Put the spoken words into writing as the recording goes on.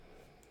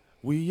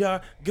We are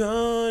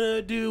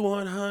gonna do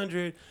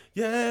 100.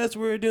 Yes,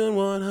 we're doing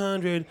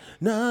 100.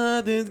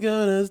 Nothing's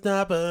gonna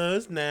stop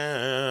us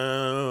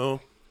now.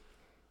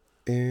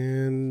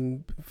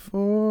 And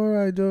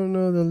before I don't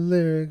know the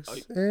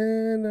lyrics,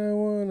 and I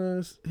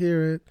wanna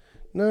hear it.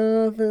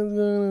 Nothing's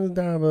gonna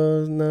stop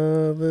us.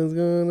 Nothing's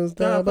gonna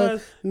stop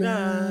us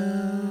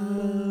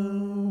now.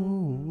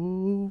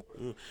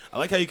 I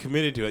like how you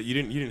committed to it. You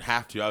didn't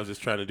have to. I was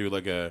just trying to do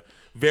like a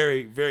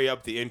very, very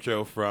up the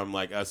intro from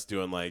like us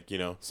doing like,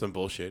 some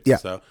bullshit. Yeah.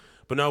 So,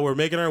 but no, we're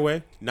making our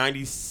way.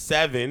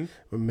 97.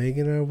 We're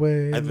making our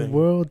way in the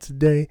world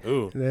today.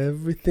 Ooh. And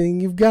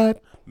everything you've got.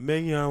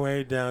 Making our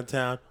way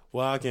downtown.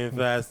 Walking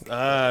fast.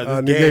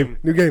 New game.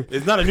 New game.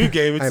 It's not a new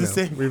game. It's I the know.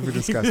 same. We've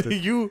discussed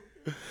it.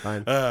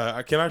 Fine.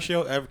 Can our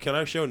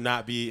show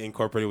not be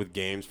incorporated with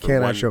games?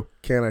 Can I show?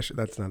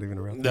 That's not even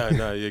a real thing.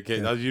 No, you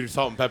can't. Yeah. You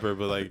salt and pepper,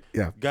 but like,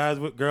 yeah.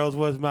 Girls,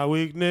 what's my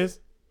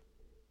weakness?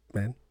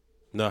 Man.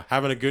 No,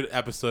 having a good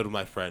episode with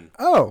my friend.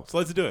 Oh. So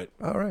let's do it.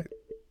 All right.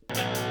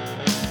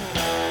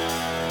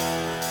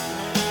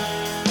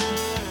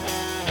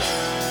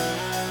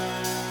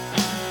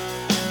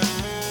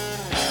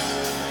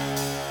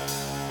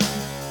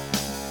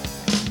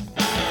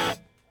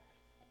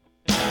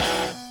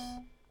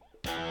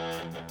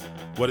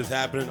 What is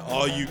happening,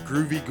 all you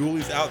groovy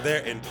ghoulies out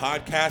there in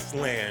podcast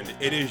land?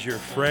 It is your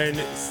friend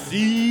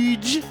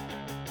Siege.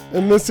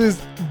 And this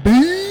is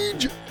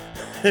Beej.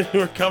 And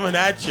we're coming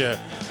at you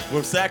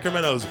with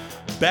Sacramento's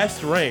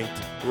best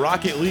ranked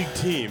Rocket League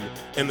team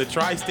in the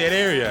tri-state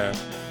area.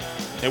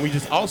 And we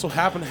just also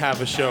happen to have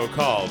a show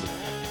called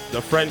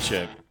The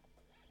Friendship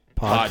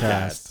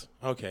Podcast.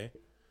 Okay.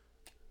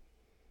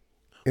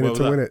 In it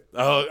to win it.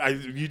 Oh,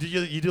 you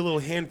did a little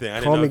hand thing.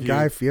 I Call didn't know me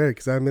Guy Fieri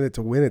because I'm in it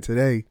to win it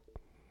today.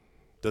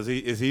 Does he?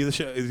 Is he the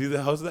show? Is he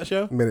the host of that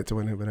show? Minute to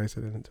win it, but I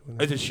said in it to win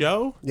it. It's a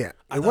show. Yeah,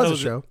 it was a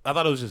show. I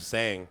thought it was just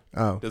saying.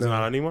 Oh, does it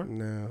not anymore?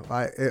 No,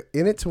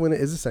 in it to win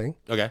it is a saying.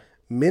 Okay.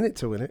 Minute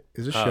to win it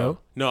is a show.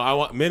 No, I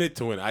want minute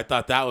to win it. I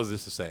thought that was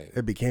just a saying.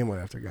 It became one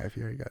after Guy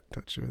Fieri got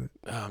touched with it.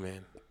 Oh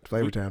man,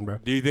 Flavortown, bro.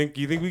 Do you think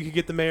we could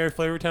get the mayor of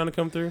Flavortown to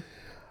come through?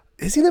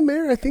 Is he the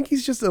mayor? I think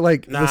he's just the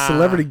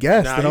celebrity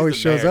guest that always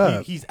shows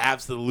up. He's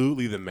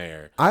absolutely the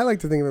mayor. I like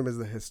to think of him as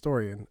the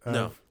historian.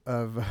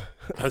 Of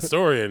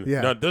historian.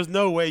 Yeah. No, there's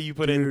no way you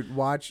put in.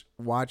 Watch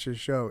his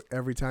show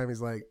every time.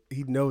 He's like,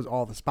 he knows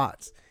all the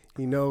spots.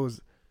 He knows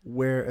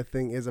where a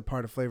thing is a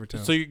part of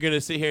Flavortown. So you're gonna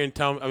sit here and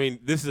tell me? I mean,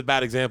 this is a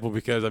bad example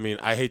because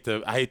I hate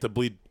to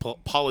bleed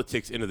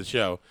politics into the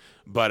show,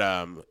 but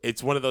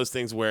it's one of those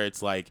things where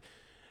it's like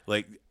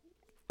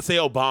say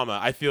Obama.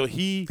 I feel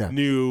he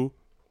knew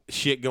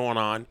shit going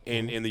on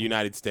in the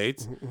United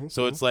States.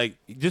 So it's like,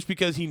 just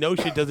because he knows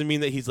shit doesn't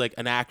mean that he's like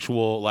an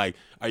actual like,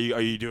 are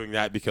you doing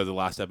that because of the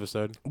last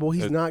episode? Well,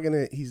 he's not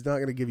gonna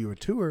give you a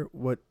tour.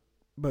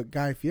 But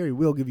Guy Fieri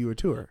will give you a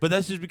tour. But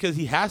that's just because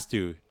he has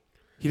to.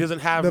 He doesn't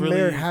have the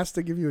mayor has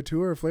to give you a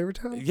tour of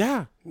Flavortown?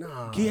 Yeah.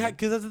 No.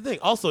 Because that's the thing.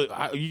 Also,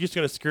 are you just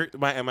gonna skirt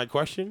my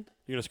question?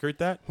 You're gonna skirt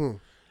that?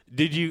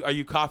 Are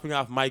you coughing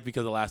off Mike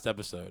because of the last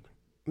episode?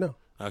 No.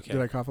 Okay.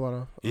 Did I cough a lot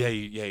off? Yeah,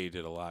 you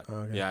did a lot.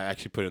 Okay. Yeah, I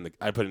actually put in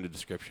the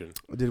description.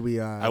 Did we?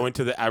 I went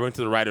to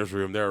the writers'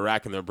 room. They were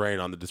racking their brain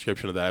on the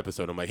description of that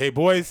episode. I'm like, hey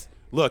boys,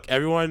 look,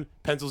 everyone,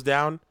 pencils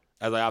down,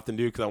 as I often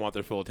do because I want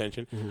their full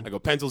attention. I go,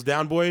 pencils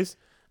down, boys.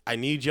 I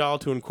need y'all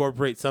to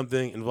incorporate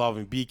something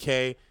involving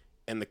BK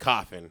and the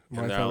coffin.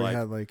 Well, and I thought we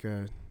had like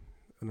an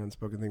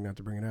unspoken thing not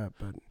to bring it up,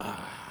 but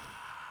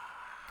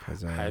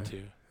because I had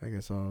to. I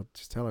guess I'll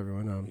just tell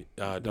everyone. Don't do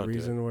it.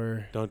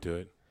 Don't do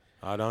it.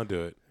 Don't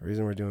do it. The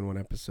reason we're doing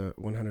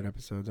 100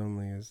 episodes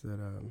only is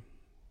that I've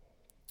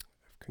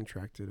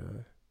contracted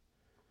a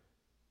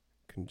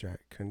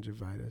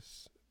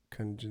conjunctivitis,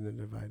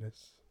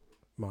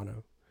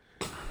 mono.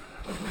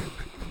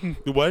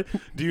 What?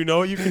 Do you know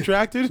what you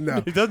contracted?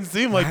 No. It doesn't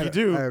seem like you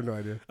do. I have no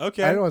idea.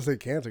 Okay. I don't want to say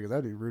cancer because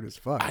that'd be rude as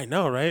fuck. I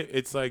know, right?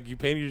 It's like you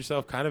painted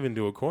yourself kind of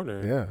into a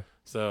corner. Yeah.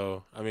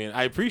 So, I mean,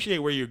 I appreciate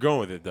where you're going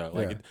with it, though.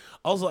 Like,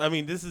 also, I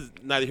mean, this is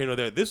neither here nor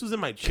there. This was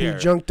in my chair.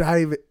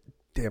 Conjunctivitis.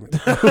 Damn it.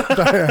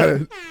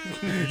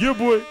 Yeah,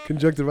 boy.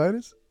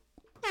 Conjunctivitis?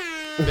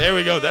 There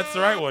we go. That's the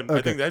right one. Okay.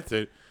 I think that's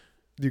it.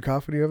 Do you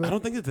cough when you have that? I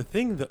don't think it's a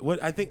thing.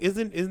 What I think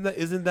isn't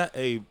that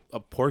a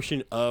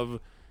portion of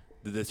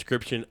the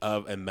description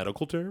of a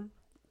medical term?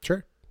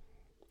 Sure.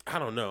 I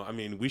don't know. I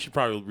mean, we should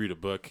probably read a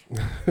book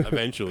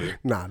eventually.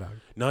 Nah.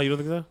 No, you don't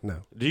think so? No.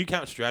 Do you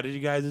count Strategy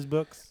Guys as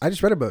books? I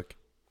just read a book.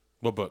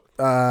 What book?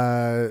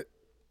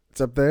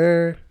 It's up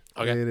there.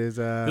 Okay. It is.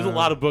 There's a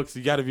lot of books.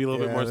 You got to be a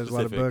little bit more specific. There's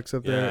a lot of books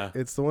up there.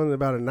 It's the one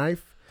about a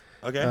knife.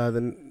 Okay.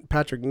 The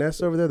Patrick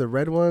Ness over there, the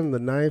red one, the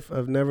knife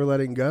of never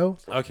letting go.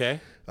 Okay.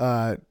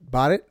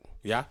 Bought it.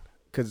 Yeah.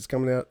 Because it's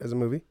coming out as a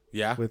movie.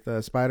 Yeah. With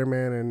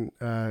Spider-Man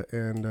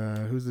and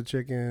who's the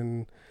chick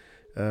in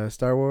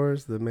Star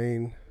Wars? The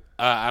main.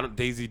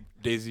 Daisy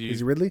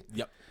Ridley.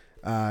 Yep.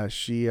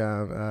 She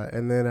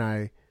and then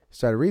I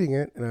started reading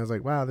it and I was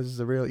like, wow, this is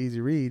a real easy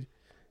read.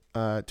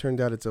 Turned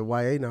out it's a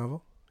YA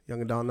novel,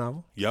 young adult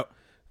novel. Yep.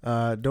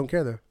 Don't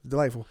care though. It's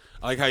delightful.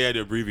 I like how you had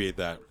to abbreviate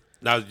that.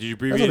 Now, did you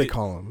abbreviate That's what they it?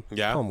 call them.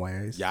 Yeah. Call them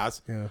Yas.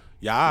 Yas. Yeah.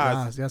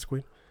 Yas. Yas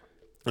queen.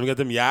 And we got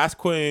them Yas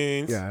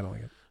queens. Yeah, I don't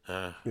like it.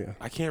 Yeah.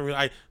 I can't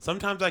really.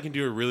 Sometimes I can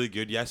do a really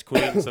good yes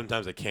queen.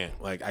 Sometimes I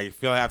can't. Like I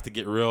feel I have to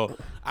get real.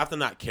 I have to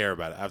not care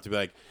about it. I have to be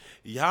like,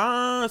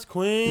 yes,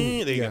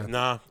 queen. They go,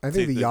 nah. I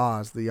think the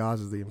yas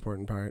is the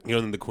important part. You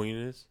know what the queen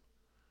is?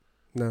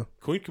 No.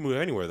 Queen can move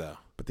anywhere though.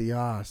 But the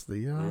yas.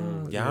 Yeah.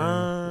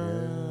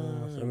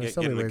 And there's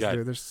so many ways to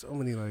do it. There's so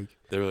many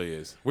There really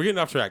is. We're getting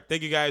off track.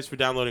 Thank you guys for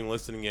downloading and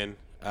listening in.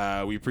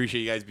 We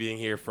appreciate you guys being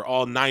here for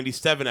all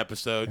 97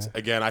 episodes. Yeah.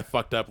 Again, I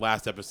fucked up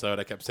last episode.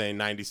 I kept saying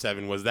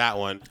 97 was that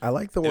one. I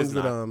like the ones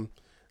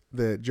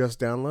that just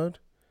download.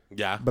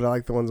 Yeah. But I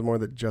like the ones more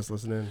that just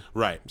listen in.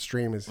 Right.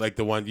 Stream is like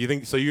the one you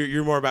think. So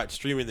you're more about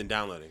streaming than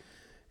downloading.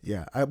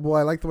 Yeah. I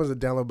like the ones that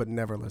download but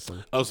never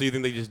listen. Oh, so you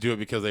think they just do it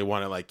because they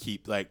want to like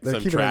keep like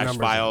some trash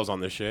files on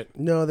their shit?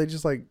 No, they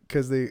just like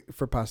because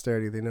for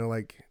posterity they know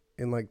like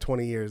in like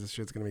 20 years this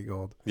shit's gonna be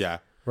gold. Yeah.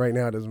 Right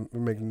now, it doesn't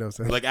make no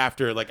sense. Like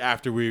after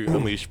we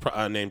unleash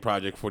name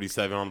Project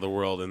 47 on the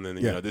world, and then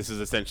you know this is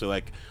essentially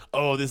like,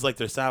 oh, this is like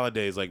their salad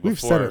days. Like we've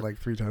before. said it like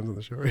 3 times on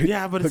the show. Right?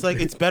 Yeah, but it's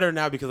like it's better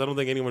now because I don't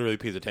think anyone really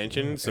pays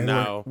attention. So and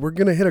now we're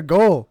gonna hit a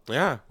goal.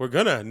 Yeah, we're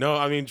gonna. No,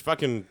 I mean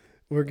fucking.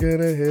 We're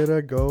gonna hit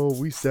a goal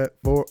we set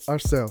for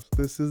ourselves.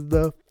 This is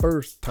the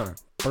first time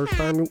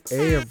you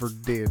ever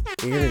did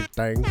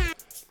anything.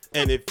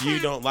 And if you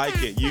don't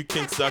like it, you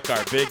can suck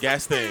our big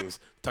ass things.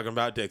 Talking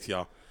about dicks,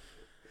 y'all.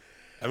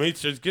 I mean,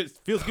 it's just good.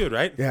 Feels good,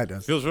 right? Yeah, it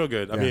does. Feels real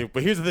good. Yeah. I mean,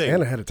 but here's the thing.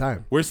 And ahead of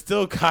time. We're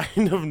still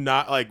kind of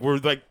not like, we're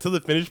like to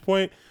the finish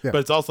point, but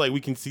it's also like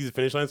we can see the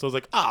finish line. So it's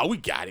like, we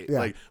got it. Yeah.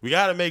 Like, we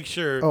got to make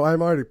sure. Oh, I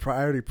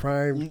already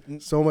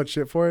primed so much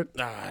shit for it.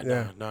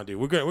 No, dude.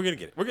 We're gonna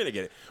get it. We're going to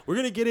get it. We're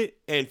going to get it,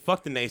 and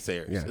fuck the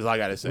naysayers, is all I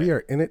got to say. We are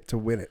in it to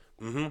win it.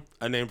 Mm-hmm.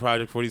 A name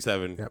Project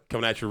 47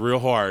 coming at you real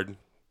hard.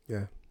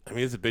 Yeah. I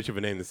mean, it's a bitch of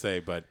a name to say,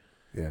 but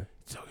yeah,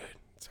 it's so good.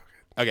 It's so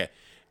good. Okay.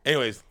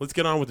 Anyways, let's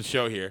get on with the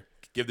show here.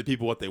 Give the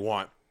people what they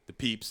want. The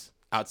peeps,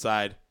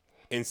 outside,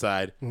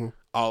 inside,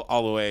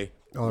 all the way,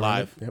 all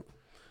live. Right. Yep.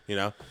 You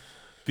know?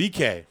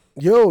 BK.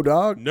 Yo,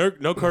 dog. No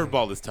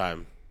curveball this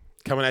time.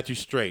 Coming at you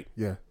straight.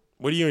 Yeah.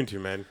 What are you into,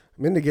 man?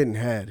 I'm into getting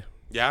head.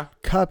 Yeah?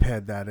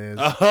 Cuphead, that is.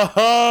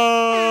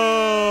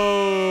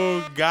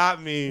 Oh,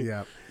 got me.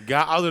 Yeah.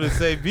 I was going to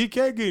say,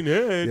 BK getting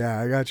head. Yeah,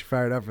 I got you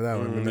fired up for that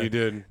one. You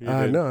did. No,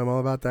 I'm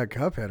all about that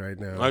Cuphead right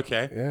now.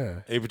 Okay.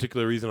 Yeah. Any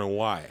particular reason on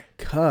why?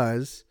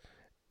 Because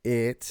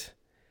it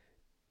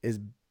is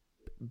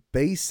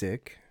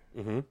basic,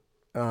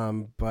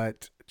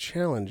 but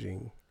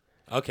challenging.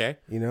 Okay.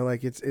 You know,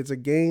 like it's a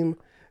game.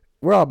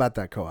 We're all about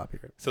that co-op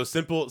here. So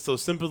simple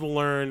to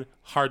learn,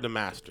 hard to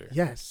master.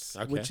 Yes,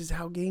 okay. Which is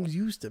how games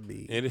used to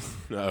be. It is.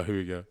 Oh, here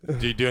we go.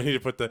 Do I need to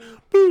put the?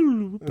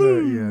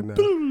 Yeah, no.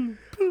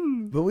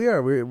 But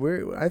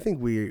we're. I think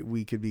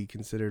we could be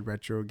considered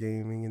retro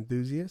gaming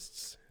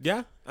enthusiasts.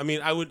 Yeah, I mean,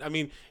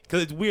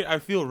 because it's weird. I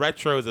feel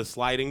retro is a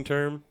sliding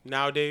term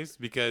nowadays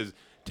because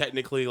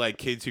technically, like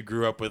kids who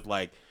grew up with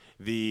like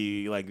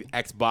the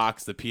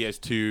Xbox, the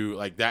PS2,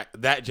 like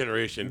that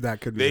generation,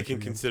 that could be they can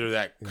consider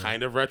that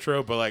kind of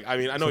retro. But like, I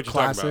mean, I know what you're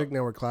classic, talking about.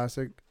 Now we're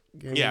classic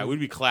gaming. Yeah, it would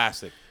be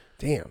classic.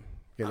 Damn,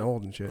 getting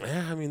old and shit.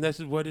 Yeah, I mean that's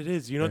just what it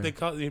is. You know what they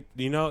call it?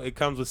 You know, it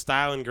comes with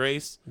style and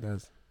grace. It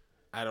does.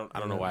 I don't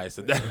know why I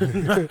said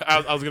that.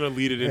 I was gonna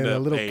lead it into and a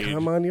little age.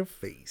 cum on your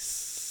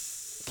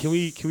face. Can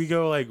we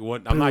go like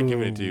what? I'm not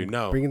giving it to you.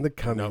 No, bringing the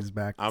cummies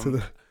back to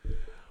the.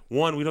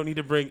 One, we don't need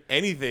to bring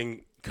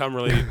anything cum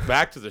related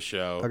back to the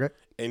show. Okay.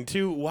 And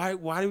two, why do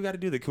we got to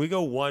do that? Can we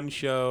go one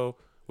show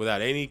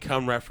without any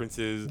cum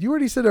references? You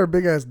already said our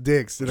big ass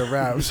dicks in a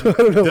rap, so I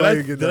don't know why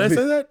you get that. Did I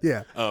say that?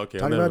 Yeah. Oh, okay.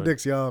 Talking about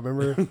dicks, y'all.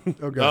 Remember?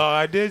 Okay. Oh,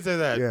 I did say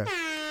that. Yeah.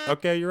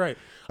 Okay, you're right.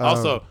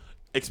 Also,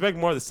 expect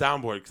more of the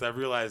soundboard because I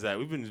realized that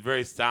we've been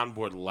very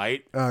soundboard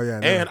light. Oh yeah.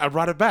 No. And I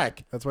brought it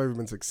back. That's why we've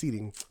been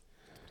succeeding.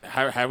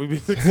 Have we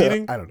been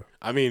succeeding? I don't know.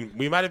 I mean,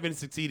 we might have been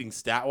succeeding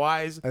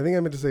stat-wise. I think I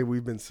meant to say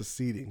we've been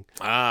seceding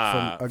from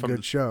a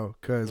good show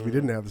because we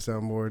didn't have the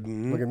soundboard.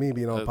 Look at me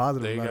being all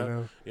positive about it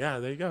now. Yeah,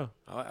 there you go.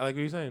 I like what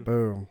you're saying.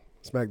 Boom.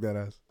 Smack that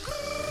ass.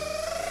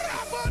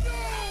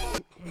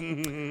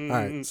 All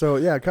right. So,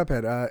 yeah,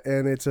 Cuphead.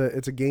 And it's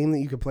a game that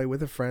you can play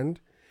with a friend.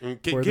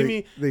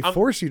 They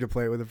force you to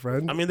play it with a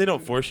friend. I mean, they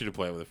don't force you to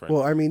play it with a friend.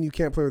 Well, I mean, you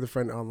can't play with a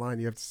friend online.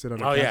 You have to sit on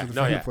a couch with a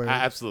friend to play with.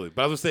 Absolutely.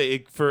 But I was going to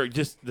say, for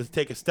just to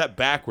take a step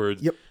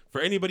backwards, yep. For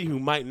anybody who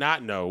might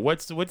not know,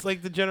 what's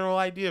like the general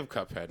idea of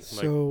Cuphead?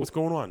 So, what's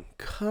going on?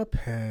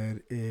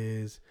 Cuphead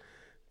is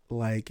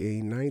like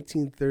a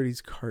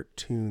 1930s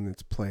cartoon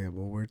that's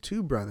playable where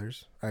two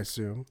brothers, I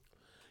assume.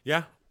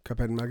 Yeah.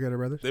 Cuphead and Mughead are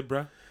brothers. They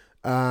bruh.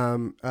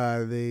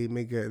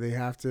 They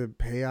have to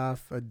pay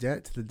off a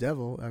debt to the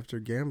devil after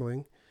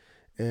gambling.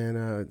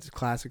 And it's a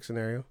classic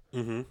scenario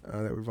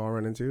that we've all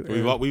run into.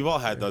 We've all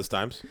had those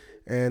times.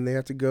 And they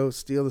have to go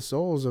steal the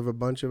souls of a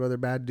bunch of other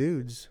bad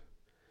dudes.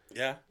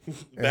 Yeah,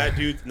 bad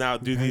dudes. Now,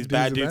 do these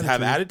bad dudes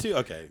have attitude?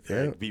 Okay,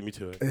 beat me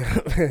to it.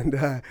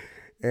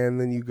 And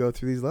then you go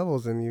through these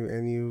levels and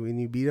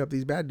you beat up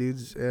these bad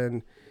dudes,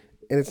 and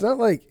And it's not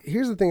like,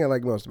 here's the thing I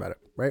like most about it,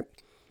 right?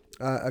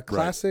 A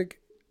classic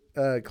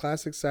side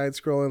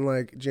scrolling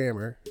like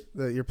jammer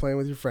that you're playing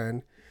with your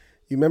friend.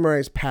 You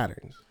memorize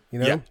patterns, you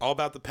know? Yeah, all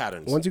about the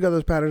patterns. Once you got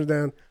those patterns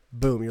down,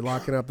 boom, you're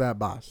locking up that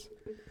boss.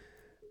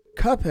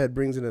 Cuphead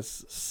brings in a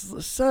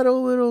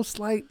subtle little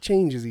slight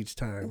changes each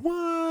time.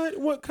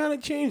 What kind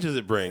of change does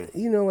it bring?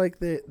 You know, like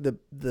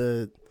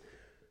the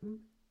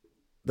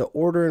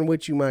order in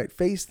which you might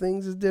face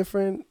things is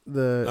different.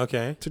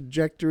 The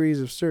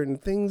trajectories of certain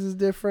things is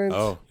different.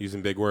 Oh,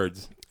 using big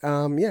words.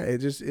 Yeah,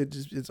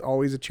 it's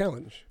always a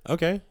challenge.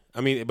 Okay.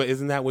 I mean, but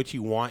isn't that what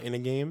you want in a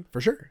game?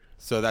 For sure.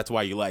 So that's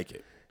why you like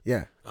it.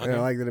 Yeah. Okay. And I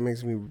like that it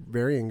makes me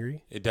very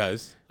angry. It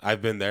does.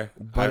 I've been there.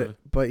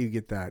 But you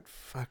get that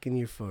fucking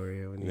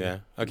euphoria when you... Yeah.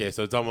 Okay,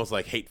 so it's almost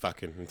like hate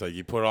fucking. It's like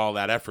you put all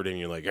that effort in,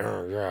 you're like,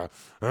 and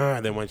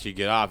then once you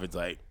get off, it's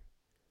like,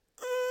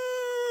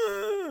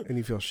 and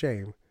you feel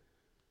shame.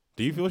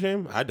 Do you feel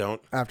shame? I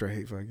don't. After I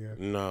hate fuck, yeah.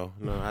 No.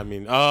 I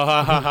mean, oh,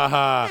 ha, ha, ha,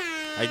 ha.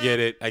 I get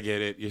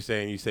it. You're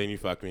saying you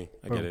fucked me.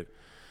 I get it.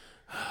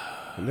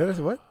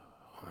 What?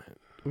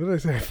 What did I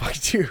say? I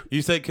fucked you.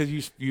 You said because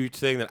you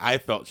saying that I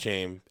felt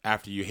shame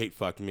after you hate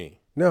fucked me.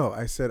 No,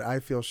 I said I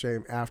feel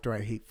shame after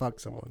I hate fuck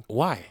someone.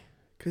 Why?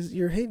 Because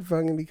you're hate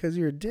fucking because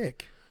you're a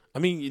dick. I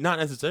mean, not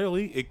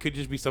necessarily. It could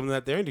just be something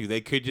that they're into. They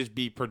could just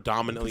be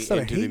predominantly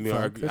into the New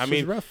York. I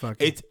mean,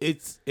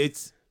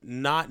 it's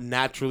not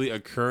naturally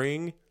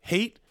occurring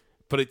hate,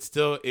 but it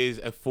still is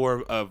a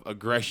form of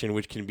aggression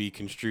which can be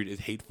construed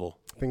as hateful.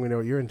 I think we know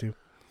what you're into.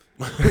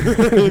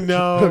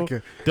 No,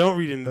 okay. Don't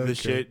read into this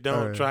shit.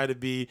 Don't right. try to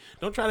be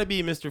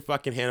Mr.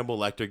 fucking Hannibal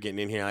Lecter getting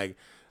in here like,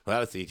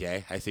 well,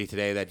 CJ, I see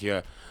today that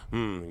you're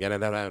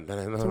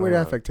It's a weird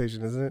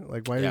affectation, isn't it?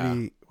 Like, why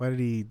did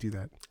he do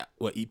that?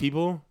 What, eat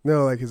people?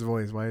 No, like his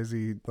voice. Why is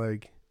he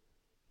like?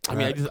 I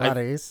mean,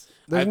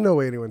 there's no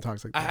way anyone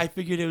talks like that. I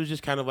figured it was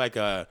just kind of like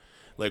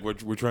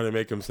we're trying to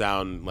make him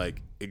sound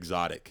like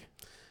exotic.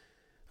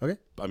 Okay.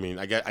 I mean,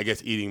 I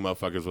guess eating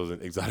motherfuckers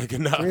wasn't exotic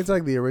enough. I mean, it's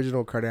like the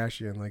original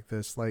Kardashian, like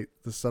the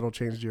subtle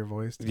change to your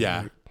voice.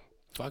 Yeah. Like,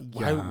 fuck.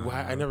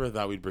 Why? I never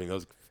thought we'd bring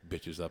those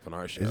bitches up on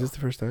our show. Is this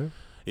the first time?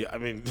 Yeah, I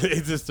mean,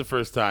 it's just the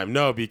first time.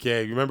 No,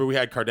 BK. Remember we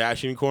had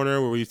Kardashian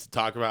Corner where we used to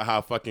talk about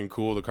how fucking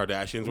cool the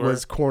Kardashians were?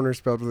 Was corner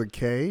spelled with a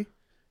K?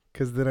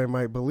 Because then I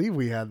might believe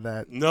we had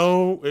that.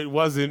 No, it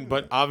wasn't.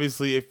 But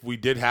obviously, if we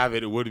did have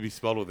it, it would be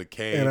spelled with a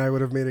K. And I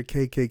would have made a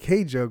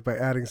KKK joke by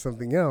adding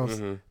something else.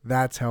 Mm-hmm.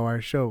 That's how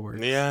our show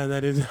works. Yeah,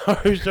 that is how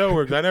our show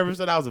works. I never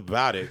said I was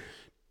about it.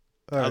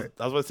 I was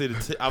about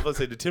to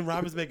say, did Tim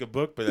Robbins make a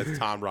book? But that's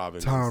Tom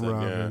Robbins. Tom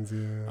Robbins,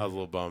 yeah. I was a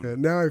little bummed. Yeah,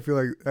 now I feel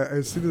like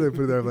as soon as I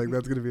put it there, I'm like,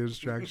 that's gonna be a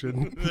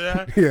distraction.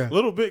 Yeah, yeah, a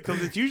little bit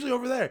because it's usually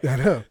over there. I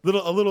know.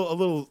 A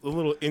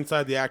little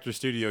inside the actor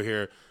studio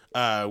here.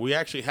 We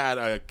actually had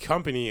a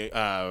company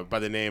by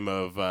the name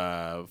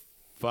of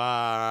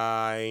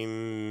Fine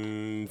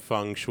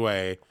Feng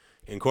Shui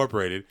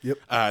Incorporated. Yep.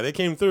 They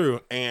came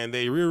through and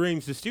they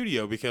rearranged the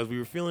studio because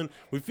we feeling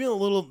a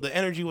little, the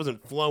energy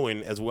wasn't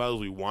flowing as well as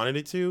we wanted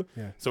it to.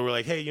 Yeah. So we're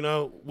like, hey,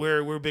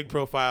 we're big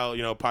profile,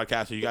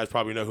 podcaster. You guys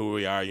probably know who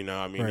we are.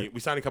 I mean, right. We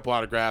signed a couple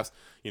autographs.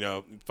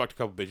 Fucked a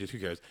couple bitches. Who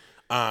cares?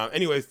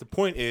 Anyways, the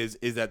point is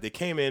that they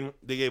came in,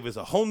 they gave us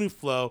a whole new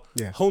flow,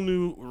 whole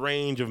new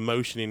range of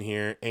motion in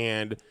here,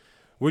 and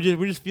we're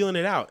just feeling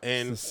it out.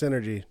 And it's a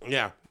synergy.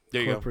 Yeah.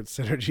 There you go. Corporate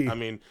synergy. I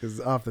mean,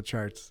 is off the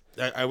charts.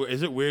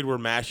 Is it weird we're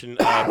mashing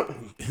up?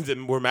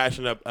 We're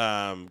mashing up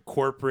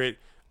corporate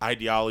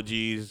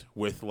ideologies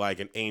with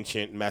like an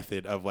ancient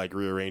method of like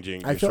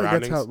rearranging. I feel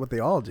like that's what they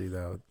all do,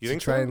 though. You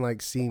think try so? and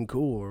like seem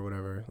cool or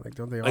whatever. Like,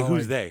 don't they all? Like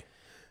who's they?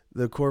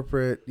 The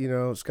corporate,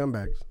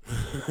 scumbags.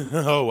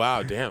 Oh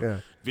wow, damn. Yeah.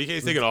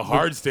 VK's taking a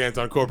hard stance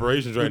on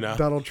corporations right now.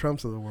 Donald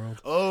Trumps of the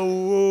world.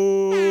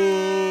 Oh.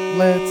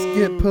 Let's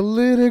get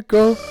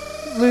political.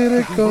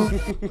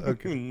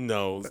 Okay.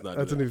 No, it's not.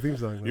 That's a new theme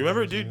song. You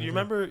remember, dude? You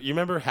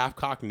remember Half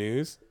Cock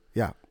News?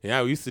 Yeah.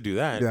 Yeah, we used to do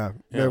that. Yeah.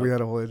 Yeah, we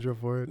had a whole intro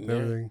for it and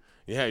everything.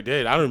 Yeah, I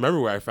did. I don't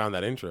remember where I found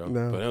that intro.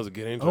 No. But that was a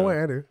good intro. Oh,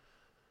 I do.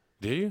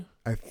 Did you?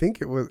 I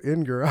think it was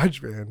in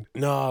GarageBand.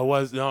 No, it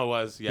was.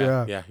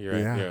 Yeah, you're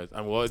right.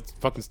 Yeah. Well, it's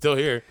fucking still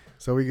here.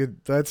 So we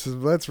could. No,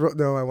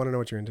 I want to know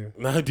what you're into.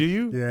 No, do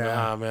you?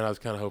 Yeah. Ah, man, I was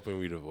kind of hoping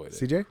we'd avoid it.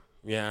 CJ?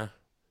 Yeah.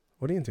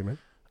 What are you into, man?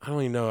 I don't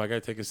even know. I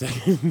gotta take a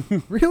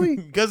second. Really?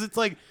 Because it's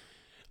like,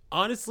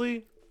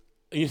 honestly,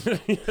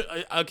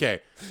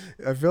 okay.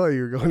 I feel like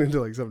you're going into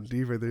like something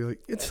deeper there.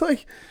 Like it's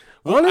like,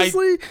 well,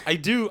 honestly, I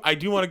do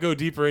want to go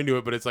deeper into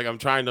it, but it's like I'm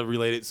trying to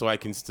relate it so I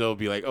can still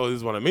be like, oh, this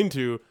is what I'm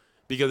into,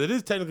 because it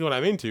is technically what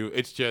I'm into.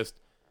 It's just,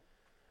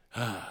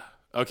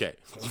 okay.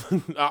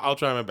 I'll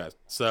try my best.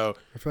 So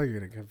I feel like you're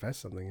gonna confess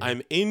something. Yeah.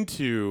 I'm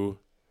into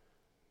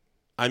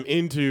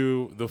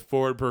the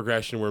forward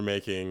progression we're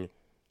making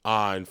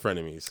on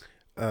Frenemies.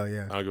 Oh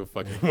yeah. I don't give a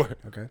fuck anymore.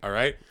 Okay. All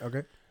right.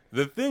 Okay.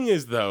 The thing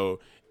is,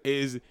 though,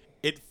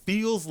 it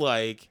feels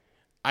like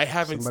I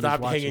haven't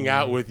stopped hanging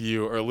out with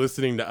you or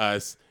listening to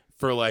us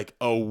for like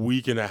a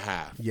week and a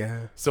half.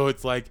 Yeah. So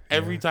it's like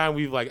every time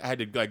we've like had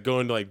to like go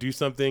into like do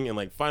something and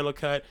like Final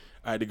Cut,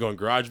 I had to go in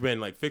GarageBand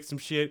and like fix some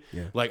shit.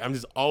 Yeah. Like I'm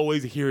just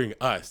always hearing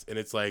us, and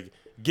it's like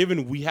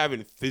given we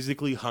haven't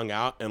physically hung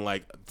out and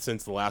like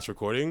since the last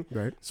recording.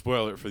 Right. Spoiler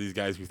alert for these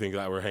guys who think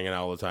that we're hanging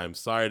out all the time.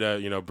 Sorry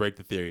to break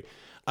the theory.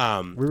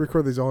 We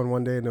record these all in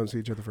one day and don't see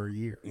each other for a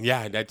year.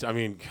 Yeah, that's. I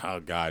mean, oh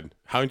god,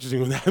 how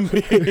interesting would that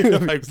be?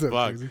 Like, So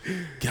fuck, crazy.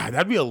 God,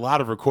 that'd be a lot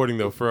of recording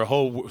though for a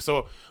whole.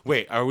 So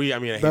wait, are we? I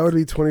mean, I hate That would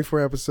be 24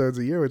 episodes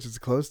a year, which is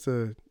close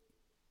to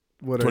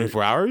what?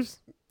 24 hours.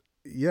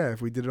 Yeah,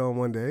 if we did it all in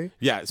one day.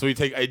 Yeah, so we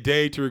take a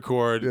day to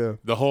record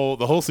the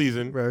whole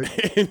season,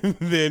 Right. and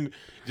then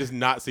just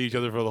not see each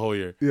other for the whole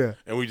year. Yeah.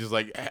 And we just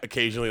like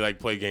occasionally like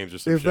play games or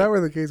something. If that were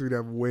the case, we'd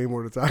have way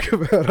more to talk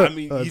about. I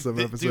mean, on some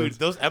episodes. dude,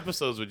 those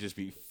episodes would just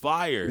be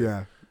fire.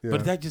 Yeah. Yeah.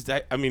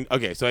 But I mean,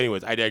 okay. So,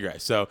 anyways, I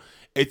digress. So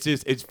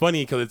it's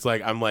funny because it's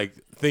like I'm like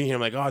thinking,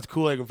 I'm like, oh, it's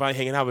cool, I can finally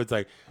hanging out. But it's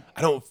like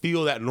I don't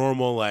feel that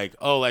normal, like,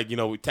 oh, like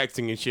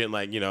texting and shit, and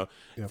like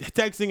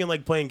texting and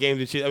like playing games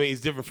and shit. I mean,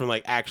 it's different from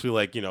like actually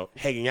like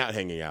hanging out.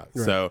 Right.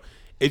 So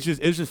it's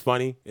just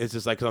funny. It's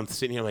just like because I'm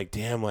sitting here, I'm like,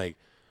 damn, like,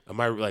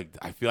 am I like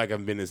I feel like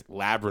I'm in this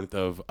labyrinth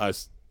of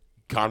us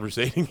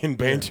conversating and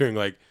bantering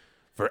like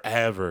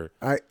forever.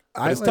 I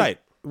it's like, tight.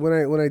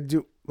 When I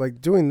do like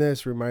doing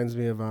this reminds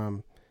me of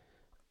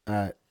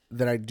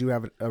that I do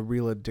have a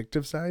real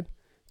addictive side,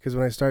 because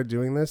when I start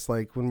doing this,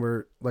 like when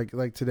we're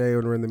like today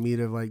when we're in the meat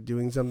of like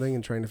doing something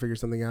and trying to figure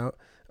something out,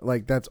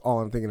 like that's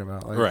all I'm thinking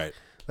about. Like, Right.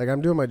 Like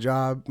I'm doing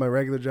my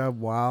regular job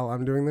while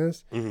I'm doing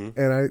this,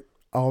 and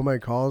all my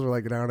calls are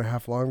like an hour and a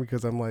half long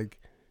because I'm like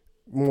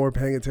more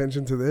paying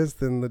attention to this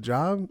than the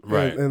job.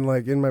 Right. And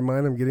like in my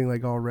mind, I'm getting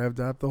like all revved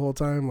up the whole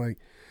time, like,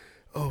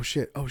 oh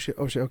shit.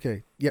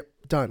 Okay. Yep.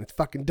 Done. It's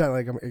fucking done.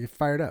 Like I get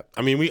fired up.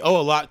 I mean, we owe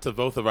a lot to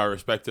both of our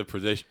respective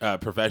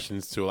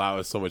professions to allow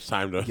us so much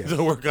time to,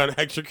 to work on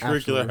extracurricular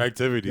Absolutely.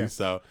 activities. Yes.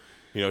 So,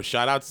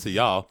 shout outs to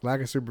y'all.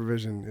 Lack of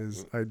supervision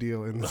is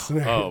ideal in this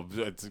scenario. Oh,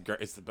 it's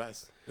great. It's the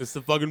best. It's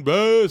the fucking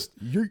best.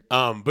 Yeet.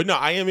 But no,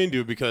 I am into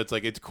it because it's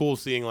like it's cool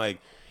seeing like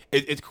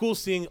it's cool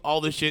seeing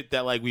all the shit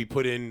that like we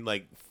put in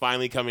like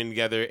finally coming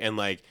together and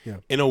like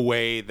in a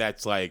way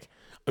that's like.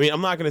 I mean,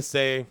 I'm not gonna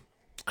say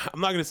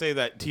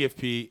that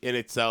TFP in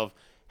itself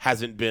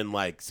hasn't been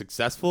like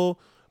successful,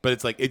 but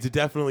it's like it's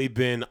definitely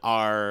been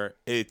I'm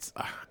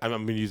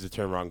gonna use the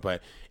term wrong,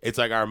 but it's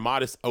like our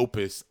modest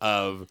opus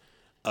of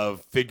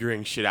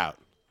figuring shit out.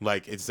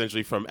 Like it's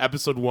essentially from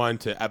episode 1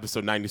 to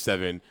episode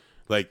 97.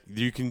 Like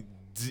you can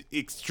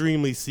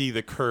extremely see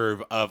the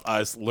curve of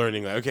us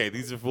learning. Like, okay,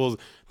 these are fools.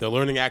 They're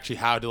learning actually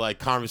how to like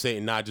conversate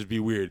and not just be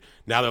weird.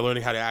 Now they're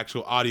learning how to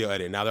actual audio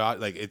edit. Now they're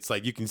like, it's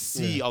like you can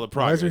see all the Why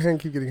progress. does your hand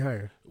keep getting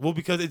higher? Well,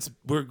 because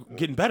we're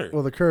getting better.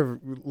 Well, the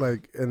curve,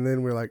 like, and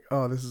then we're like,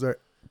 oh, this is our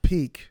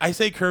peak. I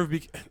said curve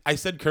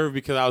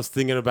because I was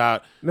thinking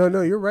about. No,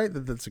 you're right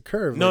that that's a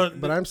curve. No, like,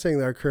 but I'm saying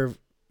that our curve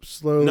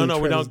slowly. No,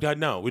 we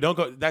don't. We don't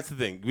go. That's the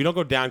thing. We don't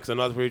go down because I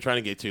know that's where you're trying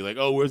to get to. Like,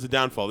 oh, where's the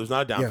downfall? There's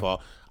not a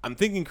downfall. I'm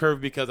thinking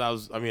curve because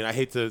I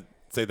hate to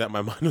say that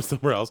my mind was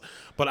somewhere else,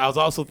 but I was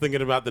also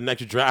thinking about the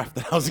next draft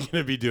that I was going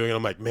to be doing. And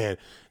I'm like, man,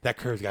 that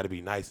curve's got to be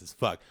nice as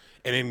fuck.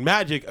 And in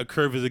Magic, a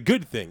curve is a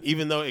good thing.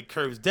 Even though it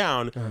curves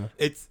down,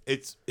 it's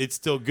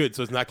still good.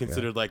 So it's not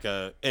considered like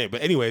a.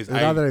 But anyways,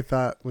 now that I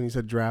thought when you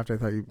said draft, I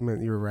thought you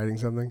meant you were writing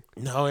something.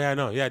 No, yeah,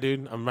 no, yeah,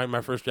 dude. I'm writing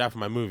my first draft of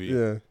my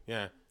movie.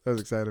 Yeah. I was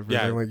excited for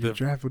Yeah, it. I'm like, your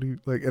draft, what do you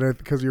like? And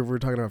because we were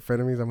talking about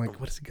frenemies, I'm like,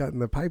 what has he got in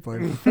the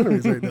pipeline for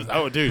frenemies right now?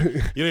 Oh, dude,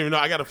 you don't even know.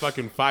 I got a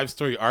fucking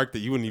 5-story arc that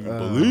you wouldn't even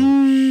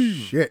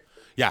believe. Shit.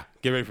 Yeah,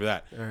 get ready for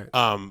that. All right.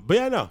 But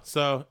yeah, no.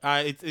 So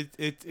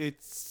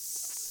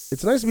It's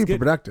nice to be good.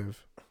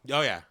 productive.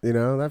 Oh yeah.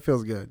 That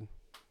feels good.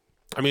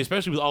 I mean,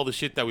 especially with all the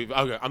shit that we've.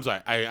 Okay, I'm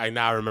sorry. I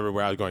now remember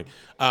where I was going.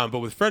 But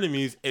with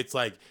frenemies, it's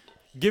like,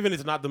 given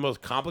it's not the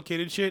most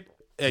complicated shit,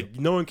 like,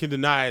 no one can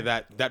deny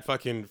that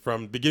fucking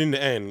from beginning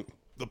to end,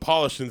 the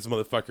polish in this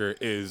motherfucker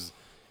is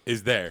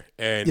there.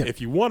 And if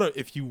you want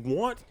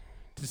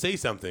to say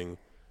something,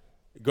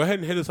 go ahead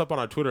and hit us up on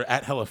our Twitter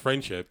at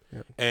 @HellaFriendship,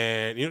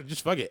 and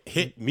just fuck it,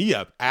 hit me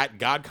up at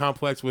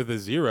GodComplex with a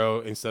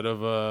 0 instead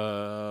of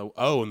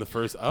O in the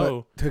first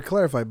O. But to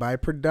clarify, by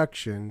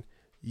production,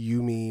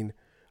 you mean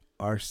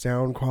our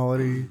sound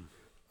quality,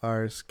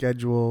 our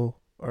schedule,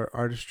 our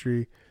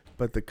artistry,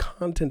 but the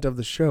content of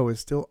the show is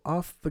still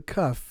off the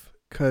cuff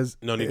because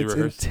it's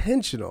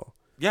intentional.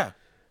 Yeah.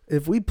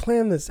 If we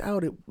plan this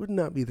out, it would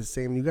not be the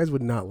same. You guys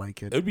would not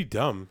like it. It would be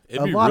dumb.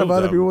 A lot of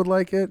other people would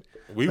like it.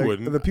 We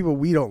wouldn't. The people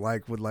we don't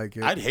like would like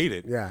it. I'd hate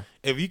it. Yeah.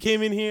 If you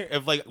came in here,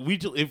 if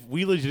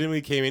we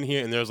legitimately came in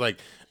here and there's like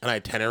an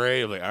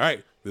itinerary of like, all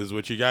right, this is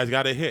what you guys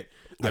got to hit.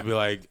 Yeah. I'd be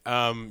like,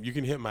 you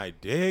can hit my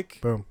dick.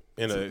 Boom.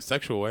 In a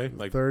sexual way,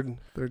 like third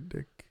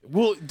dick.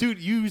 Well, dude,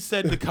 you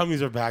said the cummies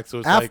are back, so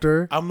it's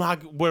after. Like, I'm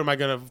not. Where am I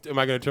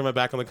gonna turn my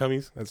back on the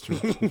cummies? That's true.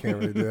 You can't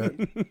really do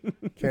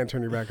that. Can't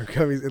turn your back on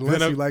cummies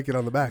unless you like it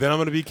on the back. Then I'm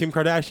gonna be Kim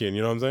Kardashian.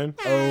 You know what I'm saying?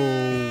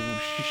 Oh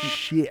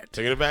shit!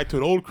 Taking it back to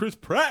an old Chris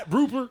Pratt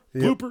blooper.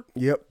 Yep.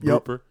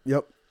 Blooper.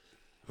 Yep.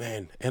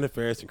 Man, Anna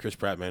Faris and Chris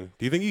Pratt, man.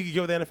 Do you think you could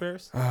get with Anna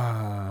Faris?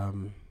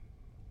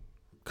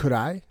 Could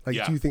I? Like,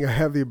 Yeah. do you think I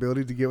have the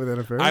ability to get with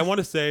Anna Faris? I want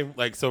to say,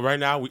 like, so right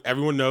now,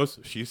 everyone knows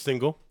she's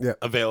single, Yeah.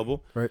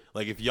 available. Right.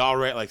 Like, if y'all,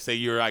 like, say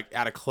you're, like,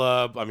 at a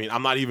club. I mean,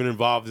 I'm not even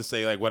involved to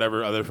say, like,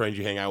 whatever other friends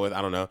you hang out with.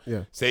 I don't know.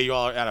 Yeah. Say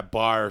y'all are at a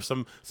bar or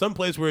some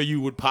place where you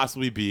would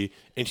possibly be,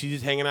 and she's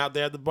just hanging out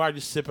there at the bar,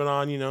 just sipping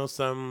on, you know,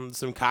 some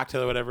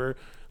cocktail or whatever.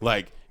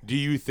 Like, do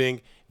you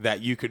think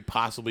that you could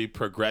possibly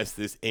progress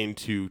this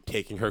into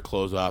taking her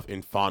clothes off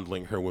and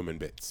fondling her women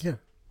bits? Yeah.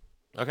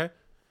 Okay.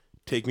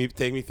 Take me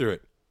through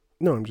it.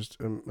 No,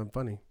 I'm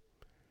funny.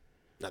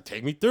 Now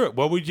take me through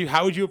it.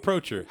 How would you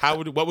approach her?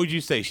 What would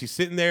you say? She's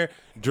sitting there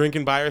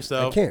drinking by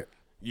herself. I can't.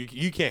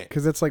 You can't.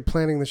 Because that's like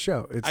planning the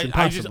show. It's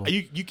impossible.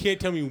 You can't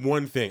tell me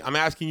one thing. I'm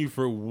asking you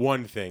for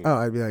one thing. Oh,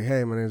 I'd be like,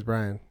 hey, my name's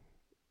Brian.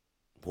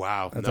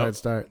 Wow. That's how I'd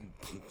start.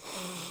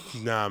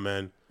 Nah,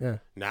 man. Yeah.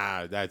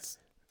 Nah, that's.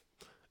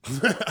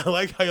 I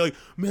like how you're like,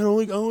 man, I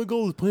only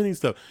go with planning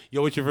stuff.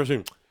 Yo, what's your first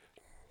name?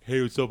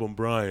 Hey, what's up? I'm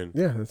Brian.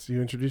 Yeah, that's you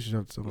introduce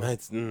yourself to someone.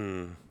 That's.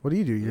 What do?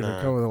 You're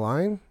gonna come with a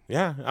line?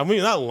 Yeah, I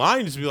mean, not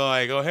lying. Just be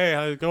like, oh, hey,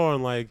 how's it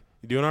going? Like,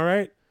 you doing all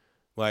right?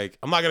 Like,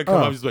 I'm not gonna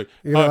come up just like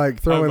you're gonna like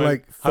throw in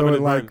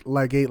Brian.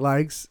 like 8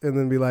 likes and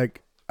then be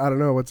like, I don't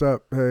know, what's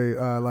up? Hey,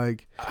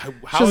 like,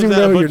 how doesn't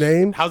even know your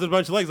name. How's it a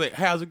bunch of likes? Like,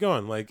 hey, how's it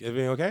going? Like,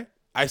 everything okay?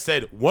 I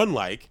said 1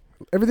 like.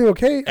 Everything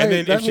okay? And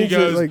then that if she means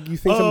goes, like, you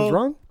think something's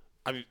wrong?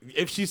 I mean,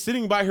 if she's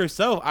sitting by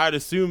herself, I'd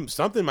assume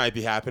something might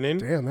be happening.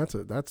 Damn,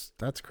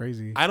 that's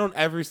crazy. I don't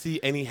ever see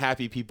any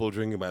happy people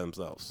drinking by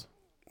themselves.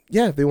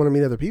 Yeah, they want to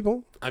meet other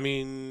people. I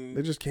mean,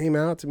 they just came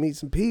out to meet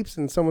some peeps,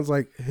 and someone's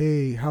like,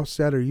 "Hey, how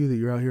sad are you that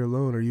you're out here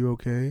alone? Are you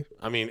okay?"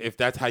 I mean, if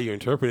that's how you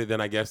interpret it, then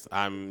I guess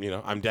I'm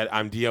dead.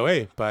 I'm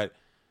DOA. But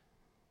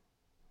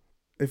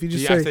if you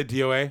just say, I said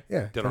DOA,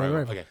 yeah,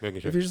 okay,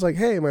 making sure. If you're just like,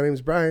 "Hey, my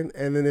name's Brian,"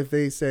 and then if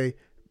they say,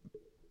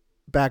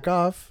 "Back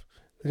off,"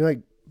 then you're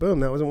like, "Boom,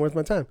 that wasn't worth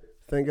my time."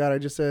 Thank God I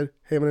just said,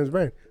 "Hey, my name's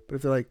Brian." But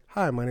if they're like,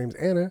 "Hi, my name's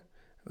Anna,"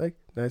 like,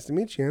 "Nice to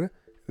meet you, Anna,"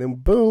 and then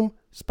boom,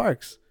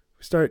 sparks.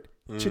 We start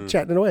chit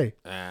chatting away.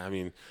 I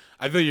mean,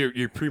 I feel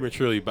you're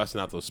prematurely busting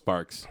out those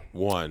sparks.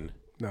 One.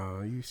 No,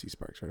 you see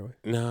sparks right away.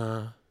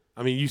 Nah.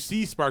 I mean, you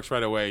see sparks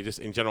right away, just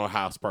in general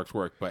how sparks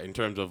work. But in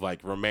terms of like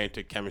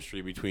romantic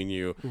chemistry between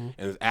you and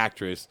this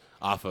actress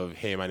off of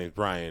 "Hey, my name's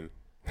Brian,"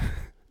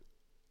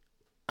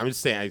 I'm just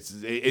saying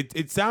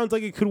it sounds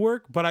like it could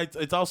work, but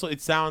it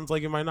sounds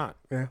like it might not.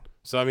 Yeah.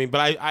 So I mean, but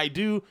I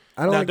do.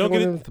 I don't now, like don't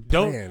get it.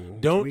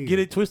 Don't get weird.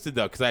 it twisted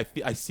though, because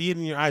I see it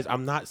in your eyes.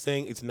 I'm not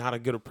saying it's not a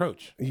good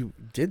approach. You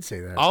did say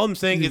that. All I'm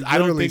saying is I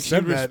don't think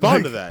she'd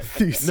respond to that.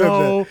 You said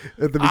no,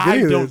 that at the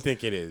beginning. I don't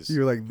think it is.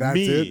 You were like, "That's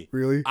it,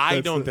 really?" I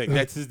don't think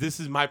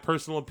this is my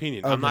personal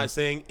opinion. Okay. I'm not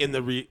saying in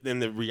the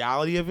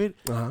reality of it.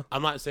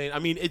 I'm not saying. I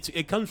mean,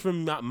 it comes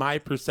from my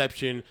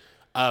perception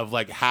of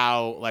like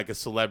how like a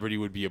celebrity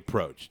would be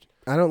approached.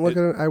 I don't look at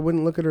her. I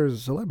wouldn't look at her as a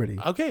celebrity.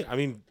 Okay, I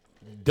mean.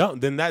 Don't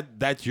then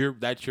that's your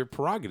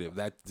prerogative.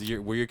 That's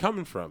where you're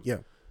coming from. Yeah.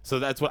 So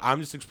that's what I'm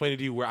just explaining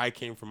to you where I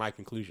came from my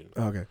conclusion.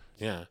 Okay.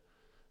 Yeah.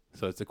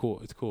 So it's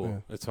cool. Yeah.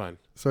 It's fine.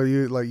 So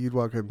you'd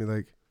walk up and be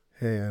like,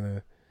 "Hey,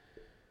 Anna."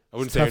 I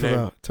wouldn't say her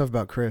name. Tough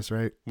about Chris,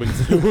 right?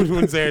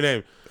 Wouldn't say her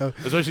name,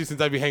 especially since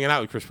I'd be hanging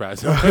out with Chris Pratt.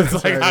 So it's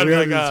like I'd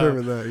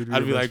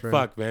be like,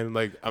 "Fuck, man!"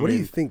 Like, what do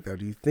you think though?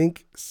 Do you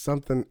think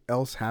something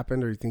else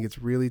happened, or do you think it's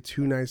really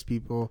 2 nice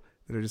people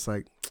that are just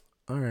like,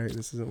 all right,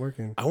 this isn't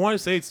working? I want to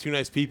say it's 2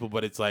 nice people,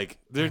 but it's like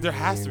there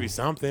has to be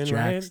something,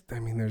 right? I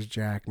mean, there's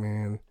Jack,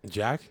 man.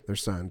 Jack? Their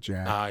son,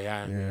 Jack. Oh,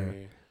 yeah.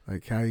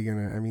 Like, how are you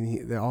going to... I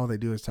mean, all they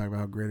do is talk about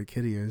how great a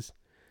kid he is.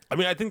 I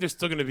mean, I think they're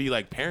still going to be,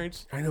 like,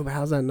 parents. I know, but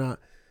how's that not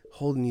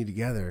holding you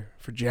together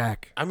for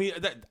Jack? I mean,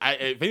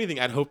 if anything,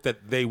 I'd hope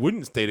that they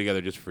wouldn't stay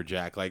together just for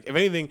Jack. Like, if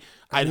anything,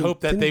 I'd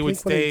hope that they would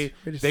stay...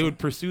 They would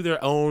pursue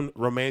their own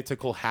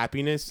romantical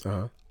happiness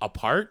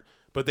apart.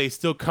 But they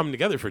still come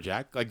together for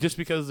Jack. Like, just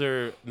because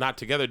they're not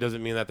together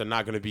doesn't mean that they're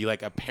not going to be,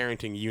 like, a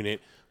parenting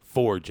unit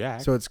for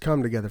Jack. So it's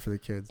come together for the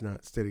kids,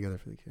 not stay together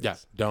for the kids. Yeah,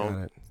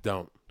 don't.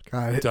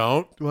 Got it.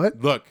 Don't. What?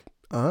 Look.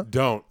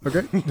 Don't.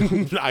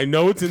 Okay. I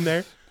know it's in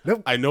there.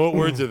 Nope. I know what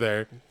words are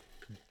there.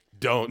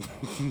 Don't.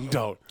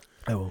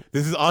 I won't.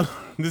 This is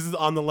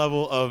on the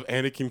level of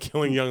Anakin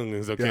killing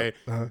younglings, okay?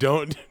 Yeah,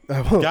 Don't.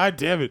 I won't. God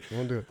damn it. I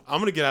won't do it. I'm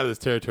going to get out of this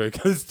territory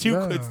because it's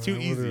too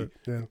easy.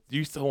 Yeah.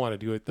 You still want to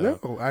do it, though.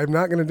 No, I'm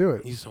not going to do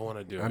it. You still want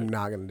to do it. I'm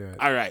not going to do it.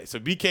 All right. So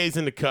BK's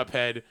into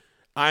Cuphead.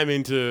 I'm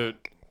into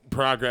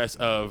Progress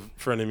of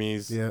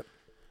Frenemies. Yeah.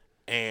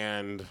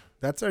 And...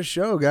 that's our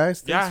show,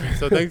 guys.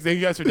 So thank you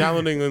guys for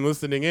downloading and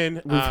listening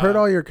in. We've heard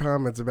all your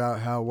comments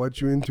about how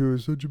What You Into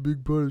is such a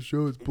big part of the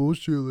show. It's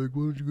bullshit. Like,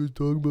 why don't you guys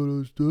talk about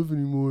other stuff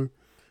anymore?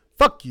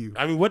 Fuck you.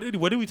 I mean, what did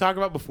we talk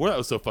about before that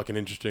was so fucking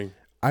interesting?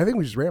 I think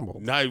we just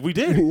rambled. No, we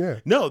did. Yeah.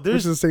 No, which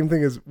is the same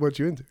thing as What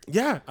You Into.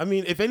 Yeah. I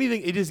mean, if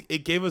anything,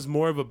 it gave us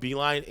more of a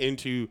beeline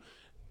into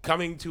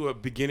coming to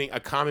a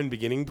common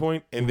beginning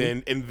point, and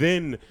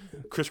then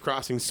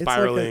crisscrossing,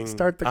 spiraling. It's like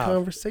start the up.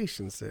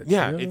 conversation, Sid.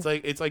 Yeah, you know?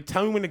 it's like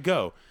tell me when to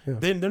go. Yeah.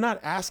 Then they're not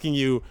asking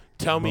you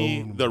tell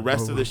me the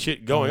rest of the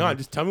shit going on.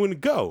 Just tell me when to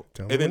go.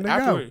 Tell and me then when to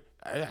afterward,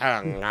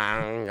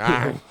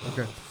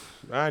 Okay.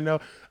 I know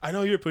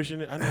you're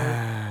pushing it. I know.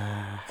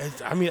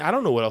 I mean, I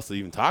don't know what else to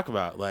even talk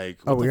about.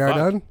 Like, what we the are fuck?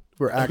 done.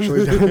 We're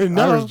actually done.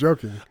 No. I was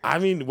joking. I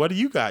mean, what do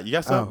you got? You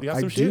got some? You got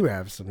some I shit? do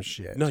have some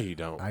shit. No, you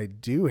don't. I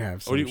do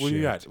have some What shit. do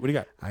you got? What do you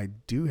got? I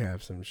do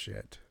have some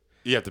shit.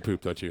 You have to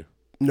poop, don't you?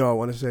 No, I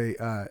want to say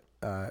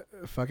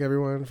fuck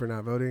everyone for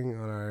not voting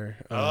on our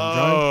drawing.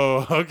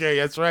 Oh, okay,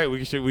 that's right.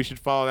 We should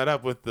follow that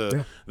up with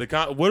the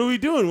what are we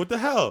doing? What the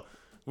hell?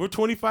 We're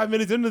 25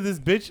 minutes into this,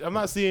 bitch. I'm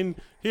not seeing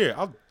here.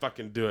 I'll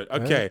fucking do it.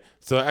 Okay.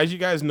 So as you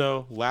guys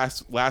know,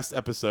 last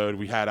episode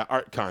we had an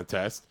art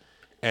contest,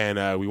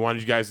 and we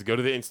wanted you guys to go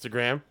to the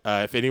Instagram.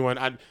 If anyone,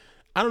 I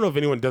don't know if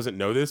anyone doesn't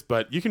know this,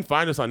 but you can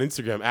find us on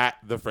Instagram at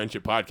The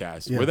Friendship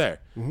Podcast. Yeah. We're there.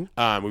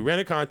 Mm-hmm. We ran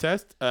a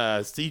contest,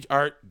 Siege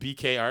Art,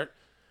 BK Art,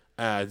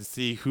 to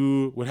see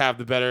who would have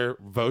the better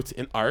votes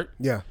in art.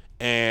 Yeah.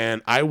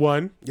 And I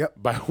won. Yep.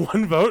 By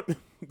 1 vote.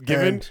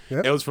 Given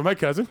it was for my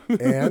cousin.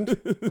 And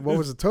what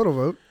was the total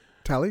vote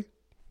tally?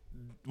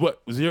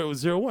 What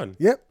 0-1?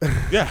 Yep.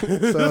 Yeah.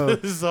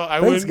 So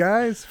I thanks win.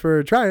 Guys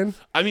for trying.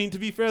 I mean, to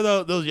be fair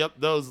though,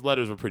 those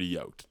letters were pretty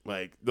yoked.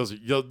 Like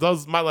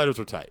those my letters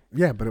were tight.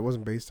 Yeah, but it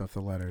wasn't based off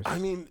the letters. I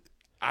mean,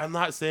 I'm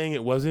not saying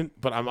it wasn't,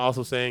 but I'm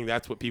also saying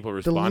that's what people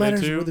responded to. The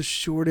letters were the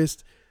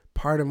shortest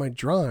part of my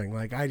drawing.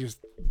 Like I just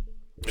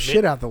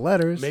shit out the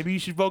letters. Maybe you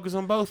should focus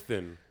on both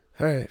then.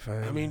 All right,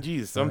 fine. I mean,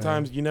 geez,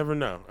 sometimes you never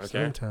know. Okay.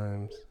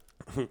 Sometimes.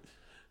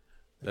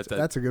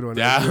 That's a good one.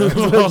 Yeah, that's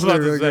I was about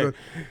really to say.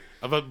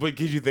 But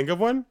could you think of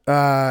one?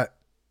 Wow.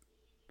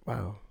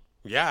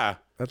 Yeah.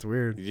 That's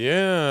weird.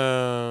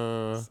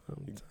 Yeah.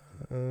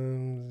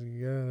 Sometimes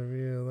you gotta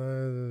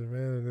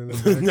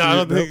realize it's No, I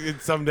don't think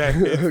it's someday.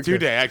 It's okay.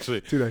 Today,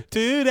 actually.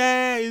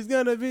 Today is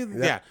gonna be.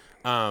 Yeah.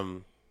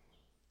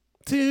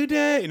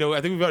 Today, I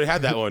think we've already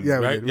had that one. Yeah,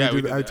 right?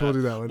 I told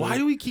you that one. Why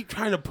do we keep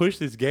trying to push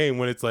this game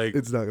when it's like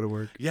it's not gonna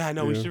work? Yeah,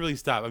 no, we should really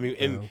stop. I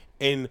mean,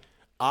 in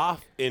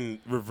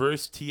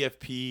reverse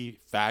TFP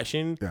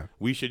fashion,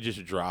 we should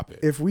just drop it.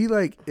 If we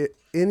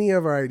any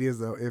of our ideas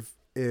though,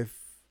 if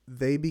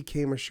they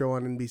became a show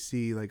on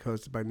NBC like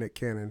hosted by Nick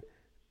Cannon,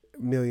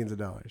 millions of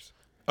dollars.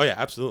 Oh yeah,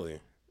 absolutely.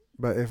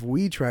 But if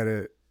we try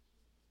to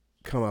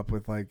come up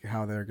with like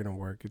how they're gonna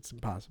work, it's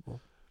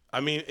impossible. I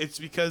mean, it's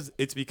because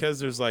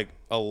there's like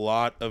a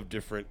lot of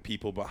different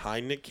people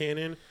behind Nick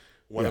Cannon.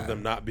 One of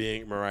them not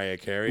being Mariah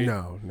Carey.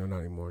 No, not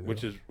anymore. No.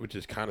 Which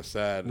is kind of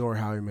sad. Nor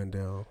Howie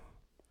Mandel.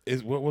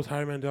 What was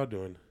Howie Mandel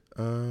doing?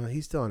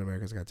 He's still on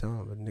America's Got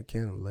Talent, but Nick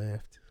Cannon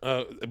left.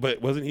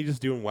 But wasn't he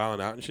just doing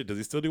Wildin' Out and shit? Does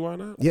he still do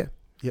Wildin' Out? Yeah.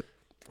 Yep.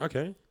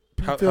 Okay.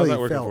 How's that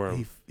working for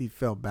him? He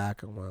fell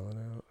back on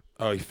Wildin' Out.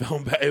 Oh, he fell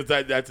back.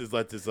 That's his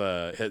like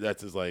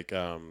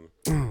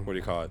what do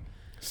you call it?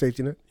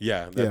 Safety net.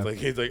 Yeah, that's like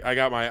he's like I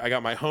got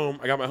my home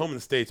in the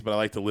States, but I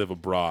like to live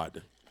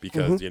abroad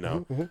because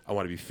I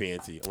want to be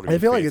fancy. I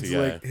feel like it's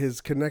like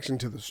his connection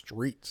to the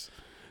streets.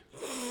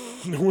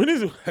 When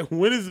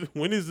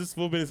is this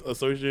fool been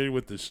associated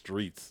with the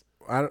streets?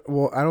 I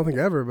don't think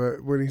ever,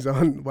 but when he's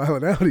on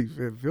Wild 'N Out,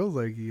 it feels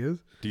like he is.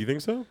 Do you think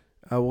so?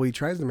 Well, he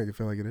tries to make it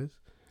feel like it is.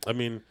 I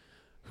mean,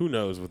 who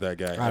knows with that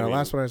guy? The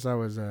last one I saw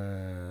was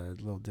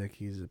Lil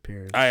Dicky's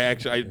appearance. I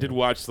did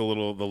watch the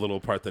little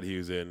part that he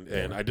was in,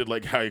 and I did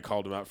like how he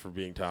called him out for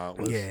being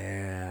talentless.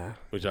 Yeah,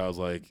 which I was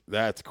like,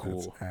 that's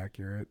cool. That's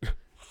accurate.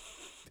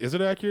 Is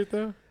it accurate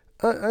though?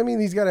 I mean,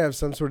 he's got to have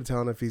some sort of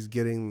talent if he's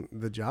getting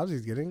the jobs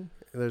he's getting.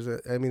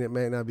 I mean, it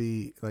may not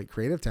be like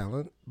creative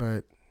talent,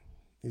 but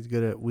he's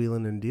good at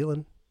wheeling and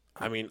dealing.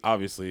 I mean,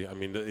 obviously,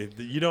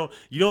 you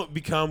don't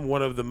become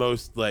one of the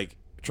most like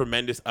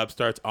tremendous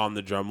upstarts on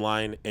the drum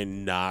line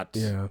and not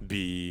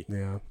be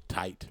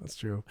tight. That's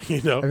true. I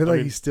feel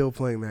like he's still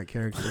playing that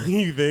character.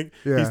 You think?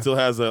 Yeah. He still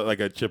has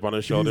a chip on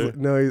his shoulder?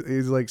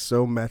 He's like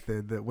so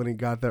method that when he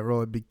got that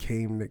role, it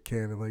became Nick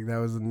Cannon. Like that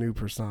was a new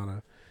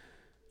persona.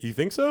 You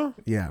think so?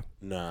 Yeah.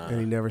 Nah. And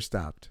he never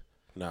stopped.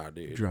 Nah,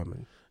 dude.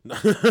 Drumming.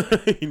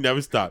 He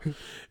never stopped.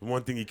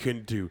 One thing he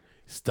couldn't do,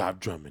 stop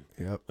drumming.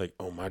 Yep. Like,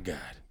 oh my God.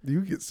 You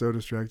get so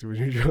distracted when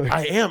you're drawing.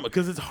 I am,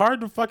 because it's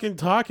hard to fucking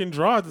talk and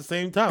draw at the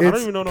same time. I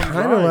don't even know what I'm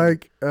drawing.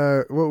 It's kind of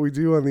like what we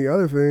do on the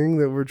other thing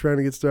that we're trying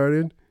to get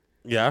started.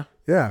 Yeah?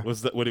 Yeah. What's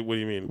that? What do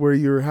you mean? Where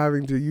you're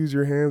having to use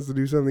your hands to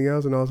do something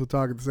else and also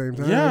talk at the same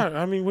time. Yeah.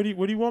 I mean, what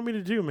do you want me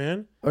to do,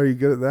 man? Are you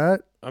good at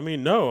that? I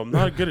mean, no, I'm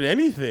not good at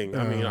anything.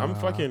 I mean, I'm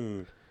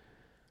fucking...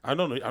 I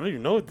don't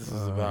even know what this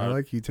is about. I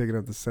like you taking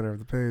up the center of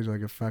the page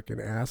like a fucking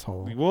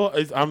asshole. Well,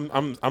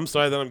 I'm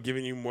sorry that I'm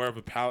giving you more of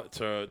a palette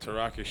to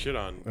rock your shit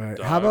on. All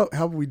right. How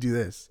about we do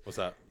this? What's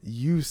that?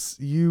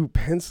 You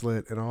pencil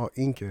it and I'll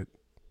ink it.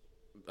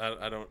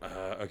 I don't.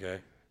 Okay.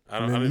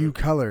 You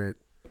color it.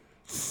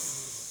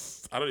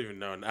 I don't even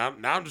know. Now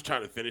I'm just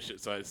trying to finish it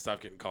so I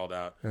stop getting called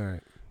out. All right.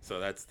 So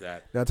that's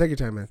that. Now take your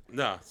time, man.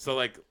 No. So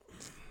like,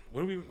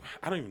 What do we?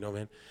 I don't even know,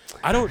 man.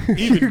 I don't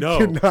even know.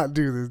 You cannot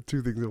do the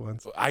two things at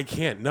once. I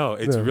can't. No,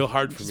 it's real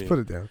hard for me. Just put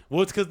it down.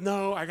 Well, it's because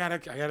I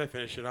gotta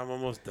finish it. I'm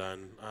almost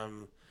done.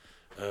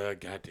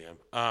 Goddamn.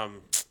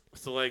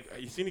 So like,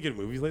 you seen any good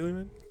movies lately,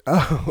 man?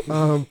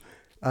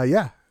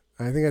 Yeah.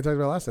 I think I talked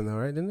about last time though,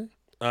 right? Didn't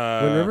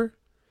I? Wind River.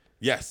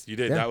 Yes, you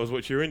did. Yeah. that was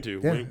what you're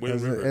into. Yeah,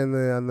 Wind River.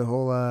 and the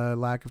whole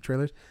lack of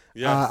trailers.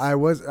 Yes.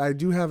 I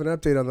do have an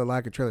update on the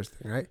lack of trailers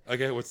thing, right?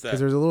 Okay, what's that? Because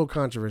there's a little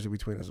controversy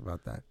between us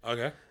about that.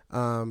 Okay.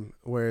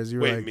 Whereas you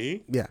were like,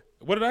 me? yeah,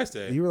 What did I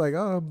say? you were like,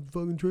 oh,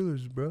 fucking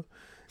trailers, bro.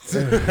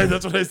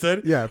 That's what I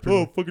said. Yeah.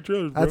 Fucking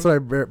trailers, bro.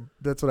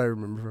 That's what I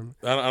remember from.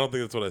 I don't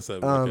think that's what I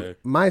said. But okay.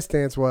 My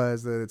stance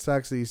was that it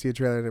sucks that you see a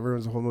trailer and it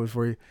ruins the whole movie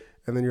for you,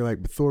 and then you're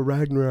like, but Thor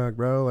Ragnarok,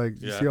 bro.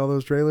 Like, you see all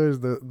those trailers,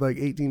 the like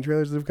 18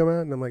 trailers that have come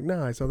out, and I'm like,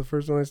 nah, I saw the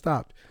first one, I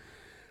stopped.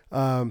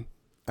 I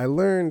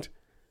learned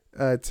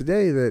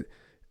today that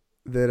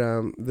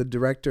the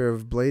director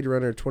of Blade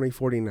Runner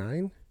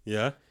 2049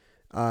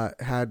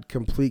 had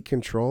complete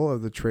control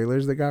of the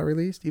trailers that got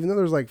released. Even though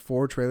there's like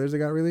 4 trailers that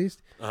got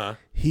released,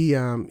 he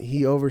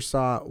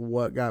oversaw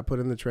what got put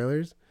in the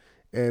trailers,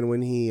 and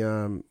when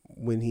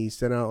he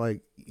sent out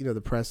like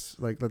the press,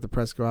 like let the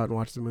press go out and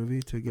watch the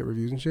movie to get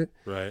reviews and shit.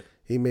 Right.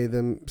 He made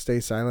them stay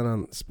silent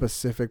on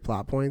specific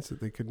plot points that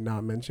they could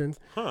not mention.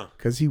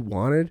 Because he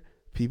wanted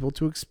people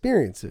to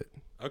experience it.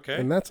 Okay.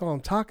 And that's all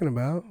I'm talking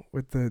about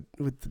with the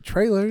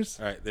trailers.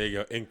 All right, there you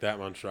go. Ink that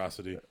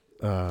monstrosity.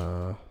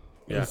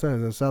 What's that?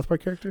 Is that a South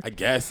Park character? I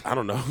guess. I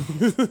don't know.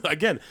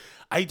 Again,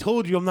 I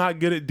told you I'm not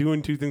good at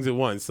doing 2 things at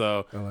once.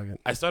 So I like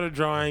it. I started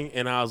drawing,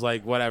 and I was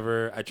like,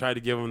 whatever. I tried to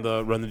give him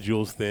the run the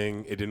jewels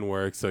thing. It didn't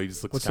work, so he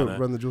just looks kind of... What's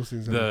the run the jewels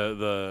thing?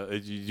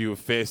 You do a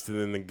fist and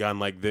then the gun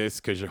like this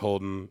because you're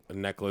holding a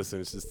necklace,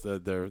 and it's just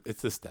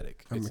it's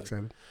aesthetic. I'm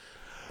excited.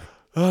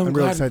 I'm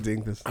real excited to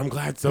ink this. I'm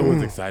glad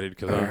someone's excited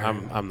because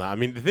I'm not. I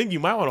mean, the thing you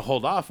might want to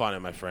hold off on it,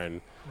 my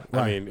friend.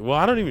 Why? I mean, well,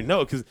 I don't even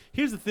know because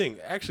here's the thing.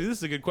 Actually, this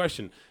is a good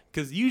question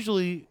because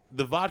usually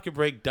the vodka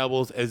break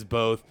doubles as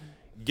both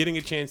getting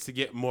a chance to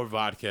get more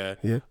vodka,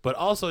 but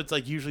also it's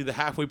like usually the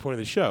halfway point of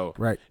the show.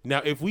 Right.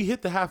 Now, if we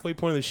hit the halfway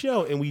point of the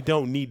show and we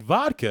don't need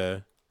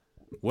vodka,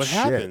 what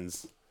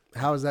happens?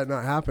 How has that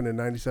not happened in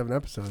 97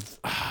 episodes?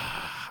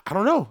 I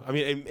don't know. I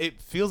mean,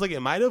 it feels like it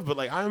might have, but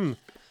like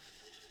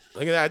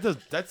look at that.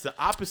 That's the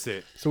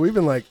opposite. So we've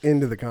been like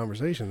into the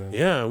conversation then.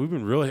 Yeah, we've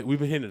been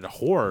hitting it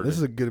hard. This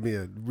is going to be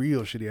a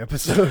real shitty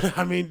episode.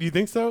 I mean, do you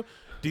think so?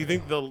 Do you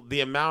think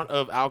the amount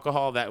of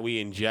alcohol that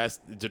we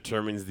ingest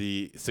determines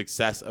the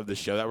success of the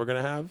show that we're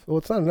gonna have? Well,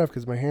 it's not enough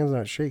because my hand's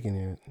not shaking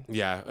yet.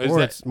 Yeah,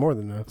 it's more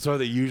than enough. So are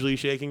they usually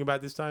shaking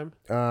about this time?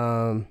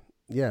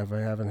 Yeah, if I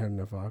haven't had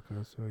enough vodka,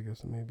 so I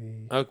guess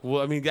maybe.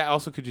 Well, I mean, that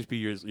also could just be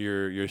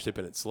you're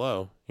sipping it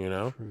slow,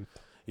 Truth.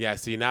 Yeah,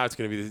 see, now it's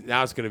gonna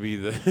be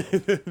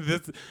the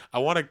this. I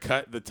want to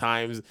cut the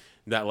times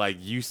that like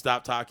you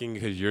stop talking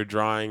because you're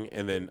drawing,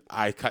 and then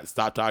I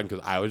stop talking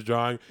because I was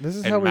drawing. This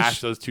is and how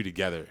mash those 2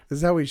 together. This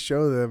is how we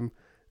show them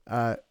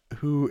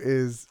who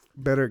is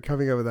better at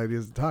coming up with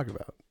ideas to talk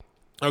about.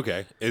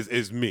 Okay,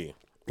 is me.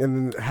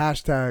 And then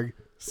hashtag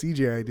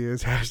CJ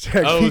ideas,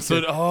 hashtag. So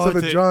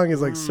the drawing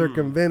is like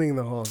circumventing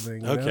the whole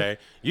thing. Okay,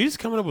 you're just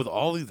coming up with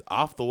all these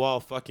off the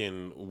wall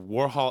fucking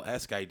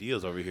Warhol-esque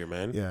ideas over here,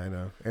 man. Yeah, I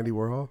know. Andy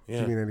Warhol? Yeah.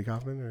 Do you mean Andy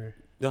Kaufman or?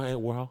 No, Andy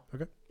Warhol.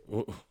 Okay.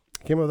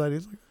 Came up with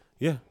ideas like that?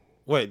 Yeah.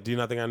 Wait, do you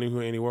not think I knew who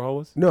Andy Warhol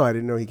was? No, I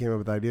didn't know he came up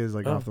with ideas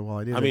like off the wall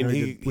ideas. I mean,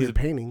 he did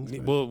paintings.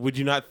 Well, would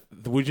you not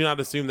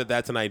assume that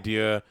that's an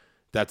idea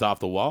that's off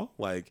the wall?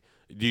 Like,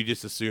 do you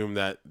just assume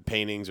that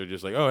paintings are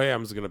just like, oh, hey,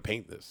 I'm just gonna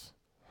paint this?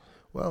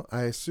 Well,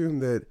 I assume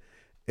that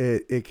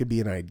it could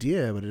be an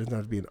idea, but it doesn't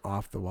have to be an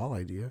off the wall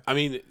idea. I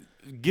mean,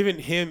 given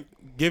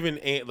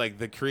like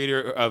the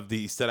creator of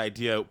the said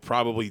idea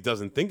probably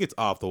doesn't think it's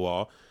off the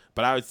wall,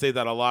 but I would say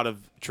that a lot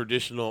of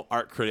traditional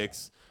art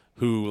critics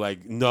who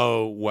like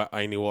know what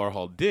Andy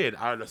Warhol did,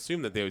 I would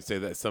assume that they would say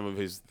that some of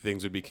his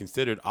things would be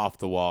considered off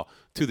the wall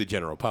to the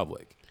general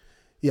public.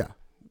 Yeah,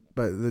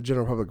 but the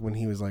general public, when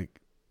he was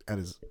like at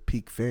his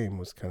peak fame,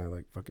 was kind of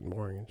like fucking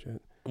boring and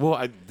shit. Well,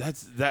 I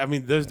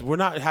mean, we're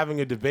not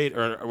having a debate,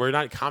 or we're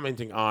not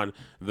commenting on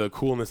the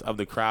coolness of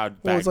the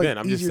crowd back then.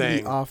 I'm just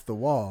saying, off the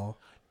wall.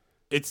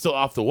 It's still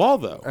off the wall,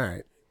 though. All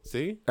right.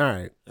 See? All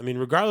right. I mean,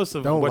 regardless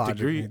of what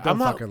degree, I'm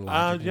not.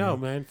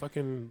 Man,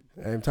 fucking.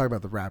 I'm talking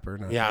about the rapper.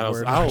 Not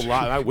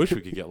I wish we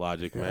could get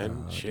Logic,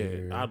 man. Shit,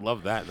 dude. I'd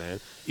love that, man.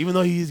 Even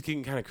though he's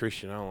getting kind of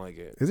Christian, I don't like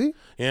it. Is he?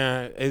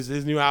 Yeah,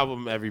 his new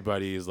album,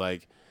 Everybody, is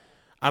like.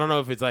 I don't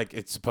know if it's like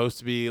it's supposed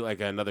to be like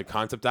another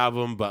concept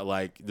album, but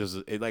like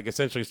it like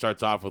essentially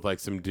starts off with like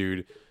some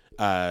dude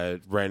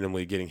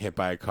randomly getting hit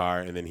by a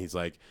car, and then he's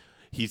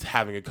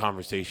having a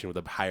conversation with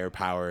a higher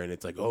power, and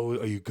it's like, oh,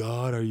 are you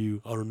God? Are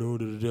you? I don't know.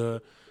 Da, da, da.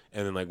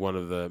 And then like one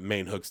of the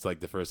main hooks to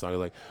like the first song is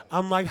like,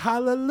 I'm like,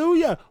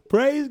 hallelujah,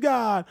 praise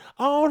God,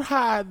 on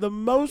high, the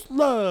most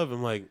love.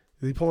 I'm like,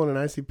 Is he pulling an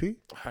ICP?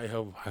 I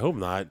hope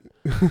not.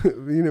 You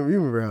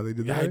remember how they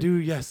did that? Yeah, right? I do.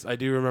 Yes, I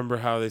do remember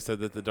how they said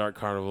that the Dark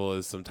Carnival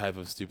is some type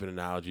of stupid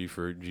analogy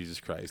for Jesus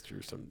Christ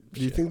or some.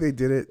 Do you think they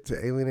did it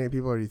to alienate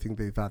people, or do you think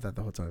they thought that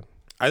the whole time?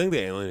 I think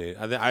they alienated.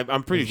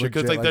 I'm pretty sure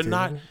because legit, they're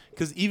like, not.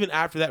 Because even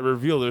after that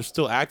reveal, they're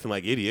still acting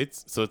like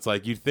idiots. So it's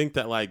like you'd think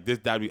that like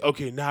that'd be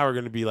okay. Now we're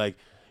gonna be like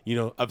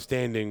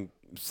upstanding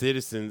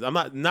citizens. I'm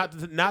not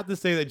to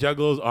say that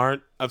juggalos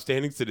aren't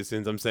upstanding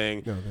citizens. I'm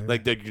saying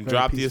like they can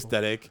drop the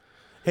aesthetic.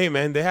 Hey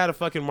man, they had a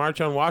fucking march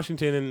on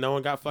Washington and no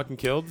one got fucking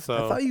killed. So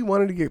I thought you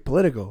wanted to get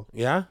political.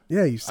 Yeah,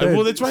 you said.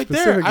 Well, it's right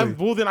there.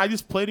 Well, then I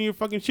just played in your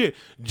fucking shit.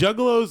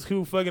 Juggalos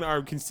who fucking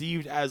are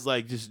conceived as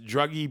like just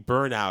druggy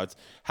burnouts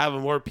have a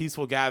more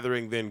peaceful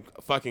gathering than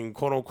fucking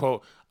quote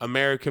unquote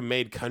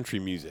American-made country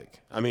music.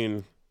 I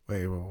mean,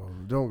 wait,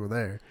 don't go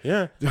there.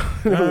 Yeah,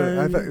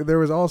 I thought there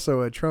was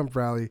also a Trump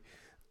rally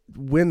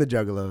when the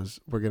Juggalos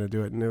were gonna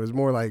do it, and it was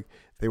more like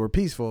they were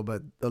peaceful,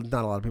 but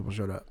not a lot of people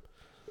showed up.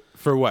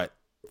 For what?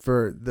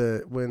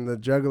 When the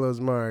Juggalos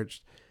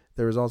marched,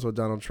 there was also a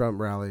Donald Trump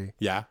rally.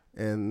 Yeah.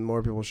 And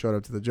more people showed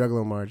up to the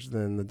Juggalo march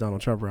than the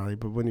Donald Trump rally.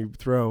 But when you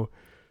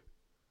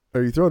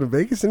are you throwing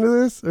Vegas into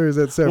this, or is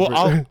that separate?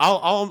 Well,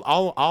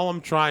 all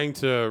I'm trying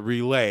to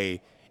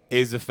relay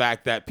is the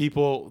fact that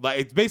people like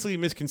it's basically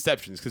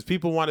misconceptions because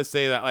people want to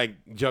say that like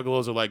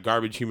Juggalos are like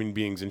garbage human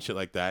beings and shit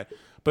like that.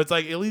 But it's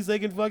like at least they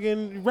can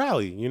fucking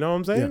rally. You know what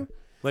I'm saying? Yeah.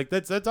 Like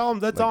that's all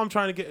I'm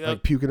trying to get.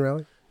 Like puke and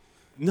rally.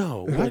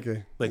 No. What?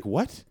 Okay. Like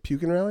what?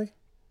 Puke and rally?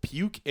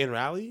 Puke and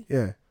rally?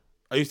 Yeah.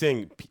 Are you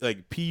saying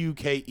like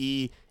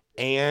PUKE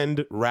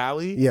and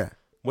rally? Yeah.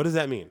 What does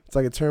that mean? It's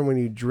like a term when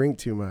you drink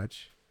too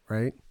much,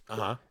 right?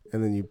 Uh-huh.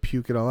 And then you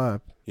puke it all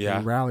up. Yeah.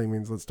 And rally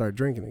means let's start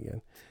drinking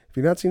again. Have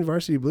you not seen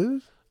Varsity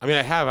Blues? I mean,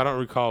 I have. I don't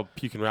recall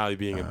puke and rally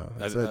being a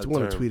It's term.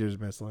 one of Tweeter's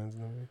best lines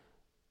in the movie.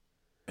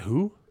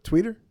 Who?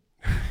 Tweeter?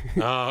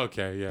 Oh,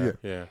 okay.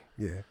 Yeah.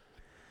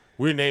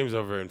 Weird names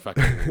over in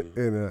fucking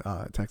in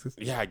Texas.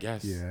 Yeah, I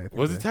guess. Yeah,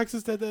 was it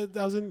Texas that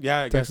was in?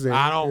 Yeah, I Texas guess.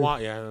 I don't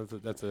want. Yeah,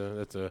 that's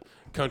a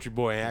country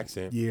boy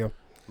accent. Yeah,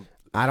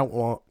 I don't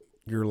want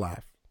your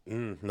life.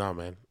 No,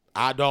 man,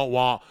 I don't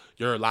want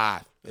your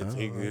life. It's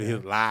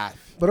his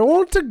life. But I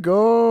want to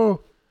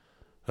go.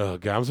 Oh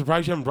god, I'm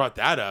surprised you haven't brought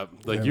that up.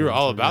 Like you were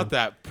all about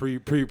that pre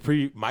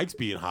Mike's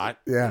being hot.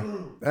 Yeah,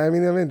 I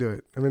mean I'm into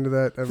it. I'm into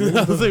that. I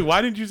was like,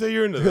 why didn't you say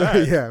you're into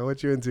that? Yeah,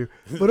 what you into?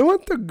 But I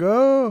want to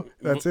go.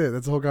 That's it.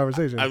 That's the whole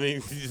conversation. I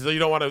mean, so you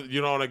don't want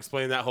to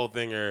explain that whole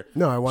thing or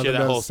no? I want to that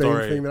know whole the same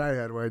story. thing that I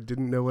had where I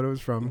didn't know what it was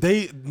from.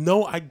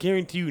 I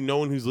guarantee you, no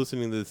one who's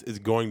listening to this is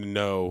going to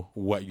know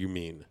what you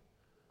mean.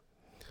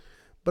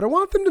 But I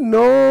want them to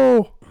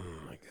know. Oh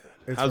my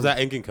god, how's that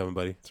inking coming,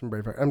 buddy? It's from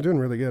Braveheart. I'm doing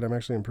really good. I'm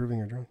actually improving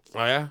your drawing.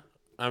 Oh yeah.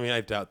 I mean,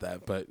 I doubt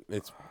that, but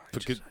it's I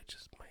just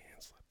my hand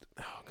slipped.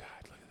 Oh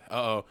god, look at that.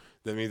 Uh-oh.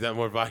 That means that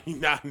more vodka.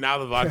 Now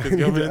the vodka's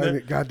coming in there.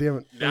 God damn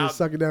it. Now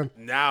suck it down.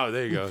 Now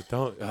there you go.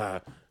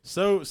 Don't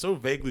so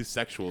vaguely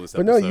sexual this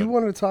but episode. No, you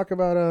wanted to talk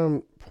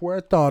about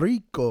Puerto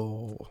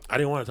Rico. I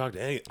didn't want to talk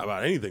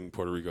about anything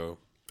Puerto Rico.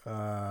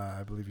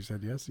 I believe you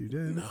said yes, you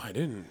did. No, I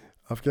didn't.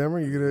 Off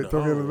camera? You gonna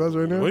throw me under the bus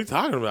right now? What are you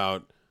talking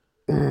about?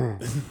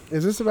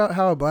 Is this about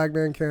how a black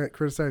man can't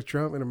criticize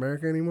Trump in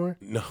America anymore?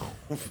 No.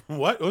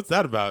 What's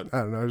that about? I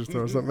don't know. I just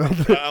throw something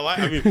out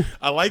there.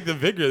 I like the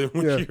vigor in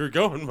which you were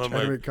going. I'm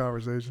like, make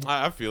conversation.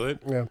 I feel it.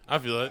 Yeah. I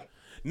feel it.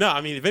 No, I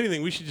mean, if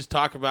anything, we should just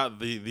talk about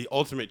the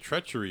ultimate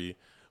treachery,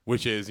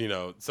 which is,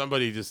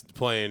 somebody just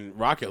playing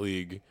Rocket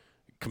League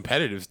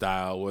competitive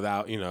style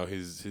without,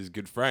 his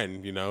good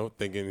friend,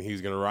 thinking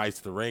he's going to rise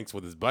to the ranks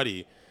with his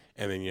buddy.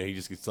 And then, he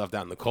just gets left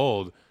out in the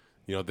cold.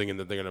 Thinking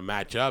that they're going to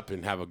match up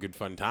and have a good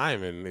fun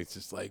time, and it's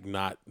just like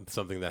not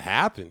something that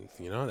happens.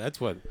 That's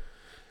what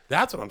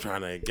I'm trying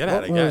to get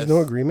at. I guess there's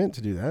no agreement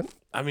to do that.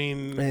 I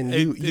mean, and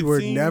you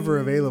were never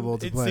available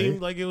to play. It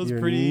seemed like it was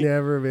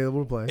never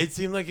available to play. It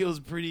seemed like it was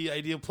pretty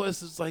ideal.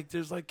 Plus, it's like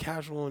there's like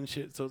casual and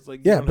shit, so it's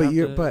like but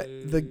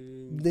the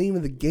name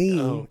of the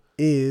game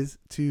is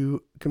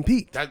to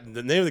compete.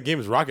 The name of the game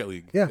is Rocket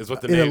League. Yeah, is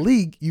what in a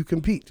league you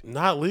compete.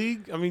 Not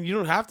league. I mean, you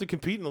don't have to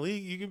compete in a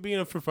league. You can be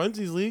in a for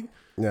funsies league.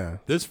 Yeah,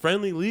 there's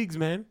friendly leagues,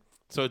 man.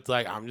 So it's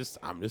like I'm just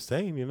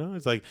saying,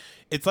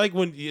 it's like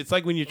when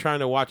you're trying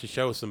to watch a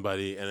show with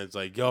somebody and it's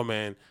like, yo,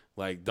 man,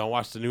 like don't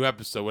watch the new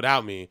episode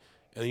without me,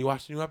 and then you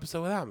watch the new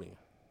episode without me.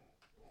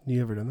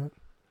 You ever done that?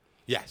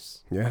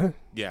 Yes. Yeah.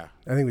 Yeah.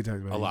 I think we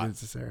talked about a lot.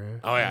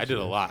 Oh yeah, I did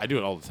a lot. I do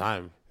it all the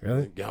time.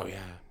 Really? Oh yeah.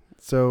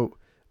 So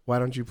why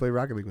don't you play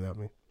Rocket League without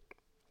me?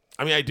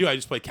 I mean, I do. I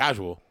just play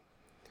casual.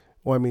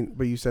 Well, I mean,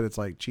 but you said it's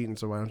like cheating,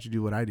 so why don't you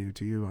do what I do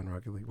to you on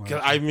Rocket League?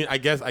 I mean, I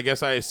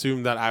guess I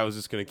assumed that I was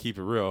just gonna keep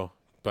it real,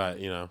 but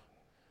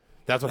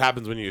that's what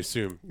happens when you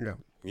assume. Yeah.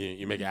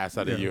 You make an ass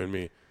out of you and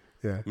me.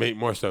 Yeah.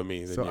 More so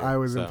me than so you. I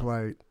was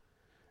impolite.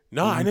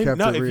 No, I didn't.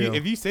 No,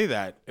 if you say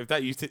that,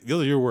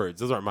 those are your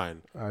words. Those aren't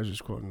mine. I was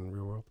just quoting the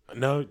real world.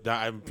 No,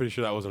 I'm pretty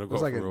sure that wasn't a quote.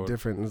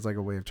 It was like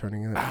a way of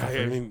turning it.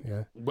 I mean,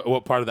 yeah.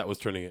 What part of that was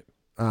turning it?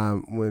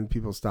 When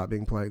people stop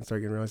being polite and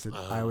start getting real, I said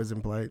I was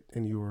impolite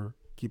and you were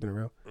keeping it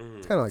real.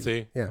 It's kind of like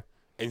see, yeah.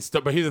 And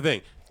but here's the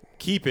thing: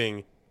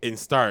 keeping and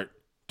start,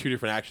 two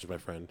different actions, my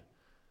friend.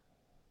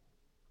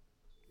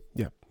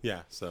 Yep.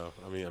 Yeah. So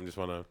I mean, I'm just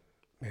wanna.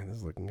 Man, this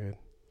is looking good.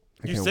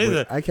 You say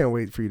that. I can't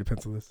wait for you to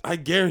pencil this. I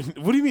guarantee.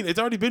 What do you mean? It's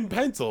already been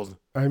penciled.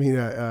 I mean,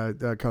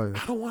 color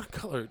this. I don't want to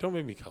color it. Don't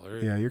make me color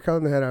it. Yeah, you're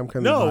coloring the head. I'm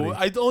coloring the body.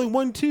 No, it's only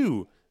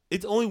 1-2.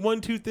 It's only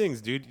 1-2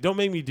 things, dude. Don't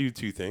make me do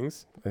 2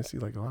 things. I see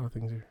like a lot of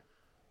things here.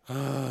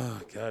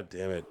 Ah, god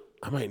damn it.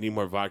 I might need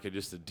more vodka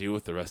just to deal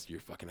with the rest of your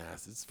fucking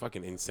ass. It's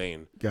fucking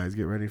insane. Guys,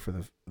 get ready for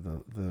the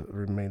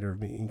remainder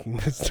of me inking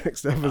this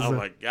next episode. Oh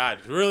my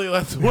god, really?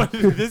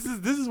 This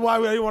is why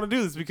I didn't want to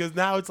do this, because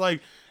now it's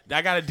like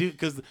I gotta do,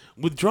 because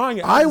with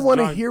drawing. I want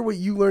to hear what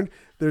you learned.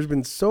 There's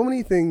been so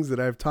many things that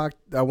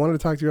I wanted to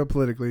talk to you about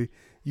politically.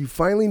 You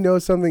finally know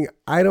something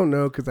I don't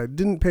know because I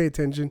didn't pay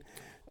attention.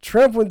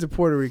 Trump went to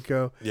Puerto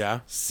Rico. Yeah.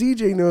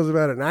 CJ knows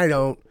about it and I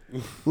don't.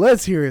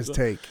 Let's hear his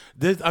take.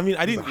 I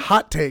didn't.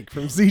 Hot take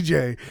from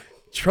CJ.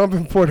 Trump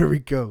in Puerto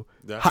Rico.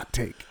 Yeah. Hot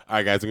take. All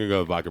right, guys, I'm gonna go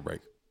with vodka break.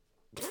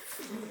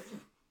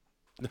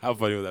 How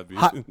funny would that be?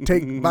 Hot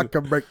take vodka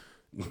break.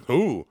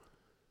 Ooh.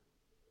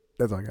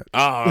 That's all I got. Oh,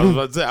 I was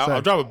about to say,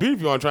 I'll drop a beat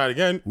if you want to try it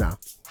again. No.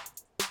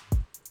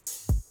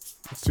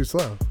 It's too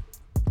slow.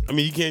 I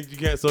mean, you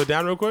can't slow it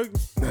down real quick?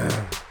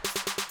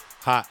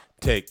 Hot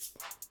take.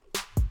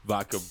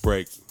 Vodka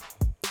break.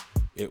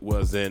 It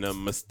wasn't a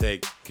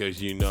mistake,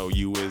 because you know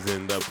you was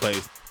in the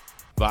place.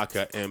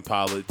 Vodka and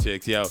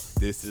politics, yo,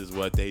 this is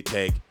what they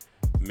take.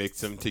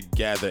 Mix them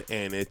together,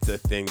 and it's a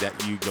thing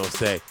that you gon'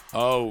 say,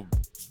 oh,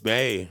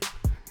 bae,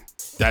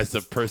 that's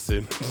a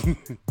person.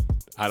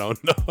 I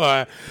don't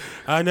know.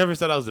 I never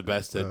said I was the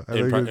best at I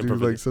think you do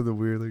like something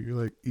weird, like you're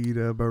like eat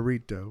a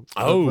burrito.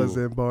 Oh, was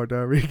in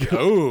Puerto Rico.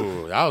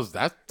 Oh, I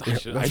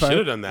should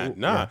have done that.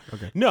 Nah, yeah,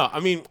 okay. No. I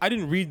mean, I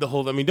didn't read the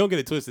whole. I mean, don't get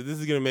it twisted. This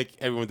is gonna make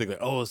everyone think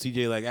like, oh,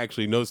 CJ like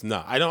actually knows.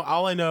 No, I don't.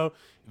 All I know,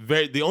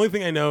 the only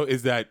thing I know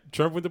is that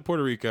Trump went to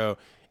Puerto Rico,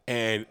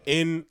 and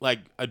in like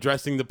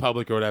addressing the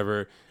public or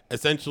whatever,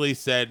 essentially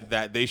said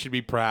that they should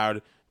be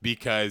proud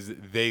because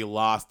they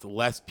lost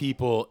less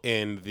people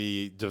in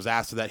the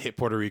disaster that hit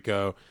Puerto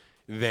Rico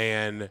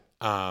than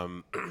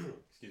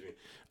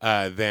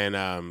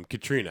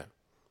Katrina.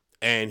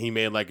 And he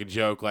made like a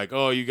joke like,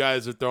 oh, you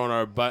guys are throwing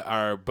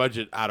our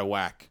budget out of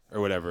whack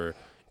or whatever.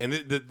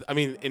 And I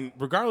mean,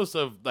 regardless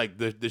of like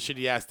the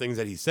shitty ass things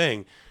that he's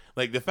saying,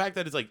 like the fact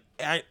that it's like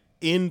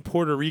in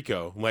Puerto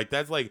Rico, like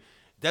that's like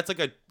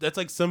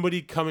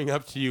somebody coming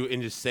up to you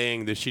and just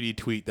saying the shitty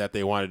tweet that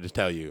they wanted to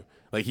tell you.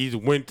 Like he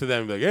went to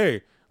them like,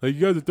 hey, like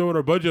you guys are throwing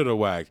our budget out of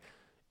whack.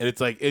 And it's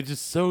like, it's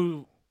just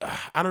so,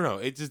 I don't know.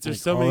 It's just, there's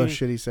like so many.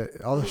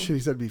 All the shit he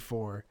said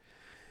before.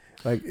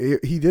 Like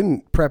he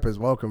didn't prep his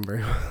welcome very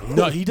well.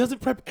 No, he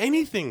doesn't prep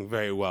anything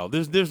very well.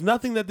 There's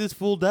nothing that this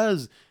fool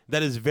does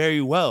that is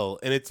very well.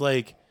 And it's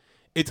like,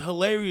 it's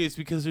hilarious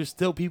because there's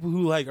still people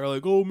who like are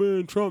like, oh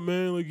man, Trump,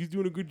 man, like he's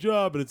doing a good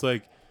job. And it's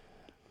like,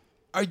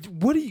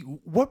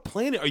 what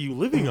planet are you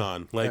living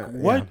on? Like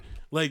what? Yeah.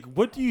 Like,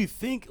 what do you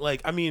think?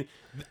 Like, I mean,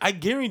 I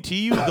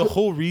guarantee you the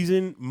whole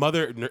reason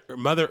Mother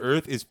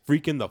Earth is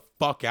freaking the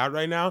fuck out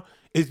right now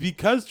is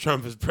because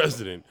Trump is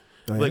president.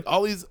 Oh, yeah? Like,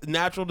 all these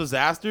natural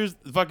disasters,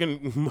 the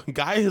fucking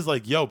guy is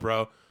like, yo,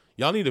 bro,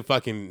 y'all need to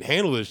fucking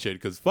handle this shit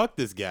because fuck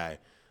this guy.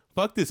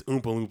 Fuck this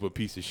Oompa Loompa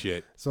piece of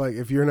shit. So, like,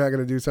 if you're not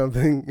going to do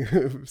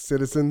something,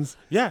 citizens.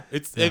 Yeah,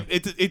 it's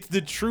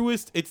the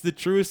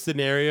truest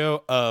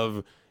scenario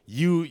of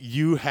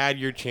you had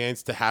your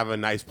chance to have a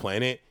nice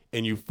planet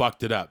and you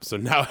fucked it up. So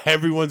now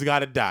everyone's got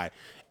to die.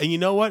 And you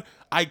know what?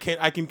 I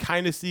can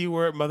kind of see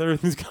where Mother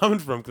Earth is coming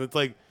from because it's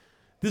like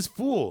this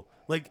fool.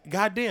 Like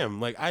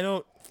goddamn. Like I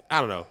don't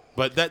know.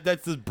 But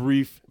that's this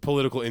brief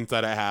political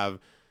insight I have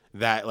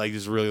that like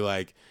just really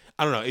like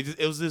I don't know.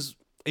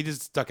 It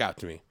just stuck out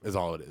to me. Is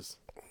all it is.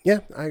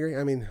 Yeah, I agree.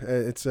 I mean,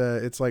 it's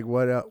like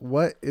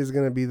what is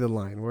gonna be the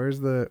line? Where's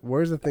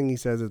the thing he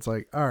says? It's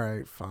like all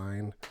right,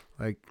 fine.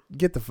 Like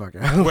get the fuck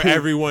out. Where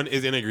everyone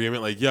is in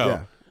agreement. Like yo.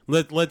 Yeah.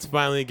 Let's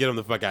finally get him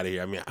the fuck out of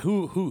here. I mean,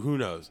 who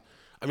knows?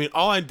 I mean,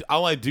 all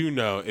I do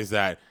know is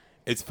that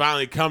it's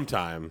finally come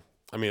time.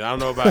 I mean, I don't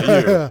know about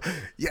you.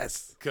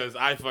 Yes. Because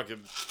I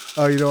fucking.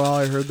 Oh, you know all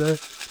I heard there?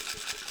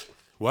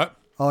 What?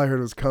 All I heard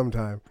was come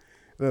time,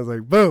 and I was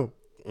like, boom.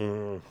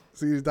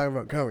 So you're talking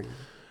about coming.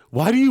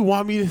 Why do you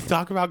want me to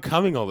talk about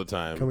coming all the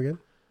time? Come again?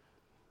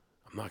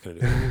 I'm not gonna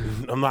do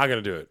it. I'm not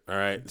gonna do it. All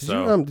right.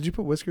 Did you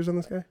put whiskers on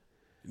this guy?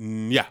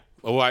 Yeah.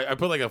 Oh, I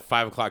put like a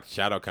 5 o'clock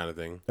shadow kind of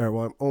thing. All right,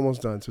 well, I'm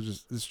almost done, so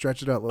just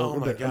stretch it out a little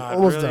bit. Oh, my God, I'm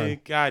almost really?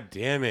 done. God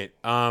damn it.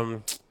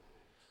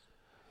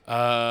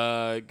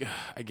 I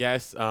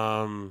guess,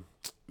 man,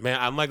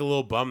 I'm like a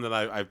little bummed that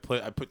I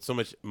put so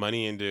much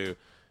money into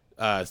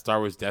Star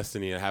Wars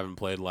Destiny and I haven't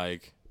played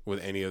like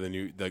with any of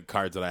the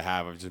cards that I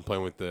have. I've just been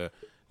playing with the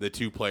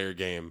 2-player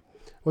game.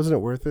 Wasn't it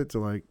worth it to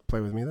like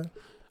play with me then?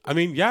 I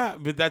mean, yeah,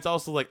 but that's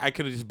also like I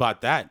could have just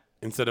bought that.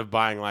 Instead of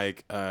buying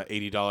like a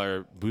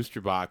 $80 booster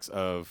box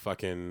of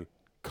fucking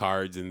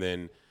cards and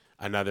then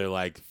another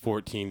like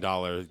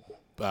 $14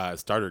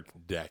 starter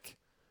deck.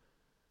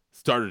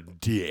 Starter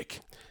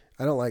dick.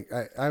 I don't like.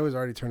 I was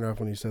already turned off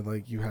when you said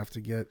like you have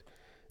to get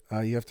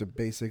You have to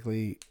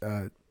basically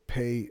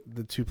pay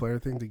the 2-player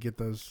thing to get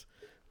those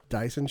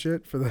dice and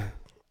shit for the.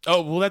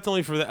 Oh well, that's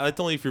only for that. That's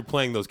only if you're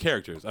playing those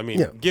characters. I mean,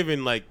 Yeah.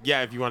 given like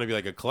if you want to be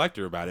like a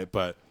collector about it,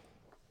 but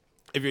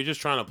if you're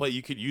just trying to play,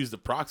 you could use the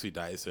proxy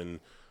dice and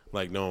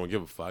like no one would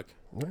give a fuck.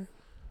 Right.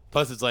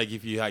 Plus, it's like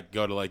if you like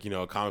go to like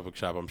a comic book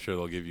shop, I'm sure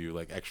they'll give you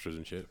like extras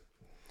and shit.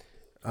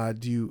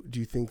 Do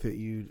you think that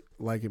you'd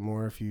like it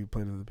more if you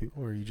played with other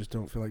people, or you just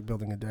don't feel like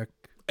building a deck?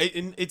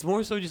 It's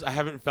more so just I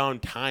haven't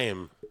found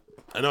time.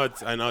 I know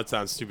it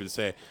sounds stupid to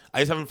say. I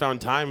just haven't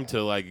found time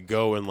to like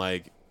go to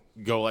like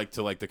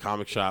the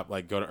comic shop,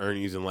 like go to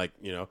Ernie's and like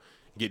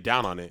get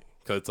down on it,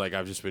 because it's like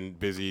I've just been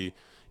busy,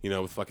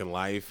 with fucking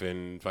life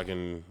and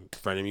fucking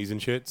frenemies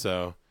and shit.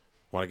 So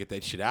want to get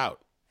that shit out.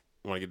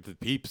 Want to get to the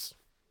peeps.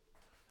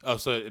 Oh,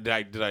 so did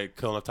I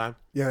kill enough time?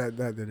 Yeah,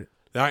 that did it.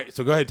 All right,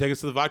 so go ahead, take us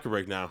to the vodka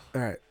break now.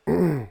 All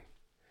right.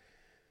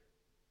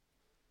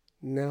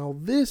 Now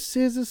this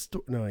is a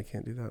story. No, I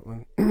can't do that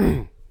one.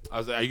 I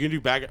was like, are you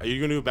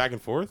gonna do it back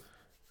and forth?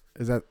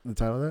 Is that the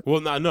title of that?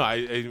 Well, no.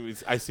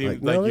 I seem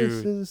like you.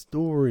 This is a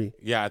story.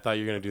 Yeah, I thought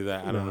you were gonna do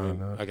that. I don't know.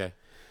 No. Okay.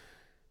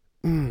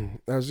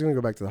 I was gonna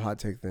go back to the hot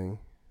take thing.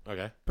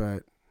 Okay.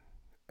 But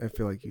I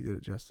feel like you did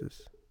it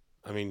justice.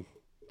 I mean,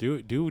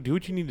 do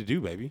what you need to do,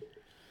 baby.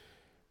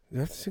 Do I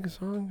have to sing a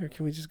song, or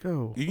can we just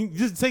go? You can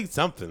just say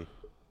something.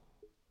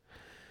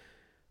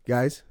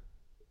 Guys,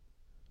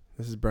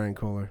 this is Brian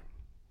Kohler.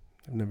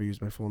 I've never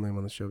used my full name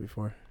on the show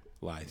before.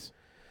 Lies.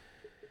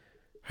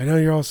 I know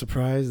you're all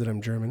surprised that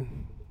I'm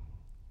German.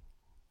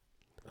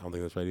 I don't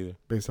think that's right either.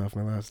 Based off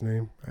my last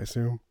name, I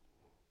assume.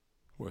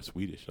 Or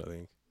Swedish, I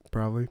think.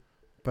 Probably.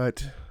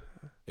 But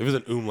if it was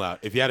an umlaut,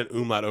 if you had an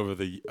umlaut over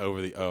the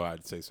O,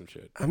 I'd say some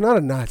shit. I'm not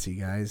a Nazi,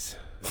 guys.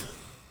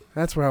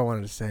 That's what I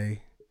wanted to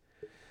say.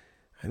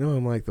 I know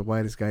I'm like the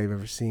whitest guy you've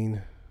ever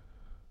seen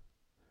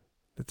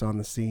that's on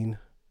the scene.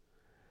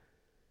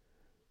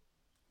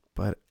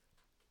 But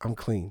I'm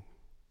clean.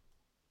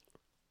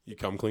 You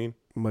come clean?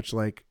 Much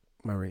like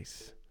my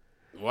race.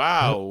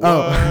 Wow.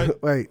 Oh,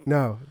 wait,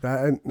 no.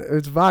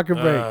 It's vodka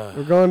break.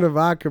 We're going to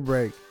vodka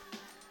break.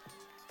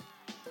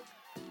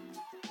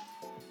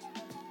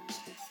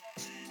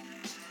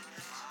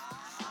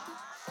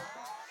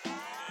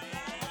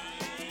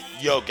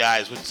 Yo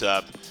guys, what's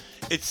up?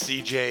 It's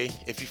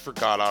CJ, if you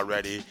forgot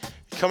already,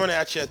 coming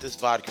at you at this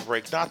vodka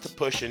break, not to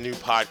push a new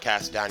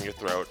podcast down your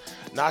throat,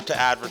 not to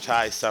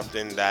advertise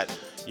something that,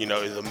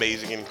 is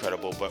amazing and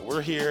incredible, but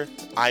we're here,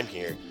 I'm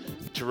here,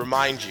 to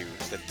remind you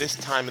that this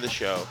time of the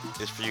show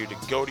is for you to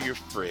go to your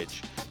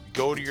fridge,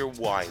 go to your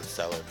wine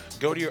cellar,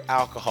 go to your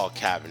alcohol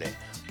cabinet,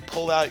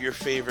 pull out your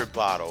favorite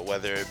bottle,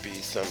 whether it be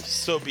some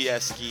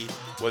Sobieski,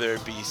 whether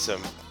it be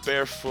some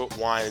Barefoot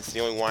wine, it's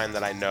the only wine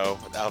that I know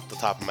off the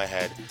top of my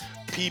head,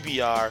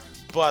 PBR,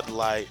 Bud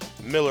Light,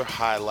 Miller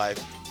High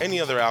Life, any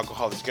other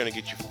alcohol that's going to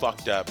get you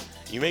fucked up,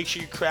 you make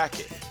sure you crack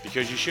it,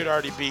 because you should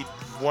already be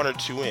 1 or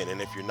 2 in,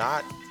 and if you're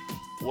not,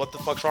 what the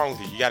fuck's wrong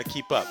with you? You got to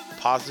keep up.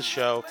 Pause the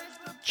show,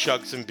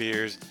 chug some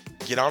beers,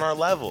 get on our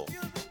level,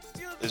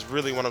 is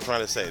really what I'm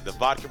trying to say. The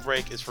vodka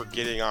break is for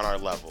getting on our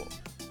level,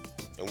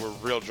 and we're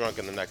real drunk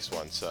in the next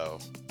one, so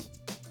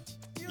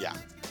yeah,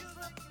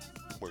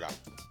 we're gone.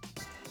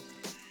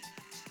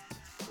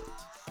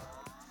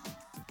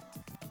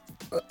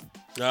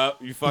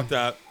 You fucked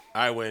up.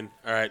 I win.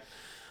 All right.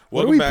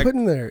 What are we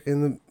putting there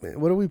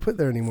what do we put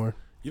there anymore?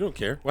 You don't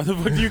care. Why the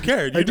fuck do you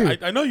care?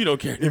 I know you don't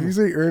care. If you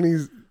say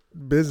Ernie's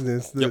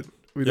business that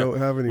we don't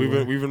have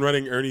anymore. We've been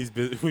running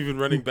we've been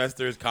running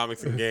Besters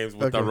Comics and Games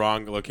with the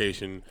wrong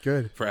location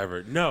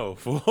forever. No,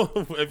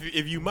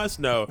 if you must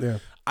know,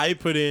 I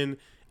put in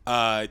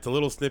it's a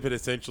little snippet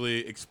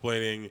essentially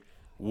explaining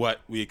what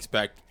we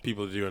expect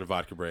people to do in a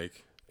vodka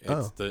break.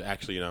 It's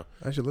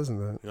I should listen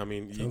to that. I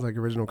mean, sounds like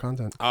original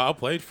content. I'll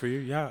play it for you.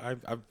 Yeah,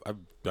 I've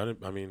done it.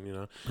 I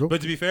mean, Cool.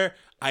 But to be fair,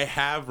 I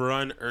have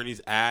run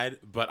Ernie's ad,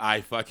 but I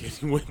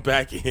fucking went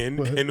back in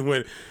and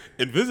went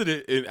and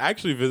visited and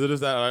actually visited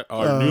us at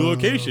our new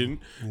location.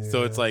 Yeah.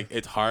 So it's like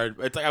it's hard.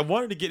 It's like I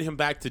wanted to get him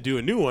back to do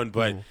a new one,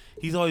 but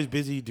he's always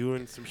busy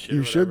doing some shit.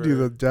 You should do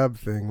the dub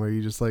thing where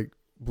you just like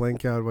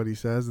blank out what he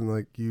says and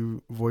like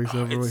you voice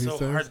over what he says. It's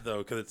so hard though,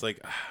 because it's like,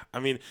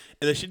 I mean,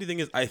 and the shitty thing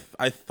is, I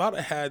thought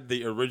I had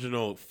the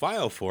original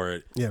file for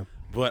it. Yeah.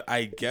 But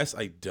I guess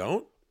I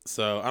don't.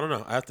 So I don't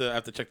know. I have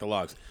to check the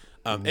logs.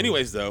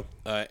 Anyways, though,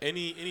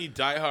 any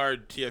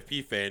diehard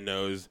TFP fan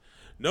knows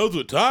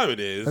what time it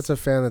is. That's a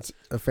fan that's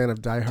a fan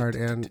of Die Hard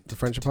and the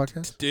Friendship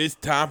Podcast. It's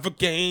time for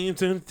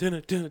games. It's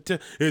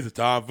a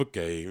time for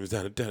games.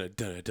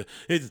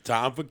 It's a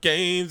time for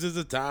games. It's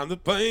a time to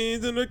play.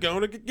 And they're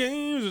gonna get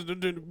games.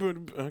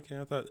 Okay,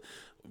 I thought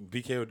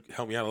BK would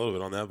help me out a little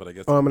bit on that, but I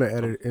guess. Oh, I'm gonna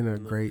edit in a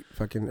great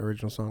fucking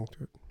original song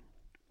to it.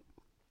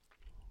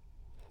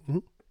 Mm-hmm.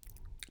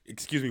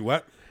 Excuse me,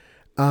 what?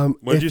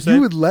 What did you say?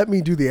 You would let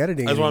me do the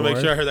editing. I just want to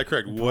make sure I heard that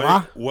correct.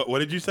 What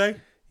did you say?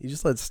 You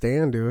just let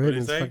Stan do it. And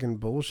it's fucking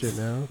bullshit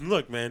now.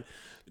 Look, man,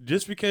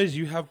 just because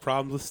you have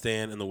problems with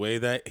Stan and the way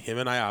that him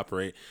and I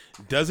operate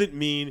doesn't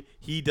mean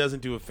he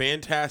doesn't do a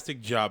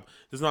fantastic job.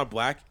 This is not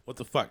black. What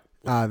the fuck?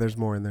 There's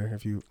more in there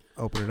if you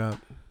open it up.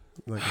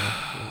 Like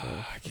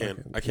I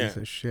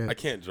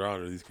can't draw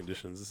under these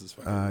conditions. This is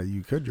fucking.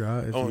 You could draw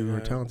if you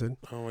were talented.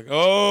 Oh my god!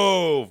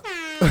 Oh,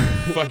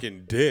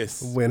 fucking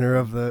diss. Winner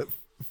of the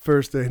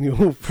first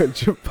annual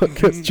Friendship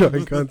Podcast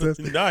Drawing Contest.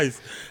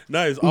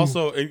 Nice.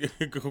 Also,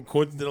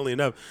 coincidentally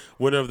enough,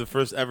 winner of the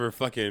first ever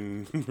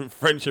fucking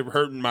Friendship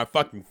Hurting My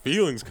Fucking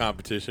Feelings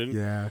competition.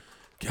 Yeah,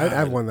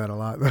 I've won that a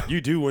lot. Though.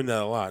 You do win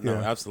that a lot. No,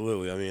 Yeah.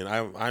 absolutely. I mean,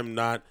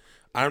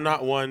 I'm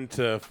not one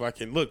to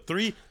fucking look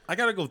 3. I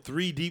gotta go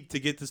 3 deep to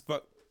get this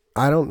fuck.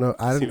 I don't know.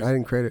 I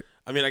didn't create it.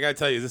 I mean, I gotta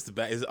tell you, is this the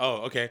best?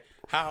 Okay.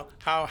 How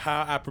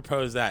I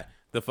propose that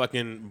the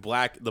fucking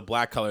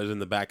black colors in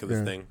the back of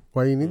this thing.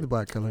 Why do you need the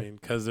black color? I mean,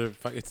 because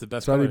it's the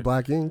best. It's already color.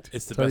 black inked.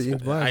 It's the it's already best.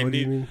 inked black. What do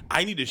you mean?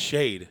 I need a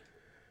shade.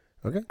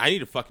 Okay. I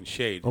need a fucking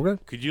shade.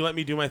 Okay. Could you let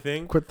me do my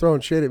thing? Quit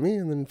throwing shade at me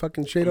and then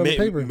fucking shade on the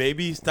paper.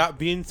 Maybe stop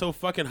being so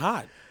fucking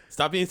hot.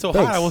 Stop being so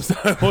Thanks. hot.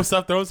 I won't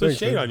stop throwing some Thanks,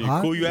 shade man. on you.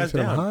 Hot? Cool you You ass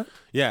said I'm down. hot?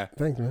 Yeah.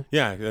 Thanks, man.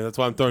 Yeah, that's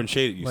why I'm throwing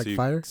shade at you. Like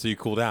fire? So you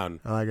cool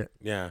down. I like it.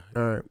 Yeah.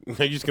 All right.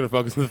 Are you just going to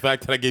focus on the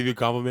fact that I gave you a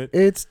compliment?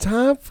 It's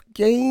time for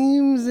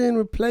games and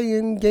we're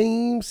playing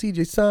games.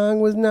 CJ's song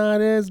was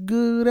not as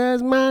good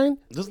as mine.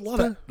 There's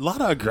a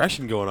lot of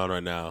aggression going on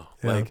right now.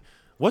 Yeah. Like,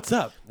 what's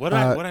up? What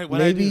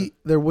maybe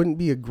there wouldn't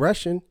be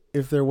aggression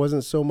if there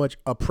wasn't so much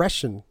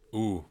oppression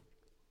Ooh.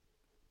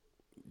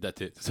 That's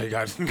it. So you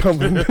guys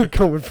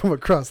coming from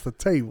across the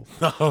table.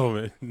 Oh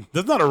man,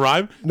 that's not a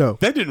rhyme. No,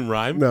 that didn't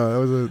rhyme. No, that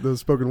was a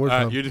spoken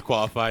word. You're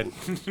disqualified.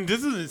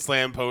 This isn't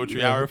slam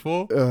poetry hour,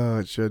 fool.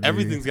 It should.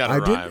 Everything's got a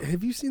rhyme.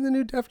 Have you seen the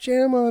new Def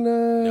Jam on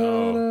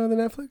the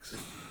Netflix?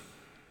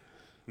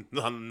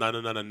 Not on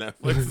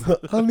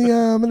Netflix. On the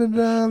arm and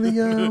on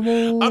the arm.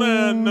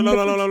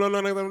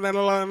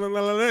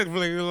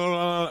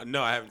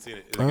 No, I haven't seen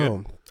it. Is it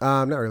good?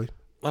 Not really.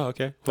 Oh,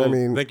 okay. Well, I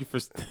mean, thank you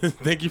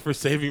for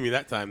saving me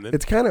that time. Then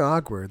it's kind of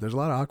awkward. There's a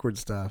lot of awkward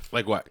stuff.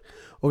 Like what?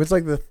 Well, it's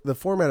like the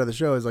format of the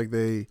show is like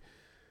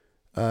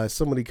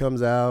somebody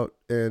comes out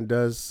and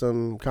does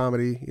some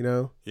comedy, you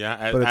know. Yeah,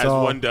 as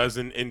one does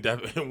in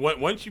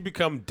once you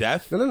become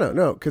deaf.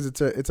 No, because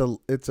it's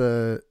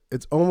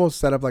almost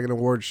set up like an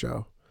award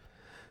show.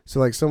 So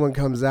like someone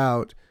comes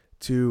out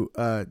to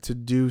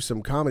do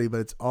some comedy,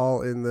 but it's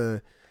all in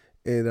a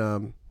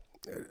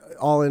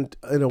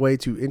way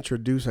to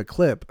introduce a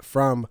clip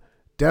from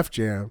Def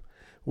Jam,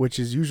 which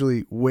is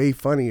usually way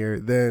funnier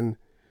than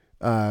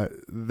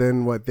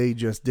what they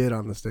just did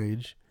on the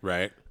stage.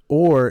 Right.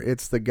 Or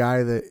it's the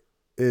guy that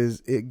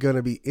is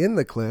gonna be in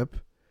the clip,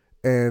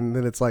 and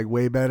then it's like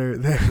way better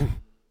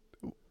than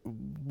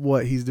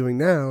what he's doing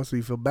now, so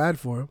you feel bad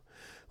for him.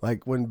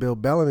 Like when Bill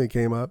Bellamy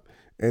came up,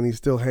 and he's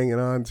still hanging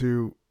on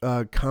to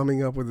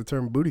coming up with the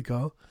term booty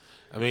call.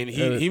 I mean,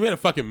 he made a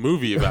fucking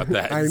movie about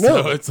that. I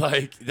know. So it's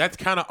like, that's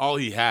kind of all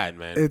he had,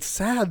 man. It's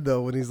sad,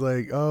 though, when he's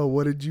like, oh,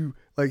 what did you...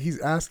 Like, he's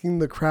asking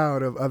the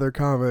crowd of other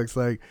comics,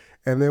 like,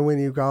 and then when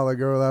you call a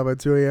girl up at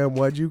 2 a.m.,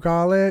 what'd you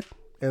call it?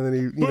 And then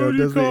he,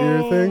 does the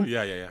ear thing.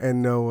 Yeah.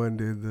 And no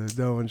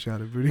one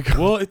shouted booty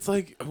call. Well, it's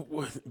like,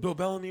 Bill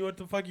Bellamy, what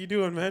the fuck you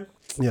doing, man?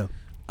 Yeah.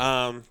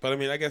 But I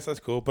mean, I guess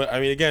that's cool. But I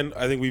mean, again,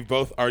 I think we've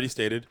both already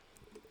stated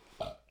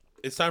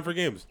it's time for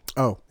games.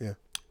 Oh, yeah.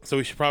 So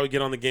we should probably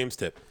get on the games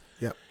tip.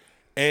 Yep.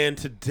 And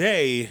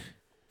today,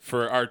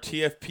 for our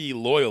TFP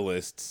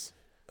loyalists,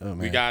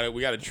 we got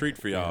a treat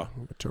for y'all.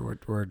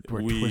 We're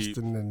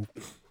twisting and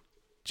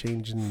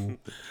changing.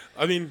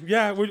 I mean,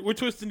 yeah, we're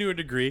twisting to a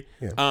degree.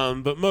 Yeah.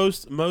 But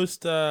most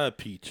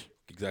Peach,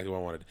 exactly what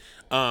I wanted.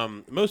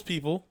 Most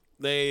people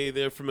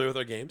they're familiar with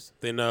our games.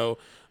 They know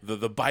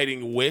the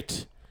biting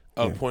wit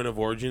of Point of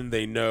Origin.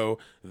 They know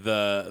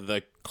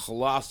the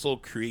colossal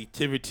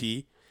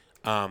creativity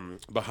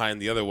behind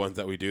the other ones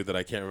that we do that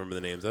I can't remember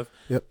the names of.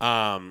 Yep.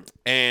 And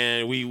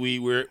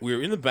we're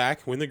in the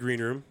back, we're in the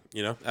green room,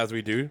 as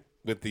we do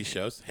with these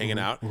shows, hanging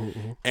out.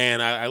 Mm-hmm.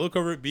 And I look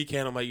over at BK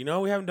and I'm like, we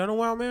haven't done a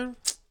while, man.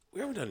 We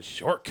haven't done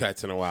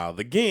shortcuts in a while.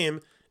 The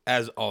game,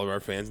 as all of our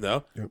fans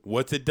know,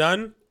 what's it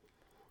done?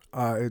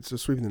 It's a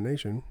sweeping the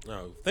nation.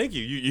 Oh, thank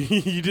you.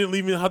 You didn't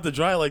leave me out to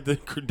dry like the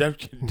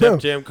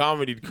Def Jam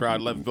comedy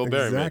crowd left Bill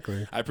Berry. Exactly.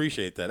 Man. I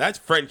appreciate that. That's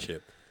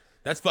friendship.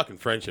 That's fucking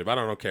friendship. I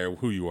don't care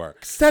who you are.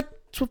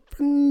 That's what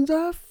friends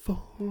are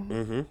for.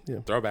 Mm-hmm.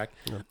 Yeah. Throwback.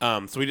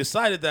 Yeah. So we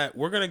decided that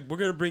we're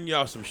gonna bring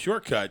y'all some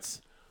shortcuts,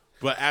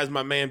 but as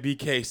my man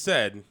BK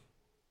said,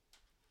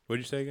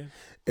 what'd you say again?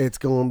 It's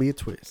gonna be a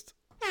twist.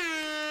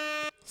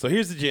 So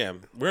here's the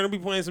jam. We're gonna be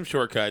playing some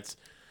shortcuts,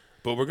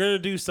 but we're gonna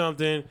do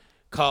something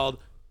called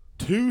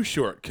two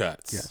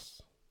shortcuts.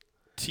 Yes.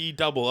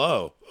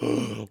 TOO.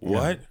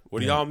 What?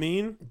 What do y'all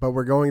mean? But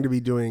we're going to be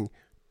doing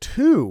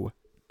two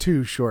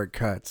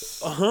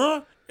shortcuts.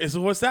 Uh-huh. And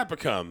so what's that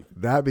become?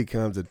 That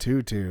becomes a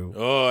 2-2.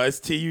 Oh, it's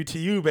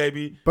TUTU,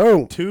 baby.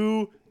 Boom.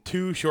 Two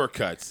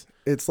shortcuts.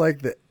 It's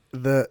like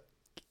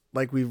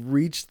like we've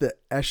reached the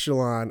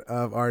echelon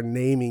of our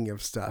naming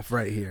of stuff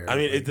right here. I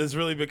mean, it is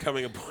really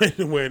becoming a point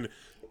when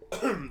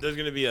there's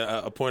going to be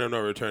a point of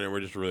no return, and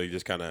we're just really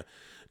just kind of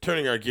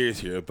turning our gears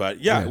here. But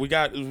we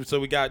got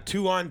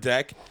two on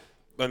deck.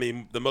 I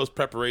mean, the most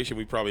preparation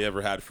we probably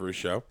ever had for a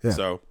show. Yeah.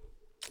 So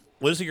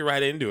let's just get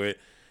right into it.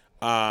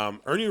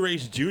 Ernie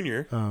Reyes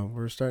Jr.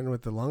 We're starting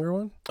with the longer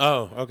one.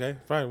 Oh, okay,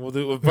 fine. We'll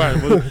do it. Fine.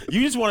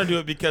 You just want to do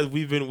it because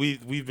we've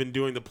been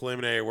doing the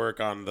preliminary work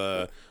on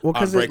the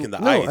on breaking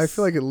the ice. I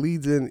feel like it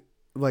leads in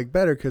like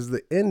better because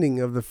the ending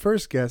of the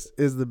first guest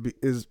is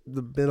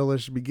the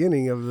middle-ish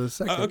beginning of the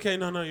second. Okay,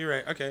 no, you're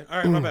right. Okay, all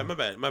right, my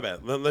bad.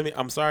 Let me.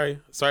 I'm sorry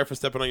for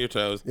stepping on your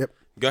toes. Yep.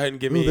 Go ahead and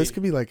give me. This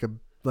could be like an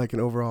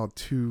overall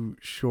too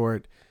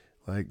short.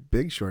 Like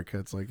big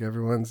shortcuts, like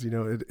everyone's,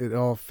 it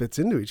all fits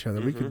into each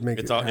other. We could make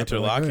it's it all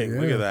interlocking.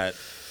 Like that, Look at that.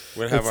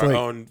 We're gonna have our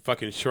own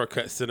fucking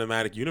shortcut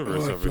cinematic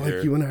universe I over feel here.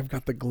 like you and I've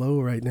got the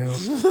glow right now.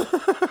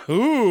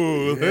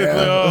 Ooh, yeah.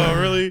 Oh,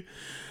 really?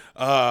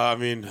 I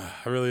mean,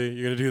 really,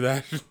 you're gonna do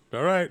that?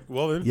 All right.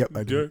 Well then. Yep,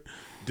 I do.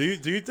 Do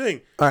you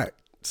think? All right.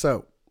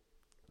 So,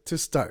 to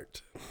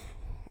start,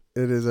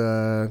 it is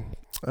a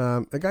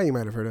guy you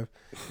might have heard of.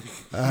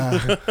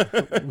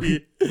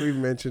 We've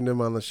mentioned him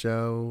on the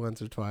show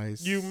once or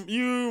twice.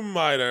 You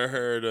might have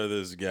heard of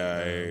this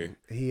guy.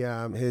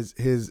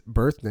 His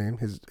birth name,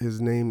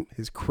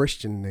 his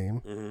Christian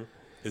name,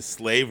 his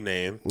slave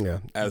name,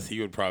 as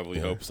he would probably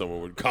hope someone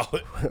would call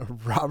it,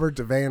 Robert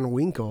Van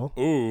Winkle.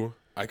 Ooh,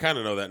 I kind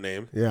of know that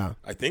name. Yeah,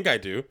 I think I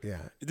do.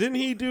 Yeah, didn't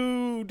he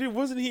do?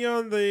 Wasn't he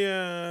on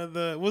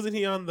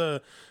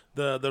the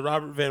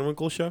Robert Van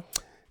Winkle show?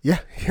 Yeah,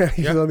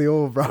 he's on the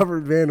old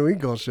Robert Van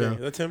Winkle show. Yeah,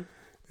 that's him.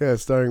 Yeah,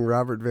 starring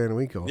Robert Van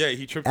Winkle. Yeah,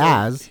 he tripped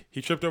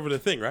over the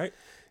thing, right?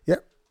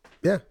 Yep.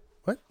 Yeah.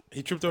 What?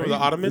 He tripped over the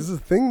ottoman. Is this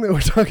a thing that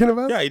we're talking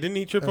about? Yeah,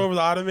 he trip over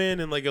the ottoman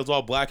and like it was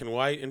all black and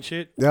white and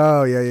shit.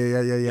 Oh yeah. I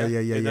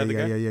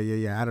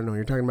don't know what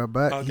you're talking about,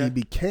 but he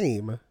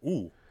became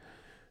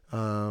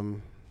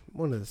one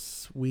of the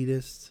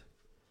sweetest,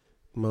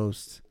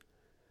 most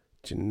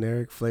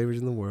generic flavors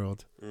in the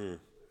world.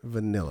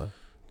 Vanilla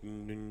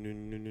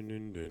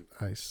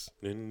ice.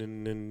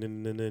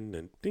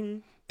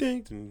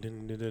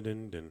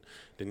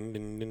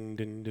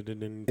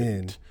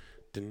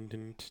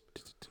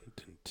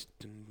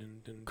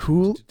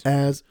 Cool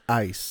as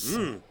ice.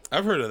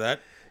 I've heard of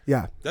that.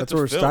 Yeah, that's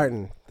where we're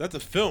starting. That's a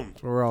film.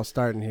 That's where we're all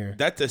starting here.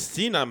 That's a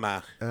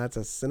cinema. That's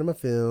a cinema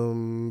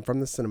film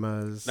from the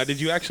cinemas. Now, did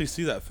you actually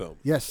see that film?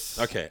 Yes.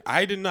 Okay,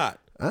 I did not.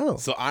 Oh.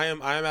 So I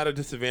am at a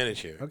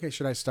disadvantage here. Okay,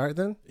 should I start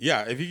then?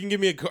 Yeah, if you can give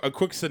me a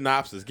quick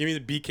synopsis. Give me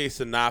the BK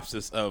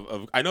synopsis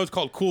of I know it's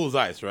called Cool as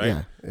Ice, right?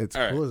 Yeah, it's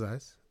all Cool as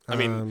Ice. I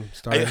mean,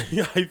 I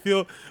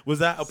feel, was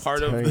that a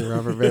part of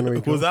Robert Van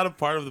Winkle? Was that a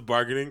part of the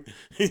bargaining?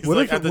 He's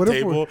at the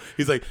table.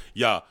 He's like,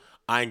 "Yeah,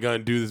 I ain't gonna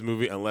do this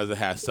movie unless it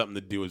has something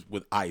to do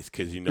with ice,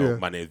 because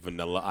my name's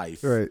Vanilla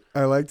Ice." Right.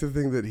 I like to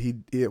think that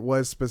it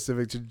was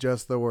specific to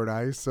just the word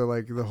ice, so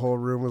like the whole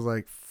room was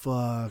like,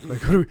 "Fuck!"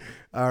 Like,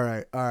 all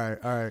right.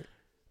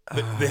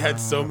 They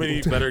had so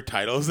many better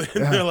titles,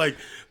 and they're like,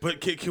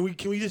 "But can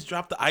we just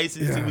drop the ice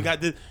and see we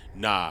got this?"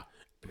 Nah.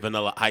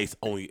 Vanilla Ice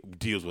only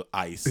deals with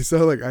ice. They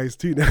sound like Ice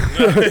Tea now.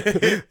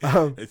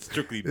 It's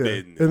strictly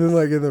business. And then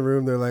like in the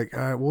room, they're like,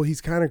 all right, well, he's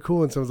kind of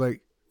cool. And someone's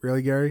like,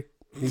 really, Gary?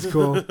 He's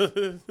cool.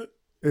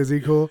 Is he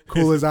cool?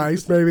 Cool as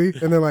ice, maybe?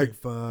 And they're like,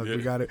 fuck, we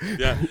got it.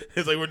 Yeah.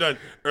 It's like, we're done.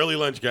 Early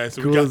lunch, guys.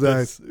 So cool we got as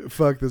this. ice.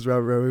 Fuck this,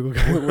 Robert. We're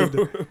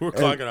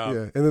clocking off.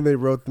 Yeah. And then they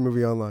wrote the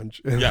movie on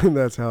lunch. And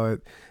that's how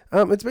it.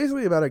 It's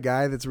basically about a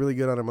guy that's really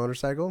good on a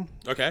motorcycle.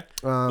 Okay.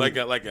 Like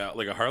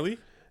a Harley?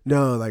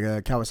 No, like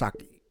a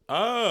Kawasaki.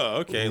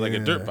 Oh, okay. Like a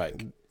dirt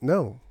bike.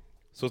 No.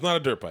 So it's not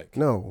a dirt bike.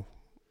 No.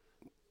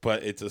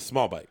 But it's a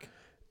small bike.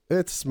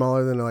 It's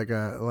smaller than like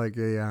a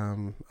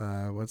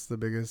what's the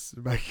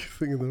biggest bike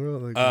thing in the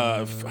world? Like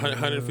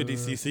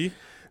 150cc?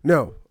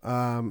 No.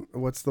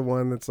 What's the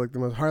one that's like the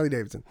most? Harley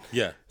Davidson.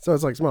 Yeah. So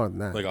it's like smaller than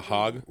that. Like a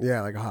hog?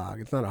 Yeah, like a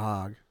hog. It's not a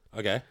hog.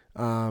 Okay.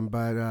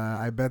 But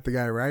I bet the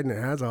guy riding it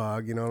has a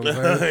hog, you know what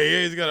I'm saying?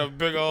 Yeah, he's got a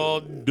big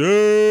old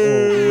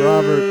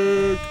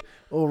dick.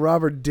 Old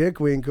Robert Dick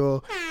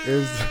Winkle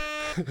is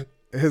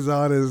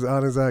on his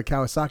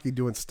Kawasaki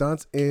doing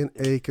stunts in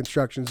a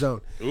construction zone.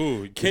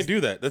 Ooh, you can't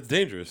do that. That's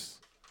dangerous.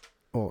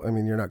 Well, I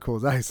mean, you're not cool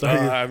as ice.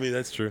 I mean,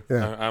 that's true.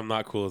 Yeah. I'm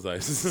not cool as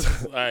ice.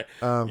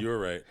 You're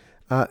right.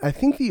 I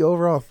think the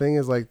overall thing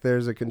is like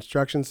there's a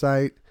construction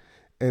site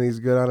and he's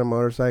good on a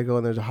motorcycle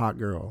and there's a hot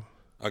girl.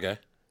 Okay.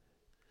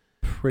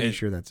 Pretty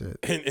sure that's it.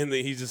 And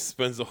then he just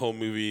spends the whole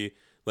movie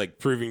like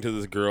proving to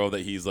this girl that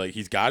he's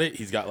got it.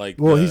 He's got like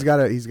he's got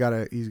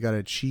to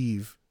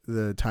achieve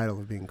the title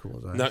of being cool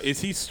as ice. Now,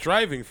 is he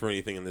striving for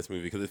anything in this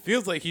movie? Because it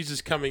feels like he's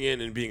just coming in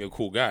and being a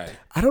cool guy.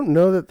 I don't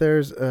know that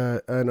there's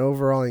an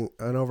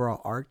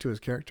overall arc to his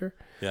character.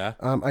 Yeah.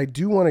 I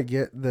do want to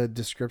get the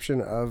description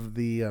of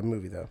the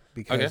movie though,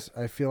 because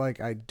I feel like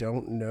I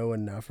don't know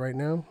enough right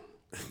now.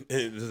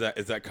 Is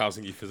that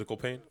causing you physical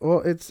pain? Well,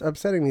 it's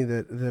upsetting me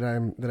that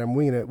I'm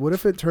winging it. What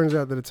if it turns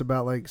out that it's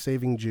about like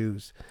saving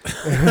Jews?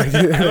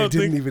 I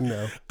didn't even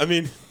know. I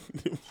mean,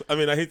 I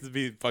hate to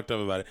be fucked up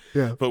about it.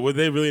 Yeah. But would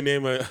they really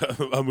name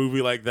a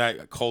movie like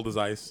that Cold as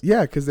Ice?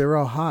 Yeah, because they were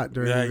all hot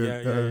during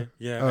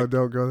Yeah. Oh,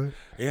 don't go there.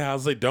 Yeah, I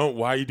was like, don't.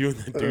 Why are you doing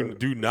that?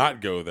 Do not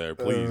go there,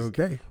 please.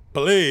 Okay.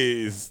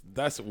 Please.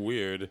 That's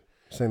weird.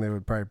 Saying they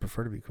would probably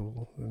prefer to be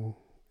cool than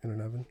in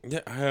an oven.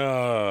 Yeah,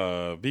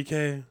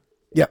 BK.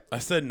 Yep. I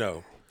said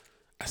no.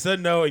 I said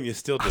no, and you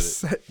still did I it.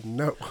 said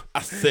no.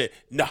 I said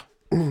no.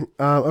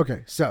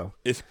 Okay, so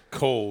It's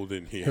cold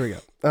in here. here we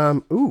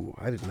go. Ooh,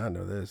 I did not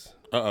know this.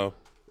 Uh-oh.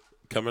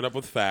 Coming up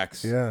with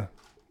facts. Yeah.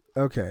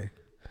 Okay.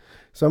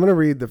 So I'm gonna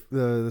read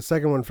the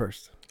second one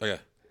first. Okay.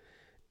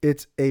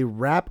 It's a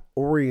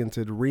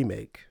rap-oriented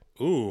remake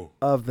Ooh.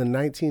 of the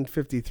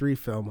 1953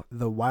 film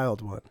The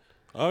Wild One,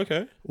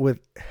 Okay. with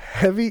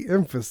heavy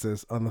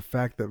emphasis on the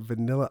fact that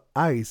Vanilla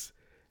Ice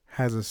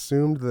has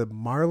assumed the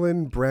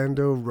Marlon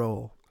Brando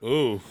role.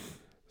 Ooh.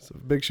 So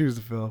big shoes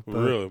to fill, but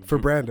Really? for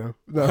Brando.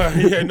 No.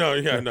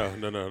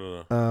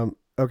 No.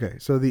 Okay,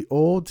 so the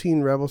old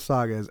Teen Rebel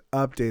saga is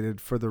updated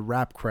for the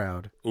rap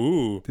crowd.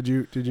 Ooh. Did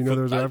you know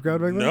there was a rap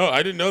crowd back then? No,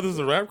 I didn't know this was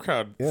a rap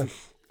crowd. Yeah.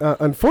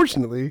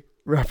 Unfortunately,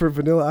 rapper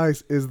Vanilla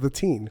Ice is the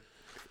teen.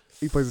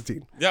 He plays a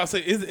teen. Yeah, I'll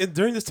say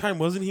during this time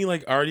wasn't he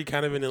like already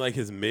kind of in like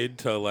his mid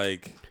to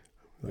like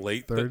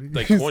late 30s?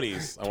 like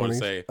 20s, I want to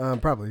say.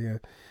 Probably, yeah.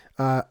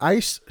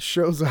 Ice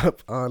shows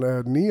up on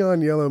a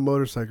neon yellow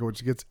motorcycle,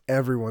 which gets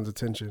everyone's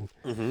attention,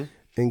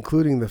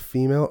 including the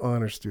female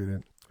honor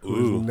student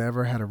who's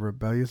never had a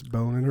rebellious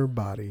bone in her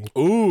body.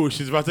 Ooh,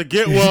 she's about to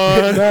get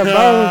one.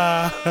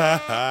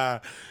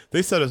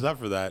 They set us up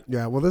for that.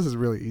 Yeah, well, this is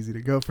really easy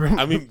to go from.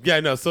 I mean,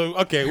 yeah, no. So,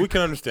 okay, we can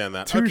understand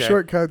that. Two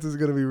shortcuts is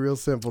going to be real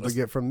simple to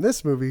get from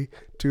this movie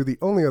to the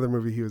only other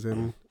movie he was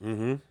in,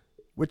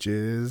 which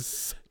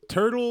is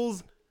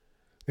Turtles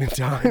in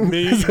Time.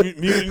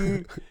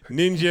 Mutant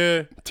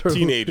Ninja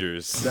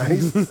Teenagers.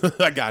 Nice.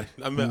 I got it.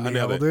 I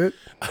nailed it.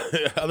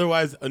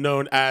 Otherwise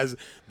known as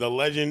the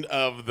Legend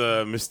of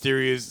the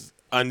Mysterious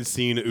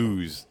Unseen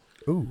Ooze.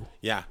 Ooh.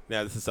 Yeah,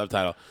 this is the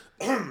subtitle.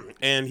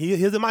 And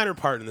he has a minor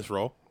part in this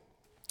role.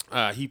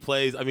 He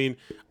plays, I mean,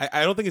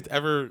 I don't think it's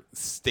ever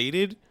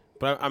stated,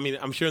 but I mean,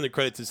 I'm sure in the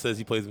credits it says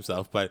he plays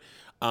himself, but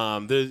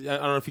there's, I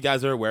don't know if you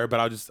guys are aware, but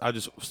I'll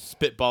just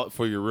spitball it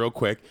for you real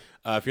quick.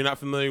 If you're not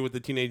familiar with the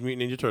Teenage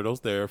Mutant Ninja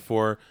Turtles, they're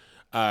for,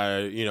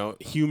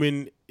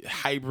 human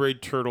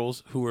hybrid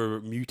turtles who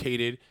were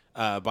mutated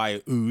by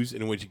an ooze,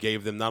 in which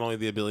gave them not only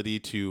the ability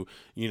to,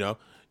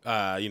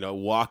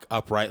 walk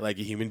upright like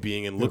a human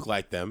being and look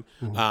like them,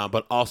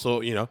 but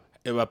also,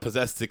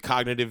 possessed the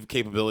cognitive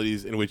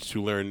capabilities in which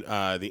to learn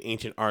the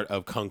ancient art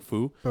of kung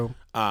fu, or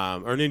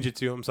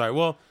ninjutsu. I'm sorry.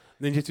 Well,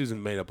 ninjutsu is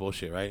made up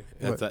bullshit, right?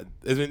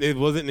 It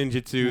wasn't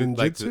ninjutsu.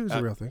 Ninjutsu is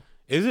a real thing.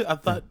 Is it? I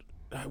thought.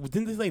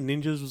 Didn't they say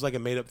ninjas was like a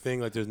made up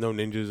thing? Like there's no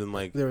ninjas and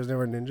like there was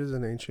never ninjas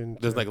in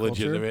ancient. There's like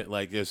culture. legitimate,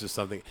 like it's just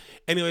something.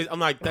 Anyways, I'm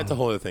like that's a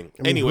whole other thing.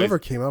 I mean, Anyways, whoever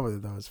came up with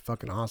it though is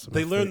fucking awesome.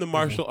 They learned the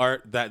martial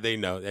art that they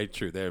know. They're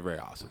true. They're very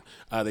awesome.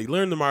 They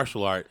learned the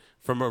martial art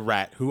from a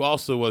rat who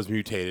also was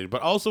mutated,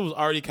 but also was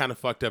already kind of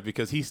fucked up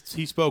because he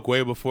spoke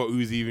way before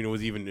Uzi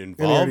was even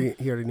involved. And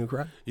he already knew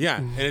karate. Yeah,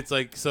 and it's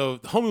like, so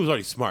the homie was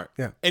already smart.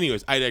 Yeah.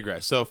 Anyways, I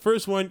digress. So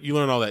first one, you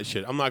learn all that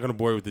shit. I'm not going to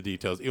bore you with the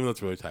details, even though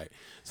it's really tight.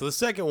 So the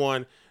second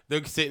one,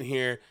 they're sitting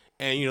here,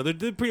 and,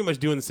 they're pretty much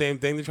doing the same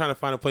thing. They're trying to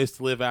find a place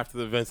to live after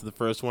the events of the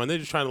first one. They're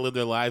just trying to live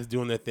their lives,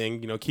 doing their thing,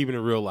 keeping it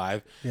real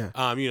live. Yeah.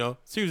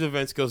 Series of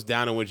events goes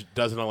down in which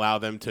doesn't allow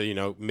them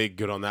to, make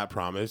good on that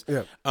promise.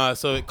 Yeah.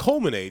 So it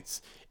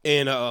culminates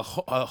in a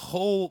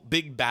whole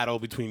big battle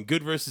between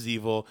good versus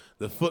evil,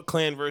 the Foot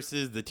Clan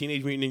versus the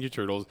Teenage Mutant Ninja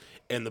Turtles,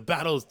 and the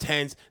battle is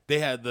tense. They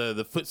had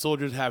the Foot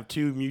Soldiers have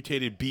two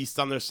mutated beasts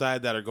on their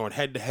side that are going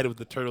head to head with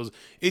the Turtles.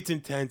 It's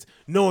intense.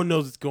 No one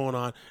knows what's going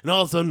on, and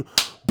all of a sudden,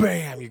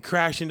 bam! You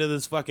crash into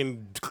this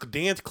fucking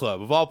dance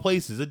club of all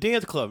places, a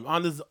dance club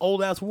on this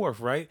old ass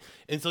wharf, right?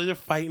 And so they're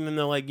fighting, and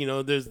they're like,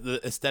 there's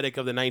the aesthetic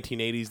of the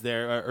 1980s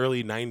there,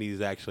 early 90s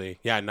actually.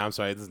 Yeah, no, I'm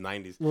sorry, this is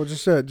 90s. Well,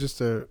 just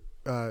to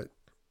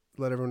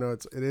let everyone know,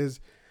 it is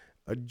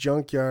a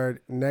junkyard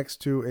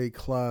next to a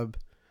club,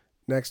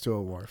 next to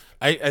a wharf.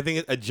 I think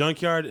it's a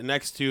junkyard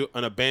next to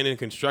an abandoned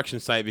construction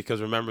site because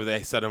remember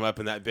they set them up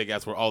in that big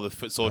ass where all the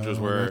Foot Soldiers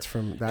were. Is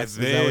that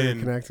where you're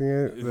connecting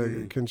it?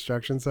 The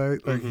construction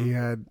site, like he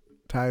had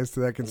ties to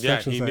that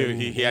construction site. Yeah, he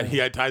knew he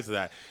had ties to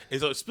that, and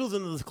so it spills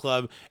into this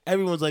club.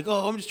 Everyone's like,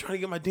 "Oh, I'm just trying to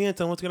get my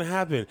dance on. What's gonna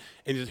happen?"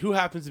 And just who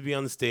happens to be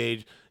on the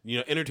stage,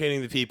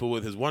 entertaining the people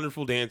with his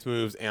wonderful dance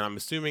moves, and I'm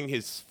assuming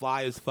his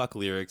fly as fuck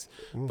lyrics.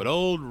 But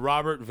old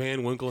Robert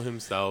Van Winkle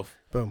himself,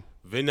 boom,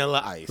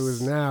 Vanilla Ice, who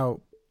is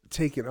now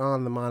taking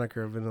on the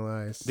moniker of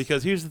Vanilla Ice.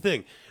 Because here's the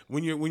thing: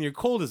 when you're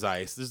cold as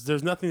ice,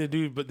 there's nothing to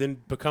do but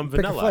then become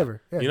vanilla. Pick a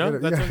flavor. Yeah,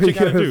 that's what you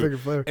gotta do. Pick a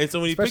flavor. And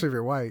so when especially if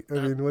you're white, I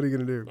mean, what are you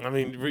gonna do? I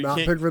mean, not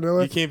pick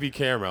vanilla. You can't be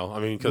caramel. I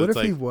mean, because what if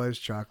like, he was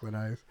chocolate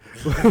ice?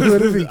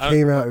 What if he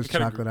came out as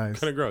chocolate ice?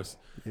 Kind of gross.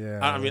 Yeah.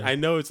 I mean, I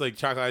know it's like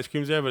chocolate ice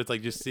cream's there, but it's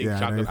like just seeing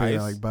chocolate ice.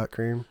 Like butt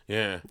cream.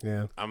 Yeah.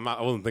 Yeah. I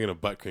wasn't thinking of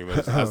butt cream. I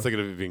was thinking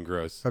of it being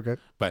gross. Okay.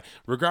 But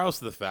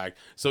regardless of the fact,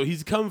 so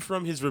he's come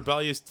from his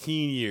rebellious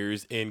teen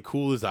years and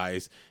cool as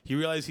ice. He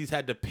realized he's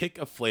had to pick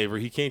a flavor.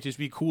 He can't just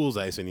be cool as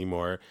ice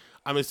anymore.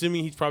 I'm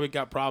assuming he's probably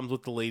got problems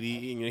with the lady.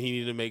 He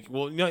needed to make.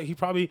 Well, he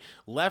probably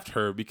left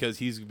her because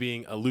he's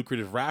being a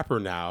lucrative rapper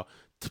now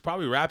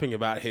probably rapping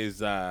about his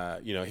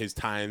his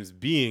times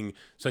being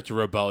such a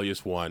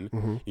rebellious one,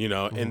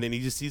 and then he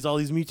just sees all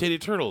these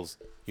mutated turtles,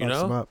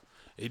 Fucks him up.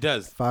 He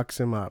does. Fucks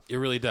him up. It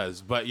really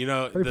does. But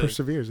But he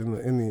perseveres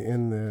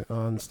in the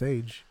on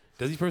stage.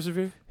 does he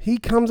persevere? He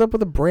comes up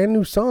with a brand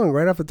new song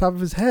right off the top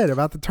of his head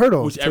about the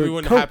turtles, Which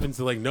everyone happens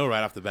to know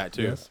right off the bat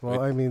too. Yes. Well,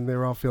 I mean,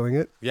 they're all feeling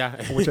it. Yeah.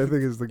 Which I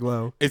think is the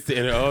glow. It's the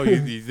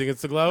you think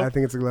it's the glow? I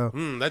think it's a glow.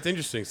 That's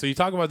interesting. So you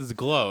talk about this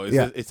glow.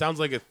 It sounds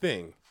like a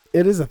thing.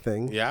 It is a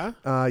thing. Yeah.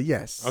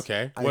 Yes.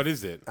 Okay. What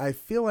is it? I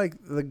feel like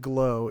the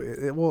glow.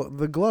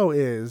 The glow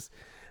is.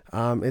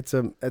 It's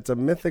a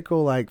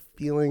mythical like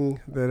feeling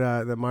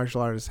that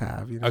martial artists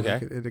have. Okay.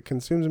 Like it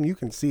consumes them. You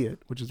can see it,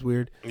 which is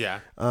weird. Yeah.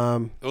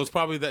 It was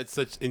probably that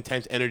such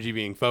intense energy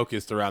being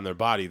focused around their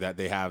body that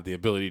they have the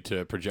ability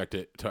to project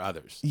it to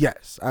others.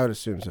 Yes, I would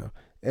assume so.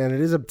 And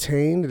it is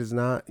obtained. It is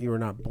not. You are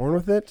not born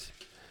with it.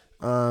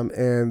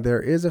 And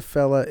there is a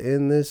fella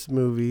in this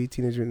movie,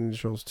 Teenage Mutant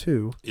Ninja Turtles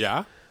 2.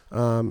 Yeah.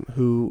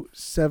 Who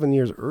 7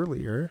 years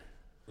earlier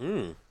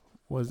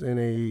was in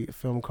a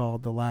film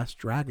called The Last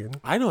Dragon.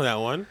 I know that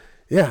one.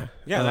 Yeah.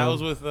 Yeah, that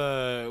was with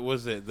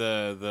was it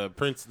the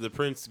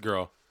prince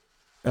girl?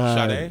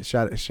 Sade?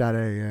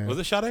 Sade, yeah. Was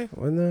it Sade?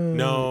 Well, no.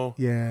 No.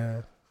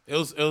 Yeah. It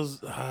was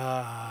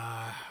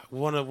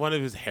one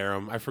of his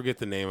harem. I forget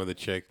the name of the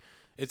chick.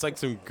 It's like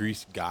some Greek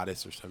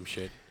goddess or some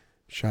shit.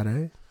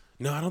 Sade?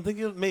 No, I don't think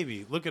it.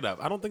 Maybe look it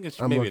up. I don't think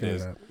it's. I'm maybe it looking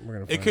is. it up. We're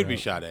gonna It find could be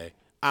out. Sade.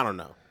 I don't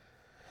know.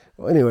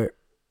 Well, anyway,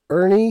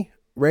 Ernie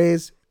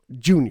Reyes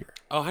Jr.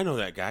 Oh, I know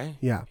that guy.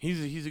 Yeah.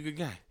 He's a good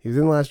guy. He was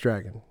in The Last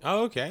Dragon.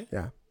 Oh, okay.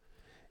 Yeah.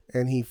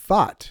 And he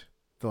fought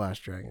The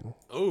Last Dragon.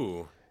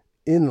 Oh,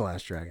 In The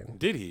Last Dragon.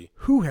 did he?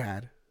 Who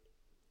had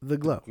the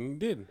glow? He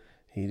did.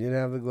 He did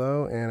have the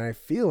glow, and I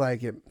feel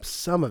like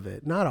some of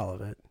it, not all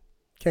of it.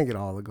 Can't get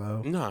all the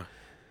glow. No.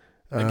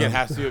 Again, it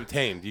has to be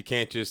obtained. You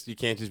can't just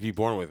be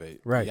born with it.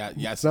 Right.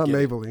 Yeah. It's not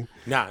Maybelline.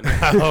 No.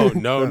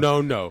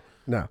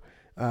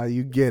 No.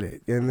 You get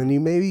it. And then you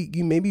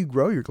maybe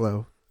grow your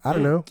glow. I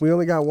don't know. We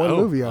only got one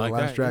movie out of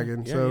Last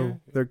Dragon, so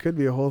there could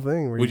be a whole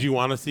thing. Where Would you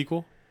want a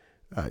sequel?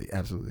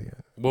 Absolutely, yeah.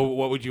 Well,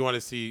 what would you want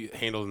to see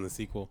handled in the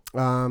sequel?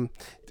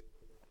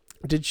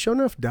 Did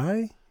Shonuff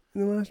die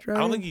in The Last Dragon?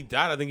 I don't think he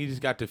died. I think he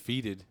just got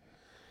defeated.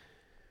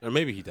 Or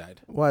maybe he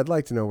died. Well, I'd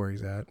like to know where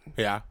he's at.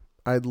 Yeah.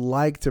 I'd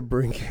like to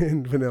bring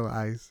in Vanilla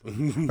Ice. Are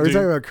we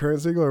talking about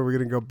current sequel, or are we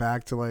going to go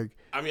back to like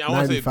I mean, I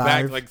want to say 95?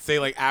 back,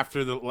 like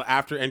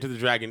after Enter the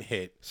Dragon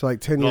hit. So like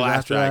 10 The years Last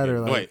after Dragon. that? Or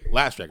like, Wait,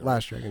 Last Dragon.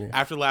 Last Dragon, yeah.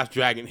 After the Last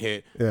Dragon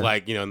hit, Yeah.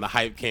 and the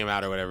hype came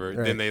out or whatever,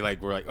 Right. then they were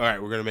like, all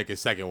right, we're going to make a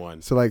second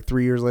one. So like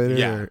 3 years later?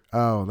 Yeah.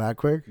 Or, that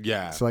quick?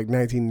 Yeah. So like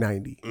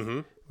 1990, Mm-hmm.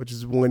 which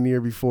is 1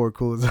 year before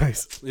Cool as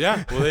Ice.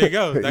 Yeah. Well, there you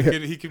go. That Yeah.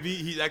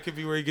 that could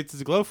be where he gets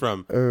his glow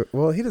from.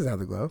 Well, he doesn't have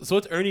the glow. So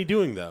what's Ernie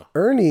doing though?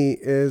 Ernie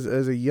is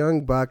a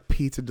young buck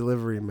pizza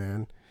delivery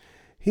man.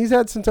 He's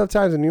had some tough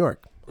times in New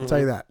York. I'll tell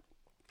you that.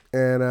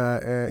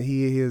 And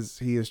he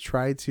has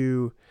tried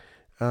to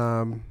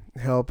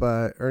help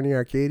Ernie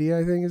Arcadia,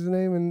 I think is the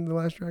name in The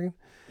Last Dragon.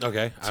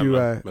 Okay.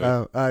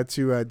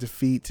 To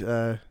defeat.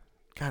 God,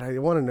 I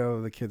want to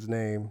know the kid's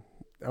name.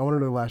 I want to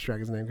know The Last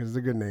Dragon's name because it's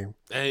a good name.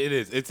 It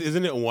is.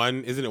 Isn't it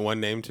one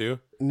name too?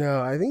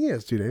 No, I think he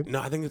has 2 names. No,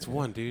 I think it's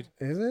one, dude.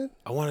 Is it?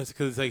 I want it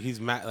because it's like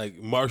he's like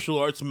martial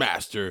arts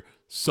master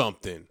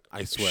something.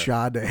 I swear.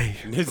 Sade.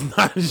 It's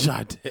not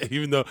Sade.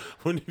 Even though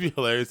wouldn't it be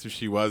hilarious if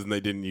she was and they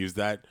didn't use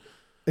that?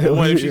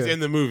 One, if she's in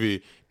the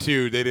movie.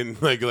 2, they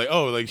didn't like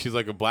she's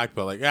like a black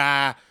belt. Like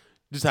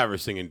just have her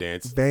sing and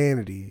dance.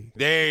 Vanity.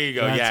 There you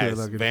go. That's Yes, what I'm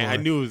looking I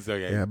for. knew it was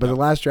okay. Yeah, but The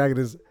Last Dragon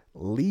is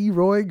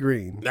Leroy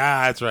Green.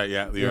 That's right.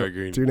 Yeah, Leroy Yep,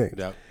 Green. 2 names.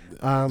 Yep.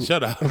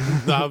 Shut up.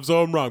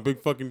 I'm wrong.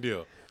 Big fucking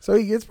deal. So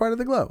he gets part of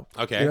the glow.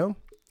 Okay.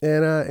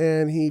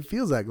 And he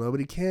feels that glow, but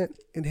he can't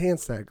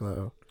enhance that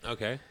glow.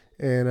 Okay.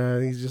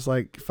 And he's just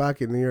like,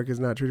 fuck it, New York is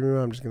not treating me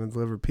well. I'm just going to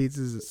deliver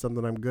pizzas. It's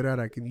something I'm good at.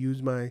 I can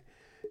use my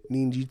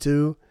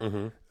ninjutsu.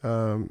 Mm-hmm.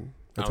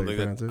 That's how you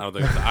pronounce it.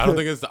 I don't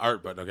think it's the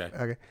art, but okay.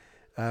 Okay.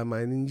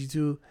 My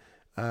ninjutsu.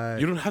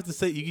 You don't have to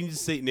say. You can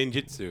just say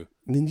ninjutsu.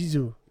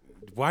 Ninjutsu.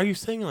 Why are you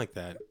saying like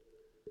that?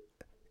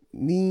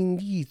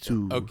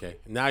 Ninjutsu. Okay.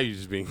 Now you're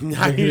just being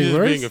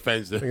worse?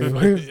 offensive. Making it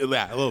worse?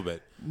 Yeah, a little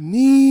bit.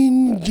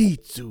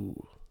 Ninjutsu.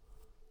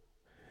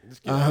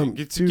 Just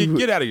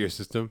get out of your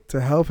system. To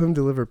help him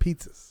deliver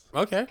pizzas.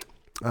 Okay.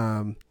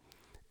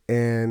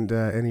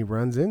 And he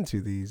runs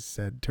into these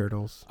said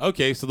turtles.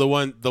 Okay, so the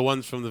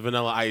ones from the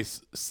Vanilla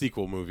Ice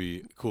sequel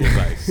movie, Cool as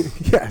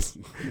Ice. Yes,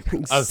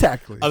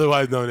 exactly.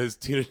 Otherwise known as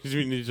Teenage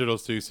Mutant Ninja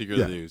Turtles 2: Secret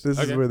of the Ooze. This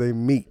is where they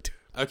meet.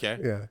 Okay.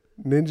 Yeah,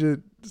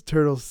 Ninja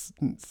Turtles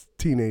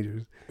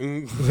teenagers.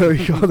 Mm. So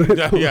he called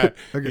it. Yeah.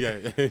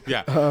 Okay.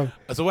 Yeah.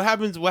 So what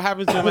happens to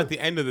him at the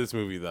end of this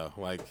movie though?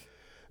 Like,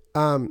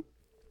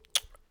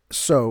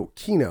 so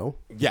Kino.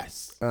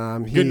 yes.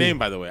 Good name,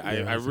 by the way.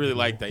 I really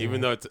like that,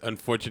 even though it's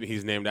unfortunate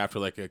he's named after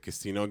like a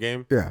casino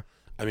game. Yeah.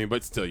 I mean,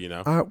 but still,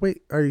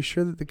 Wait, are you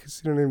sure that the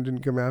casino name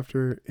didn't come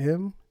after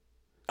him?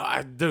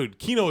 Dude,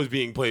 Kino was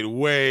being played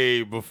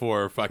way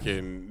before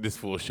fucking this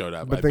fool showed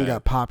up. But then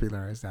got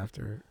popularized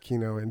after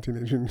Kino and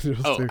Teenage Mutant Ninja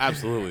Turtles 2.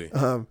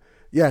 Absolutely.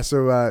 Yeah,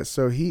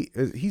 so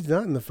he's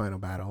not in the final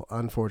battle,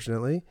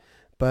 unfortunately.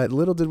 But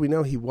little did we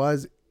know he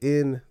was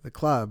in the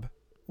club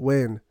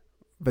when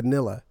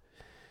Vanilla.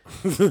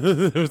 So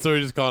we're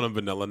just calling him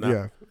Vanilla now.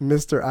 Yeah,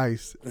 Mr.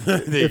 Ice.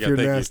 If you're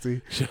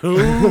nasty.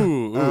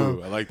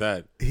 Ooh, I like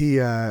that.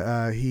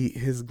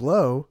 His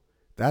glow.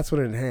 That's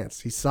what it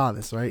enhanced. He saw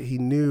this, right? He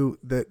knew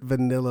that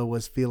Vanilla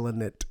was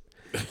feeling it,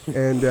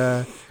 and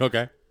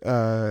okay,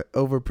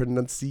 over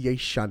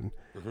pronunciation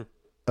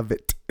of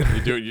it.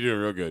 You're doing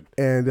real good.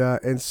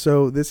 And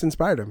so this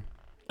inspired him.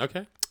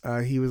 Okay.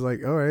 He was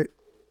like, all right,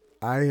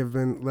 I have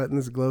been letting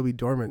this glow be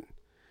dormant.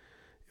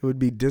 It would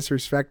be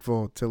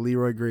disrespectful to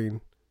Leroy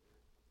Green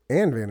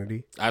and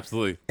Vanity.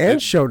 Absolutely. And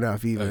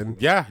Sho'nuff even.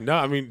 Yeah, no,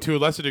 I mean, to a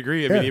lesser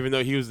degree. I mean, even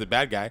though he was the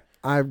bad guy.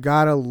 I've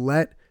got to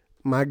let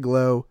my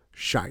glow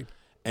shine.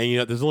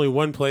 And, there's only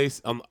one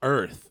place on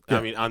Earth. Yeah.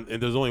 I mean, and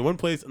there's only one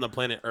place on the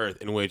planet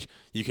Earth in which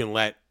you can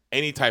let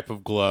any type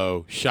of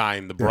glow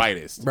shine the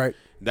brightest. Right.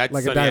 That's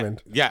like a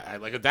diamond. Yeah,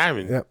 like a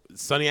diamond. Yep.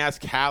 Sunny ass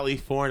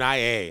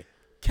California.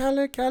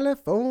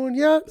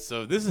 California.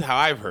 So this is how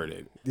I've heard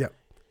it. Yep.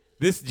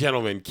 This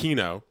gentleman,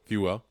 Kino, if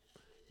you will,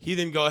 he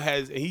then go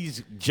ahead and he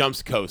just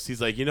jumps coast. He's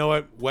like, you know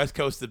what? West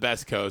Coast the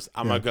best coast.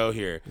 I'm going to go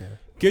here. Yeah.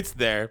 Gets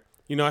there.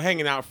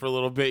 Hanging out for a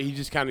little bit. He's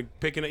just kind of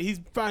picking it. He's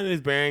finding his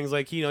bearings.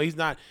 Like, he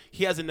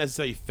hasn't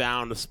necessarily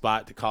found a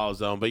spot to call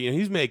his own, but,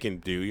 he's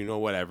making do,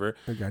 whatever.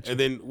 I got you. And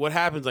then what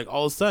happens, like,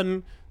 all of a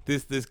sudden,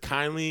 this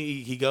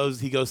kindly, he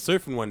goes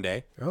surfing one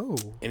day. Oh.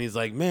 And he's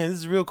like, man, this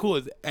is real cool.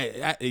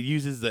 It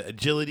uses the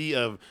agility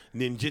of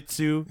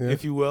ninjutsu,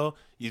 if you will.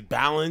 He's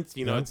balanced,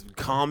 it's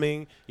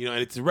calming, and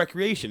it's a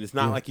recreation. It's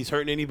not like he's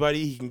hurting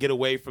anybody. He can get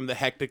away from the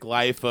hectic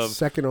life of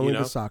second only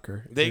to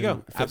soccer. There you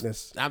go.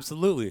 Fitness.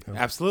 Absolutely. Oh.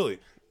 Absolutely.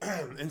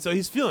 And so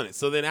he's feeling it.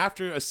 So then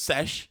after a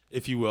sesh,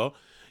 if you will,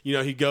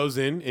 he goes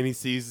in and he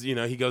sees,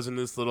 he goes in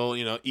this little,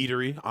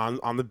 eatery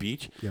on the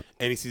beach. Yep.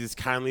 And he sees this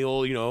kindly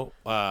old,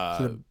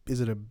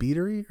 is it a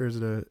beatery or is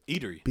it a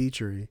eatery?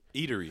 Beachery.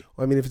 Eatery.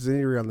 Well, I mean, if it's an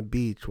eatery on the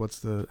beach,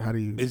 how do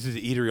you? This is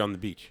an eatery on the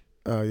beach.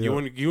 Yeah. You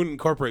wouldn't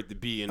incorporate the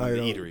B in the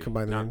eatery.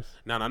 Combine the names.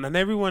 No. Not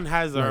everyone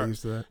has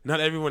Not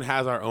everyone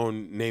has our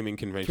own naming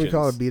conventions. Can we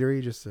call it a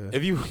beatery? Just to...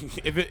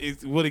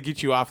 Will it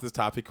get you off this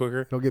topic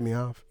quicker? Don't get me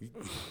off.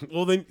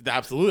 Well, then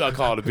absolutely, I'll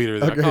call it a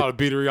beatery. Okay. I call it a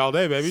beatery all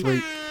day, baby.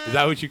 Sweet. Is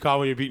that what you call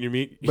when you're beating your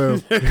meat? Boom.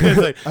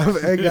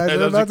 Hey guys,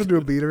 I'm about to do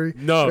a beatery.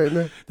 No,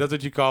 that's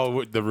what you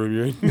call the room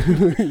you're in.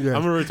 Yeah.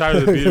 I'm gonna retire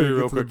to the beatery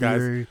real quick,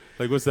 guys.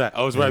 Like, what's that?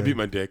 Oh, it's where I beat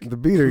my dick. The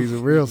beatery's a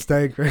real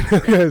stank right now,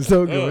 guys.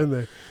 Don't go in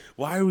there.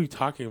 Why are we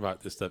talking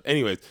about this stuff?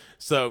 Anyways,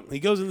 so he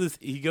goes in this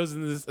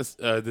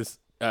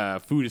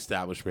food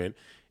establishment,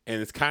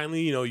 and it's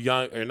kindly,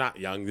 young or not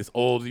young, this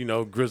old,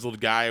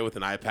 grizzled guy with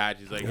an eye patch.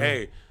 He's like,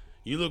 hey,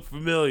 you look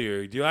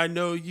familiar. Do I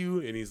know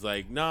you? And he's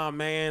like, nah,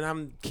 man,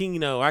 I'm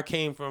Kino. I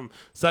came from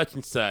such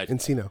and such.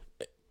 Encino.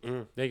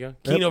 There you go.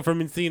 Kino from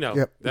Encino.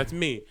 Yep. That's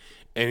me.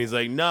 And he's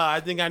like, nah, I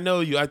think I know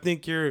you. I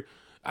think you're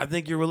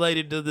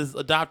related to this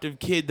adoptive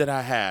kid that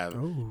I have.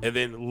 Oh. And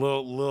then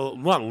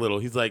not little,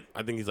 he's like,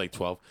 I think he's like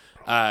 12,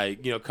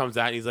 comes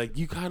out and he's like,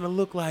 you kind of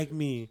look like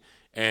me.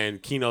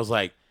 And Kino's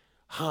like,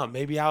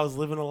 maybe I was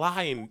living a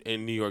lie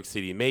in New York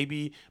City.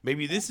 Maybe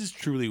this is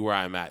truly where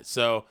I'm at.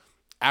 So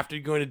after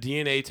going to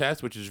DNA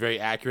test, which is very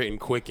accurate and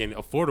quick and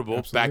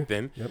affordable back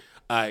then,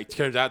 it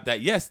turns out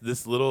that, yes,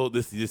 this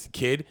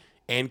kid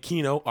and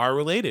Kino are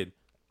related.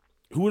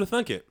 Who would have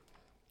thunk it?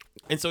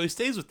 And so he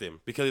stays with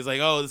him because he's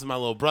like, oh, this is my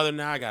little brother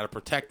now. I got to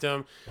protect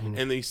him. And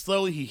then he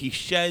slowly, he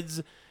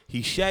sheds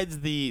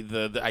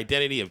the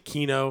identity of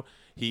Kino.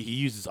 He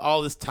uses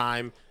all this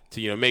time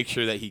to, make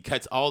sure that he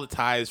cuts all the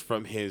ties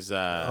from his...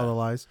 all the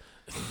lies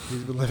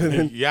he's been living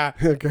in. Yeah.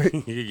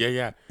 Okay.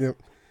 Yeah. Yep.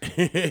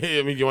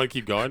 I mean, you want to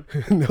keep going?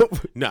 Nope.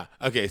 No.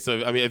 Okay.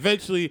 So, I mean,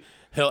 eventually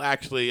he'll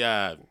actually...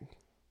 are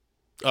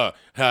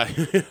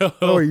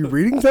you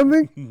reading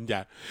something?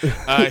 Yeah.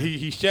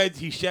 He sheds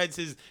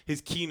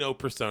his Kino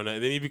persona,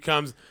 and then he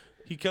becomes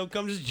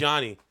just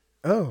Johnny.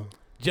 Oh.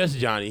 Just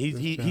Johnny.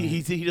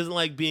 He doesn't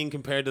like being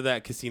compared to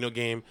that casino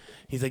game.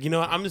 He's like,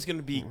 what? I'm just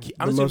gonna be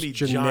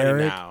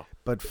Johnny now.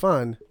 But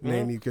fun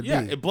name you could be.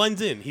 Yeah, it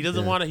blends in. He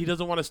doesn't want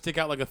to stick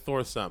out like a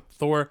Thor's thumb.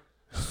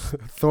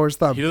 Thor's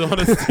thumb. He doesn't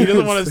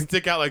want to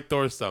stick out like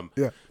Thor's thumb.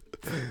 Yeah.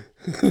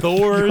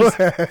 Thor's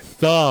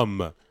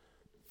thumb.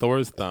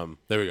 Thor's thumb.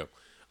 There we go.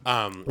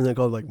 And they're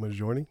called like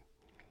Majorni.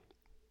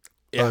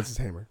 Yeah. Oh, that's his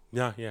hammer.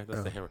 Yeah,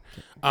 that's the hammer.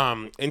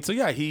 And so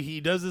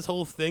he does this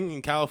whole thing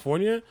in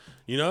California.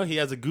 He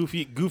has a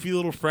goofy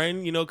little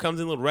friend. Comes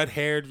in, little red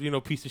haired,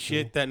 piece of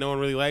shit that no one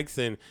really likes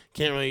and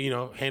can't really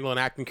handle an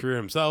acting career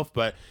himself.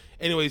 But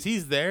anyways,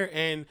 he's there,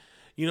 and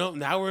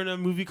now we're in a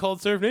movie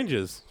called Surf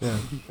Ninjas. Yeah.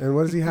 And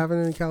what is he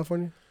having in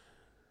California?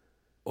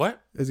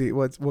 What is he?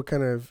 What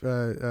kind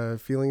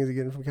of feeling is he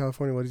getting from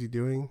California? What is he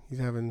doing? He's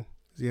having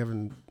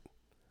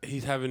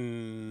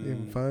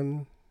having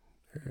fun.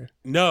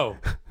 No.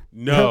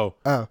 No.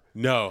 Oh,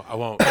 No, I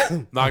won't.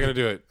 Not going to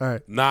do it. all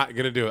right. Not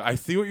going to do it. I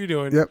see what you're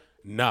doing. Yep.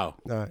 No.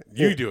 All right.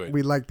 You do it.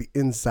 We like the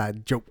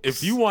inside jokes.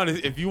 If you want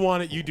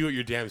it, you do it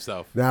your damn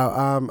self.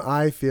 Now,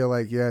 I feel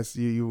like, yes,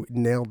 you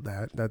nailed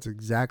that. That's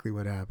exactly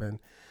what happened.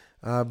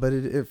 But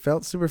it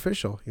felt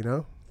superficial, you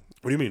know?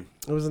 What do you mean?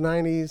 It was the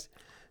 90s,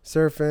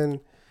 surfing.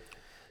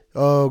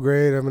 Oh,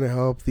 great, I'm going to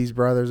help these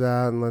brothers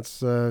out and let's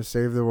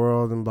save the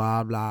world and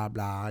blah, blah,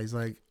 blah. He's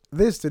like,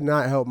 this did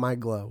not help my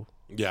glow.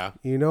 Yeah.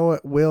 You know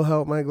what will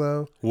help my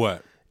glow?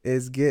 What?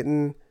 Is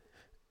getting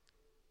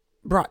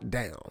brought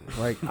down.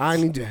 Like, I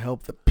need to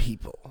help the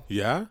people.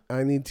 Yeah?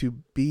 I need to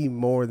be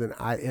more than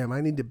I am.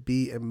 I need to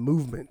be a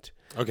movement.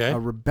 Okay. A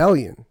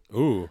rebellion.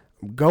 Ooh.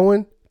 I'm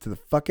going to the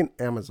fucking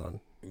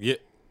Amazon. Yeah.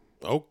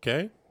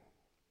 Okay.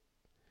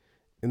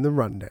 In the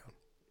rundown.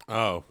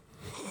 Oh.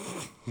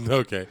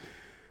 Okay.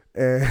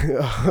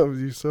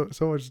 And so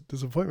much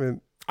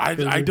disappointment. I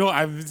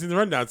haven't seen the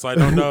rundown, so I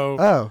don't know.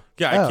 Oh.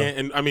 Yeah, I can't.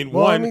 And I mean,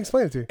 well, let me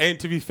explain it to you. And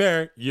to be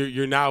fair,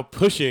 you're now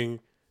pushing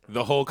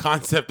the whole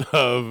concept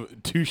of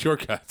 2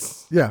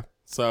 shortcuts. Yeah.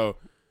 So.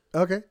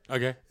 Okay.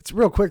 Okay. It's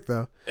real quick,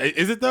 though.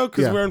 Is it, though?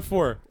 Because we're in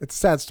 4. It's a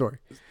sad story.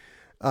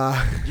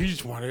 You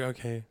just want to,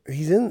 okay.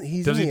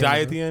 Does he die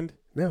at the end?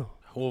 No.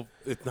 Well,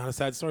 it's not a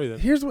sad story then.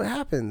 Here's what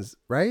happens,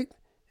 right?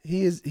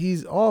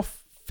 He's all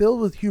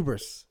filled with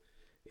hubris.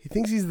 He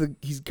thinks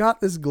he's got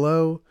this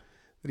glow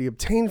that he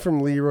obtained from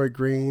Leroy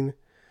Green,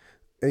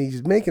 and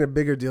he's making a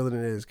bigger deal than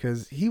it is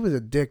because he was a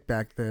dick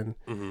back then,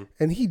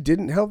 and he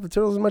didn't help the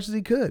turtles as much as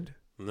he could.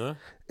 No.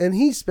 And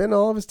he spent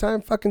all of his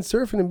time fucking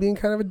surfing and being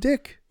kind of a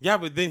dick. Yeah,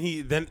 but then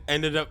he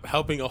ended up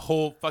helping a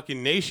whole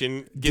fucking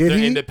nation get their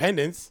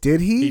independence.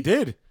 Did he? He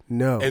did.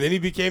 No. And then he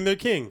became their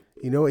king.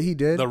 You know what he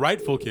did? The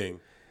rightful king.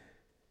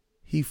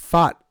 He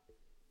fought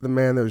the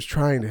man that was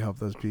trying to help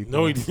those people.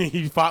 No, he didn't.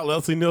 He fought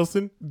Leslie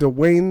Nielsen.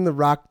 Dwayne "The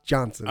Rock"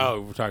 Johnson.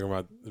 Oh, we're talking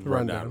about the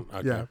rundown.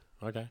 Okay. Yeah.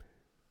 Okay.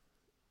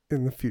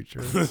 In the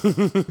future.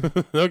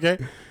 Okay.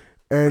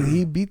 And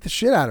he beat the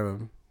shit out of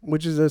him,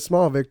 which is a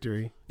small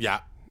victory.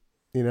 Yeah.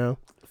 You know?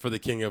 For the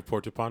king of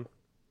Portupon.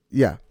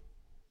 Yeah.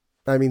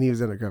 I mean, he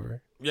was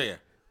undercover. Yeah, yeah.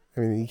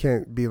 I mean, you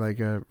can't be like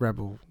a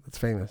rebel that's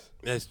famous.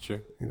 That's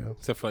true. You know?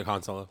 Except for like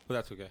Han Solo, but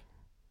that's okay.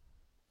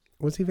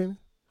 Was he famous?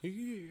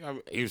 He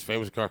was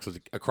famous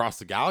across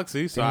the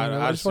galaxy, so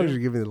I I just wanted you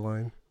to give me the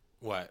line.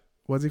 What?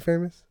 Was he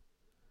famous?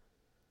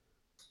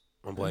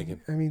 I'm blanking.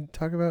 I mean,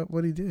 talk about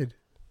what he did.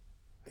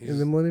 In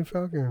the Millennium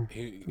Falcon.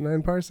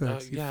 9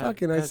 parsecs.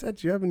 I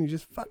set you up and you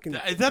just fucking...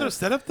 Is that a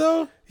setup,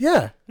 though?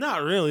 Yeah.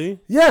 Not really.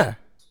 Yeah.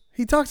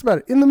 He talks about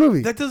it in the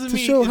movie. That doesn't to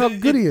mean... show how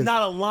good he is. It's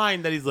not a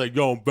line that he's like,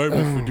 yo, I'm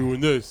famous for doing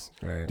this.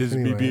 Right. This is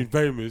me being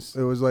famous.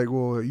 It was like,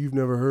 well, you've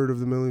never heard of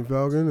the Millennium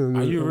Falcon? And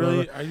Are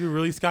you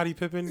really Scottie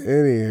Pippen?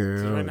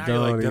 Anywho, So right now you're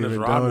like Dennis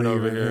Rodman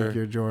over here. Think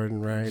you're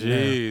Jordan right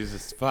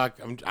Jesus, fuck.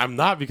 I'm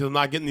not, because I'm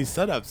not getting these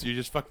setups. You're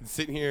just fucking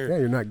sitting here. Yeah,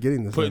 you're not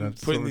getting the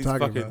setups. Putting these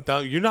fucking...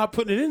 You're not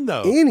putting it in,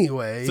 though.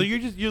 Anyway. So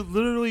you're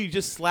literally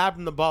just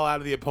slapping the ball out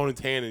of the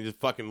opponent's hand and just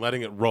fucking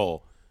letting it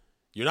roll.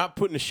 You're not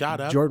putting a shot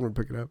up. Jordan would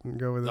pick it up and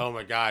go with it. Oh,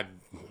 my God.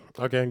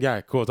 Okay,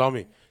 yeah, cool. It's all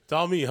me. It's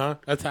all me, huh?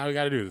 That's how we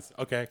got to do this.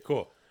 Okay,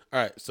 cool. All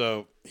right,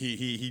 so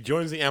he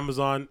joins the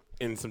Amazon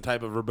in some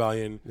type of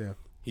rebellion. Yeah.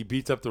 He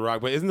beats up The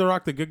Rock. But isn't The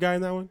Rock the good guy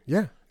in that one?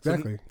 Yeah,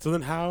 exactly. So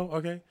then how?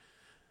 Okay.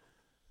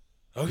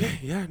 Okay,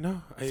 yeah,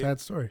 no. Sad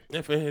story.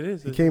 Yeah, it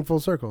is. He came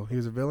full circle. He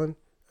was a villain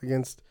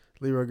against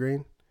Leroy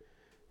Green.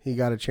 He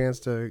got a chance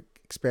to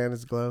expand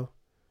his glow.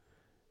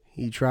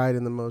 He tried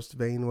in the most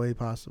vain way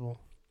possible.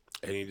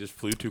 And he just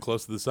flew too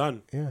close to the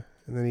sun. Yeah.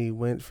 And then he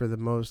went for the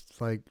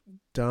most, like,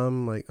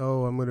 dumb, like,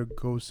 oh, I'm going to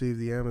go save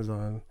the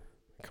Amazon.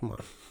 Come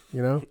on.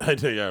 You know? I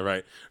do, yeah,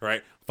 right.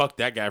 Fuck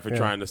that guy for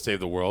trying to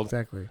save the world.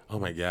 Exactly. Oh,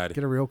 my God.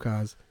 Get a real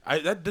cause.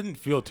 That didn't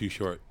feel too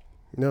short.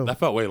 No. That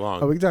felt way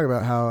long. Oh, we can talk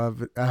about how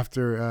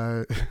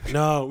after...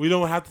 No, we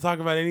don't have to talk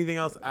about anything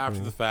else after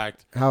the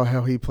fact. How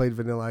he played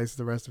Vanilla Ice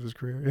the rest of his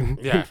career.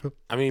 Yeah.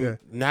 I mean,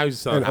 now he's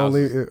selling and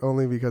houses.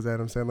 only because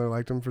Adam Sandler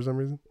liked him for some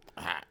reason.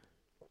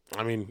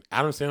 I mean,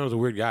 Adam Sandler's a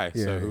weird guy,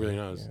 so who really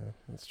knows? Yeah,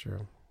 that's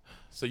true.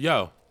 So,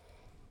 yo.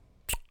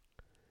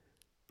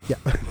 Yeah.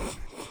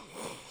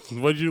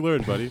 What did you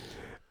learn, buddy?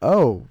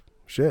 Oh,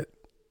 shit.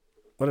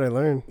 What did I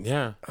learn?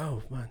 Yeah.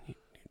 Oh, man, you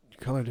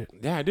colored it.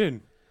 Yeah, I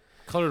did.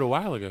 Colored a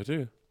while ago,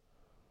 too.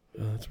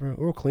 It's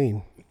real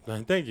clean.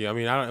 Thank you. I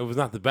mean, it was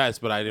not the best,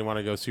 but I didn't want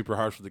to go super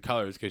harsh with the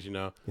colors because, you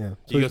know, yeah.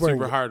 So you go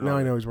super hard. Now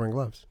I know he's wearing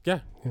gloves.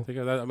 Yeah. I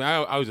mean, I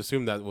always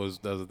assumed that was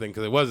the thing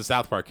because it was a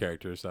South Park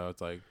character, so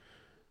it's like,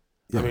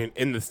 I mean,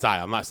 in the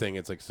style. I'm not saying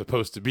it's like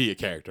supposed to be a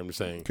character. I'm just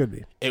saying could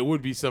be. It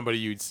would be somebody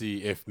you'd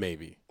see if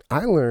maybe.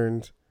 I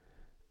learned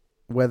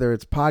whether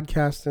it's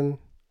podcasting,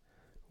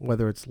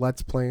 whether it's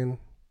let's playing,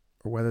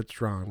 or whether it's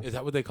drawing. Is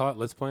that what they call it?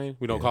 Let's playing?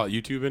 We don't call it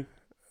YouTubing?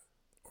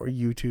 Or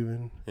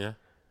YouTubing. Yeah.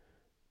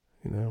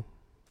 You know,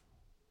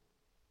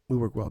 we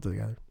work well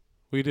together.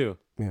 We do.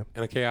 Yeah.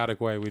 In a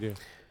chaotic way, we do.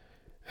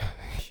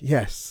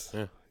 Yes.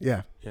 Yeah.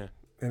 Yeah. Yeah.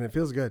 And it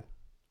feels good.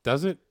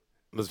 Does it?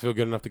 Does it feel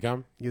good enough to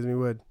come? Gives me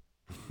wood.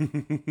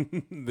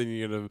 Then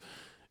you're gonna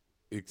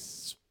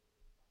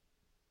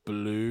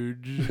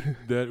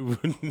splooge that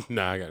would...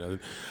 Nah,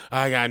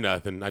 I got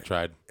nothing. I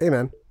tried. Hey,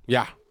 man.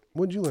 Yeah.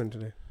 What'd you learn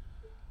today?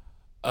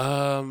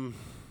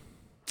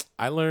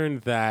 I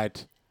learned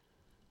that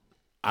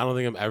I don't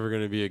think I'm ever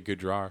going to be a good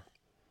drawer.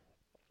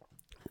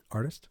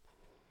 Artist?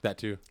 That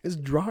too. Is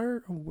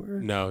drawer a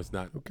word? No, it's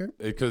not. Okay.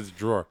 Because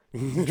drawer.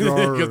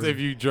 Drawer. Because if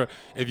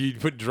you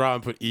put draw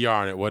and put ER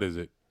on it, what is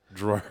it?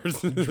 Drawers.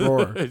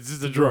 Drawer. It's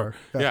just a drawer.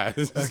 Yeah.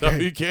 So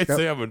Okay. you can't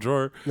say I'm a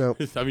drawer. No.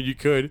 I mean, you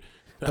could.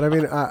 But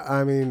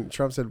I mean,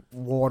 Trump said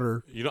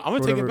water. You know, I'm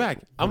gonna take it back.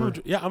 I'm a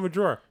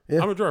drawer.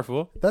 Yeah. I'm a drawer,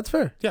 fool. That's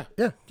fair. Yeah.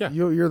 Yeah. Yeah.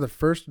 You're the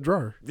first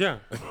drawer, Yeah.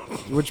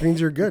 which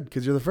means you're good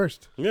because you're the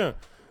first. Yeah.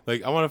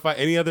 Like I want to find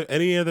any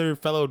other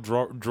fellow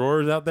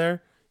drawers out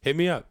there. Hit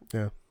me up.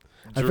 Yeah.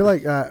 I feel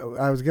like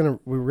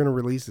we were gonna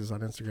release this on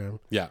Instagram.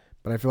 Yeah.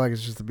 But I feel like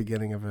it's just the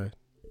beginning of a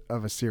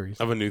series.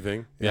 Of a new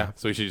thing. Yeah. Yeah.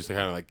 So we should just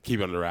kind of like keep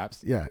it under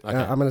wraps. Yeah. Okay.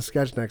 I'm gonna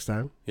sketch next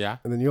time, Yeah.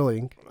 and then you'll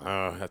ink,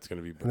 Oh, that's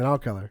gonna be. and then I'll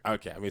color.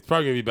 Okay. I mean, it's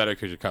probably gonna be better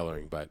because you're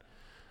coloring, but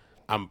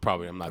I'm not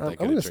that I'm good gonna at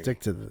drinking. stick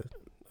to the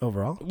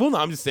overall. Well, no,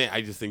 I'm just saying.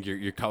 I just think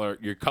your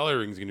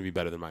coloring is gonna be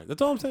better than mine.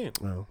 That's all I'm saying.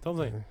 No. That's all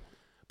I'm saying.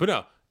 But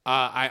no,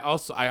 I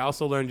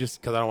also learned, just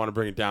because I don't want to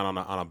bring it down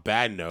on a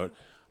bad note.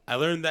 I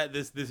learned that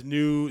this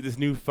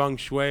new feng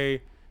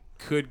shui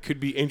could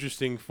be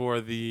interesting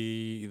for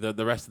the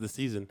rest of the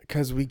season.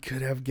 Because we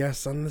could have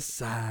guests on the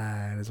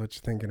side, is what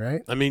you're thinking,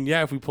 right? I mean,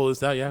 yeah, if we pull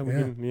this out, yeah, we Yeah.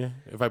 can. Yeah,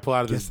 if I pull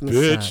out of Guests this on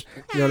the bitch, side.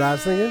 You know what I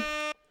was thinking?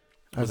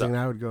 I was up? thinking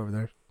I would go over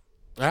there.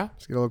 yeah,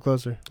 Let's get a little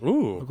closer. A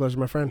ooh, little closer to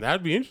my friend.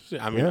 that'd be interesting.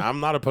 I mean, Yeah. I'm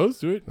not opposed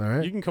to it. All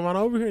right. You can come on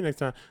over here next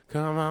time.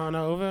 Come on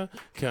over,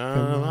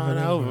 come on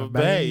over,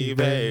 baby.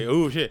 baby.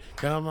 Ooh, shit.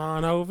 Come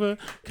on over,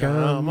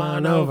 come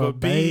on over,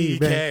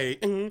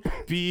 BK.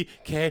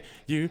 BK,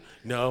 you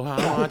know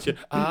I want you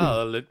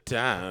all the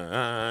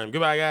time.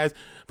 Goodbye, guys.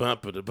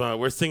 Bump,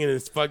 we're singing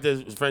this Fuck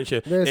This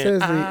Friendship. This And is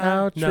the I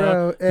outro,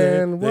 know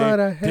and that what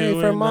they I hate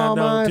doing, from I all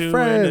don't my do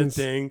friends.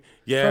 anything.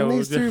 Yeah, From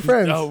these two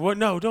friends. Oh, what?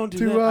 No, don't do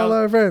that. To all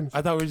our friends.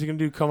 I thought we were just going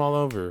to do Come All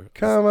Over.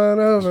 Come on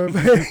over,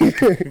 baby.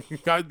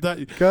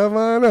 Come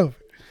on over.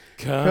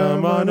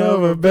 Come on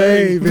over,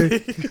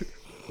 baby.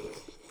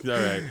 All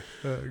right.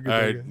 Good All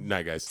right. guys.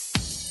 Night, guys.